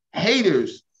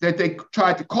haters that they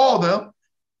tried to call them.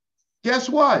 Guess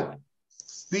what?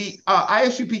 The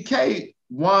ISUPK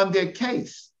won their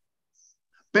case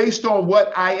based on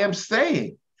what I am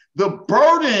saying. The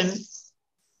burden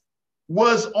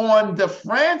was on the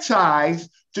franchise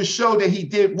to show that he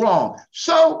did wrong.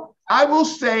 So I will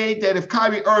say that if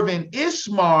Kyrie Irving is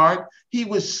smart, he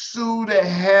would sue the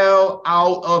hell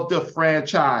out of the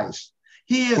franchise.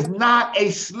 He is not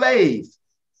a slave.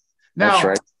 Now, that's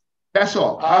right. That's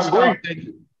all. I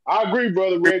agree. I agree,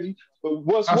 Brother Reggie. But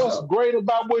what's great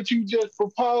about what you just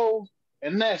proposed,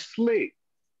 and that's slick.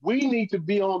 We need to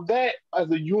be on that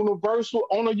as a universal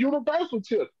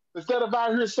tip. Instead of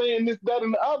out here saying this, that,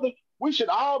 and the other, we should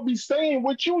all be saying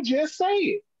what you just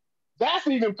said. That's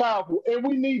even powerful. And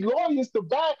we need lawyers to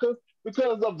back us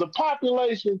because of the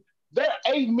population. There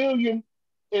are 8 million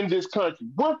in this country.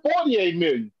 We're 48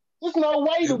 million. There's no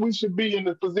way that we should be in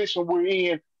the position we're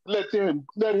in. Let them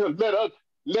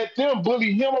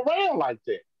bully him around like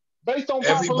that. Based on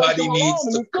everybody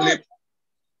needs to clip.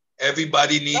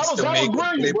 Everybody needs to make a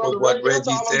clip of what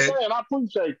Reggie said. I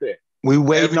appreciate that. We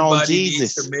waiting on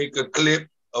Jesus. Needs to make a clip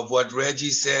of what Reggie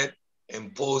said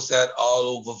and post that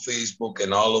all over Facebook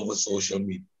and all over social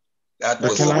media. That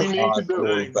was somebody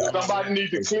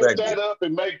needs to clip that up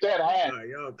and make that happen.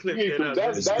 Y'all clip that up.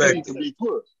 That needs to be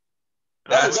pushed.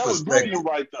 That's that was brilliant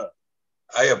right there.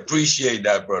 I appreciate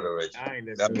that, Brother Reggie.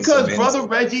 Because Brother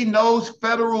Reggie knows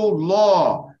federal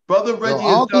law. Brother Reggie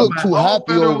is look too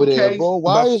happy over there, bro.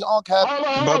 Why is Uncle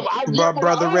happy?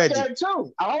 Brother Reggie. I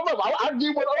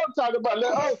get what I'm talking about.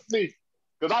 Let us speak.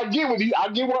 Because I get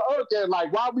what Unc is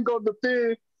like. Why we gonna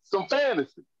defend some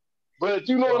fantasy? But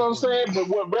you know what I'm saying? But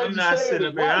what Reggie said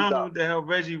is right, I don't know what the hell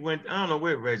Reggie went. I don't know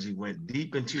where Reggie went.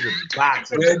 Deep into the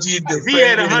box. Reggie if he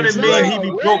had 100 million, he'd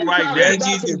be broke right now.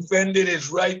 Reggie defended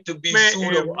his right to be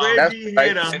pseudo. Reggie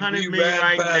had 100 million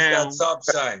right now. That stop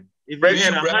sign. If he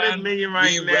had 100 million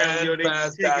right now, they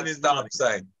taking his stop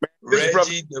sign.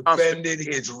 Reggie defended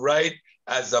his right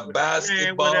as a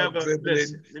basketball dribbling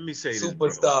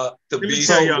superstar to be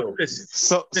solo.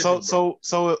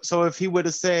 So if he would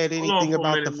have said anything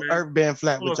about the Earth being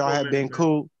flat, which y'all have been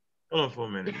cool. Hold on for a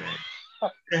minute,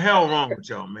 man. The hell wrong with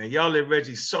y'all, man? Y'all let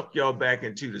Reggie suck y'all back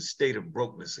into the state of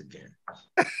brokenness again.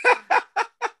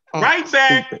 Right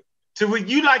back to when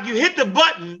you hit the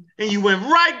button and you went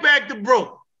right back to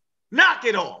broke. Knock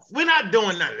it off. We're not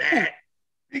doing none of that.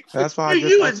 That's why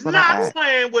you is not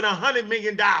playing with $100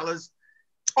 million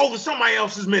over somebody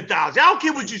else's mythology. I don't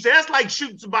care what you say. That's like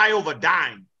shooting somebody over a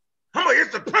dime. I'm like,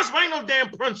 it's the principle. Ain't no damn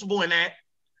principle in that.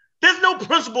 There's no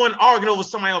principle in arguing over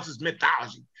somebody else's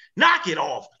mythology. Knock it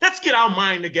off. Let's get our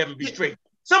mind together and be straight.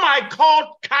 Somebody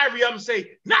called Kyrie up and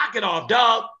say, knock it off,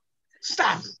 dog.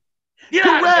 Stop it. You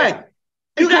gotta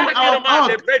get him out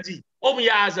there, Reggie. Open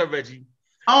your eyes up, Reggie.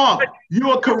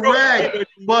 You are correct.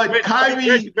 But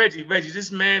Kyrie. Reggie, this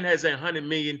man has 100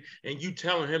 million and you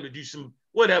telling him to do some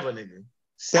whatever, nigga.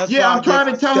 I'm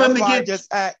trying to tell him to get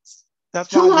just asked. That's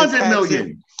 200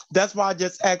 million. That's why I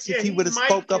just asked if he would have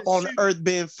spoke up on the Earth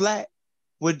being flat.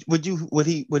 Would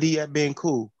he have been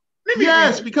cool?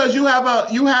 Yes, because you have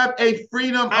a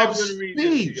freedom of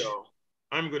speech.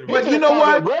 I'm going to. But you know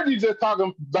what? Reggie's just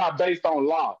talking about based on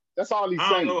law. That's all he's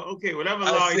saying. Okay, whatever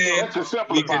law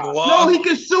we can walk. No, he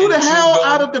can sue the hell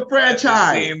out of the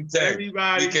franchise.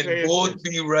 We can both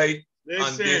be right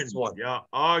on this one. Y'all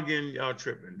arguing, y'all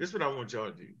tripping. This is what I want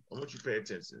y'all to do. I want you to pay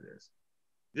attention to this.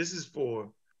 This is for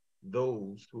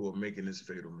those who are making this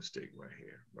fatal mistake right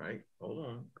here, right? Hold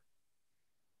on.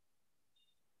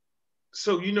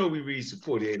 So we read the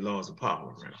 48 Laws of Power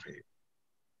around here.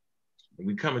 And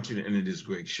we coming to the end of this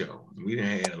great show. We done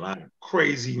had a lot of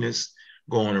craziness.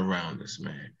 going around us,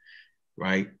 man,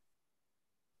 right?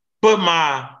 But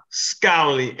my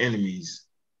scholarly enemies,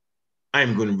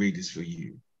 I'm going to read this for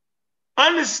you.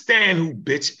 Understand who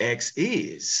Bitch X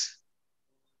is,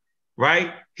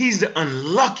 right? He's the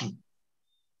unlucky.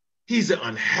 He's the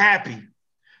unhappy.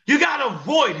 You got to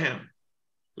avoid him.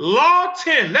 Law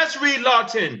 10, let's read Law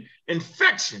 10.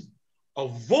 Infection.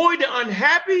 Avoid the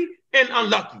unhappy and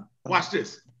unlucky. Watch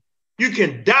this. You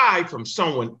can die from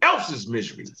someone else's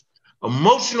misery.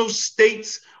 Emotional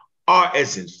states are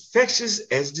as infectious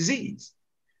as disease.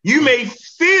 You may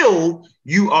feel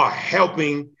you are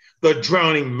helping the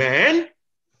drowning man,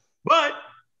 but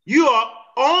you are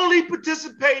only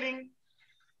participating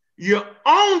your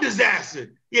own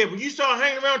disaster. Yeah, when you start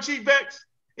hanging around Chief X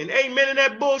and amen in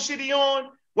that bullshit he on,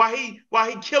 while he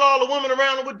kill all the women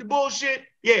around him with the bullshit,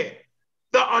 yeah.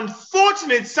 The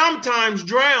unfortunate sometimes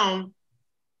drown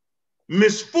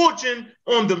misfortune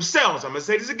on themselves. I'm gonna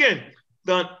say this again.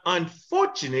 The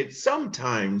unfortunate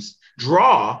sometimes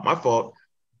draw, my fault,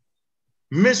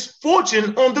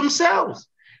 misfortune on themselves.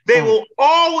 They will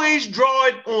always draw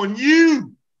it on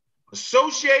you.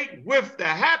 Associate with the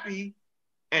happy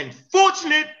and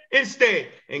fortunate instead.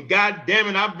 And God damn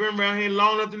it, I've been around here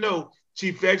long enough to know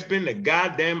Chief X been the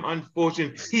goddamn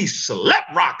unfortunate. He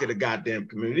slept rock of the goddamn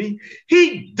community.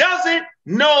 He doesn't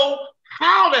know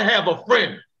how to have a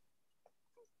friend.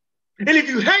 And if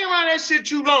you hang around that shit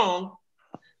too long,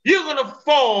 you're gonna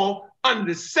fall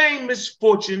under the same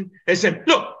misfortune as him.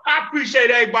 Look, I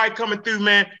appreciate everybody coming through,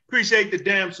 man. Appreciate the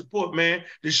damn support, man.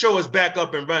 The show is back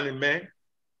up and running, man.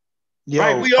 Yo,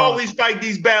 right? We always fight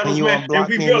these battles, man, and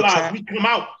we realize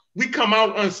we come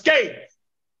out unscathed.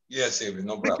 Yes, Avery,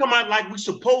 no We problem. come out like we're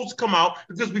supposed to come out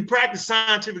because we practice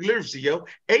scientific literacy, yo.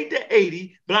 8 to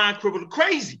 80, blind, crippled,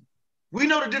 crazy. We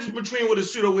know the difference between what a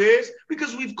pseudo is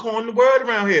because we've coined the word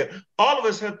around here. All of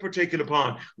us have partaken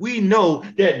upon. We know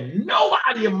that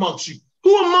nobody amongst you,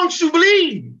 who amongst you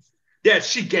believes that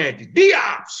Sheikh Anthony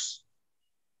Diop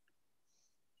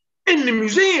in the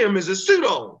museum is a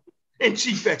pseudo and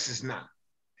Chief X is not?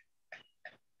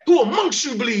 Who amongst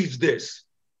you believes this?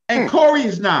 And Corey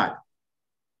is not.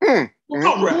 Who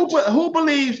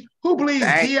believes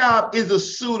Diop is a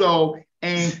pseudo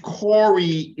and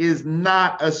Corey is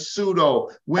not a pseudo?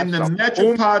 When the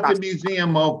Metropolitan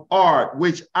Museum of Art,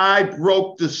 which I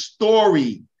broke the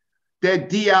story that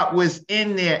Diop was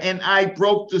in there, and I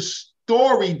broke the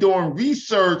story doing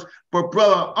research for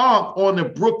Brother Unc on the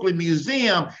Brooklyn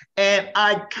Museum, and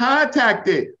I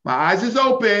contacted, my eyes is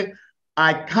open,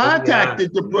 I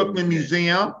contacted the Brooklyn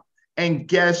Museum, and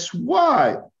guess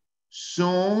what?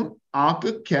 Soon,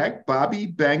 Anka Keck, Bobby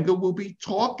Banga will be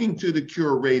talking to the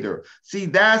curator. See,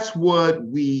 that's what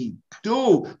we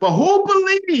do. But who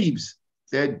believes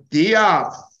that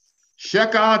Diop,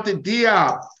 Sheikh Anta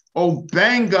Diop,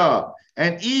 Obanga,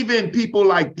 and even people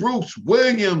like Bruce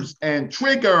Williams and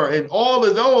Trigger and all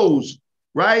of those,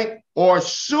 right, or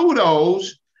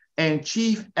pseudos, and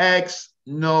Chief X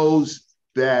knows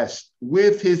best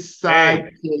with his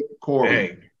sidekick, Corey.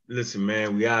 Hey, listen,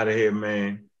 man, we out of here,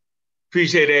 man.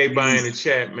 Appreciate everybody in the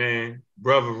chat, man.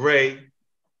 Brother Ray,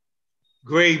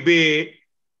 Gray Beard.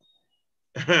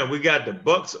 We got the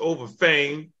Bucks over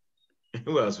Fame.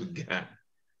 Who else we got?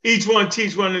 Each one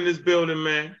teach one in this building,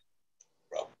 man.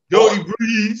 Jody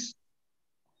Breeze.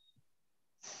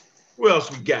 Who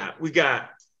else we got? We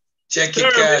got check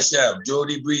your cash app.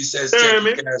 Jody Breeze says check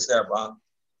your cash app, huh?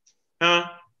 Huh?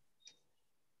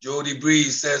 Jody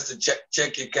Breeze says to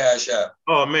check your cash app.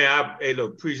 Oh man, hey,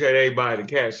 look, appreciate everybody to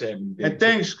cash app. And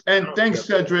thanks,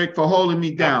 Cedric, for holding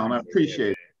me down. I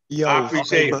appreciate it. Yo, I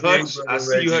appreciate Hutch. I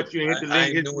see you, Hutch. You hit the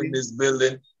link. I new in this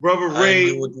building. Brother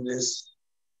Ray. This.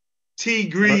 T.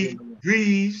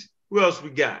 Greaves. Who else we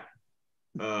got?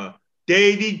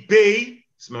 Davey B.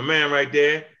 It's my man right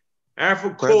there.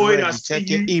 Afro Coyd. I see check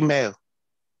your email.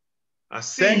 I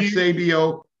see Thanks, you.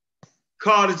 Sabio.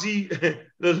 Carter G.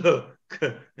 Look.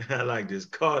 I like this.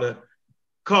 Carter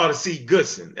C.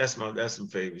 Goodson. That's some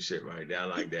favorite shit right there. I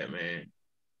like that, man.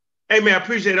 Hey, man, I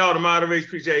appreciate all the moderators.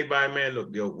 Appreciate everybody, man.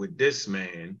 Look, yo, with this,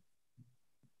 man.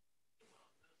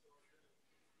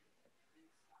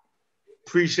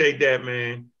 Appreciate that,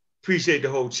 man. Appreciate the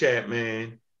whole chat,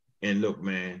 man. And look,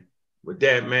 man, with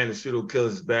that, man, the Pseudo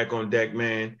Killers is back on deck,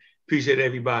 man. Appreciate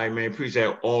everybody, man.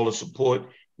 Appreciate all the support.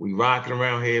 We rocking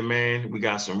around here, man. We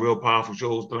got some real powerful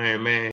shows playing, man.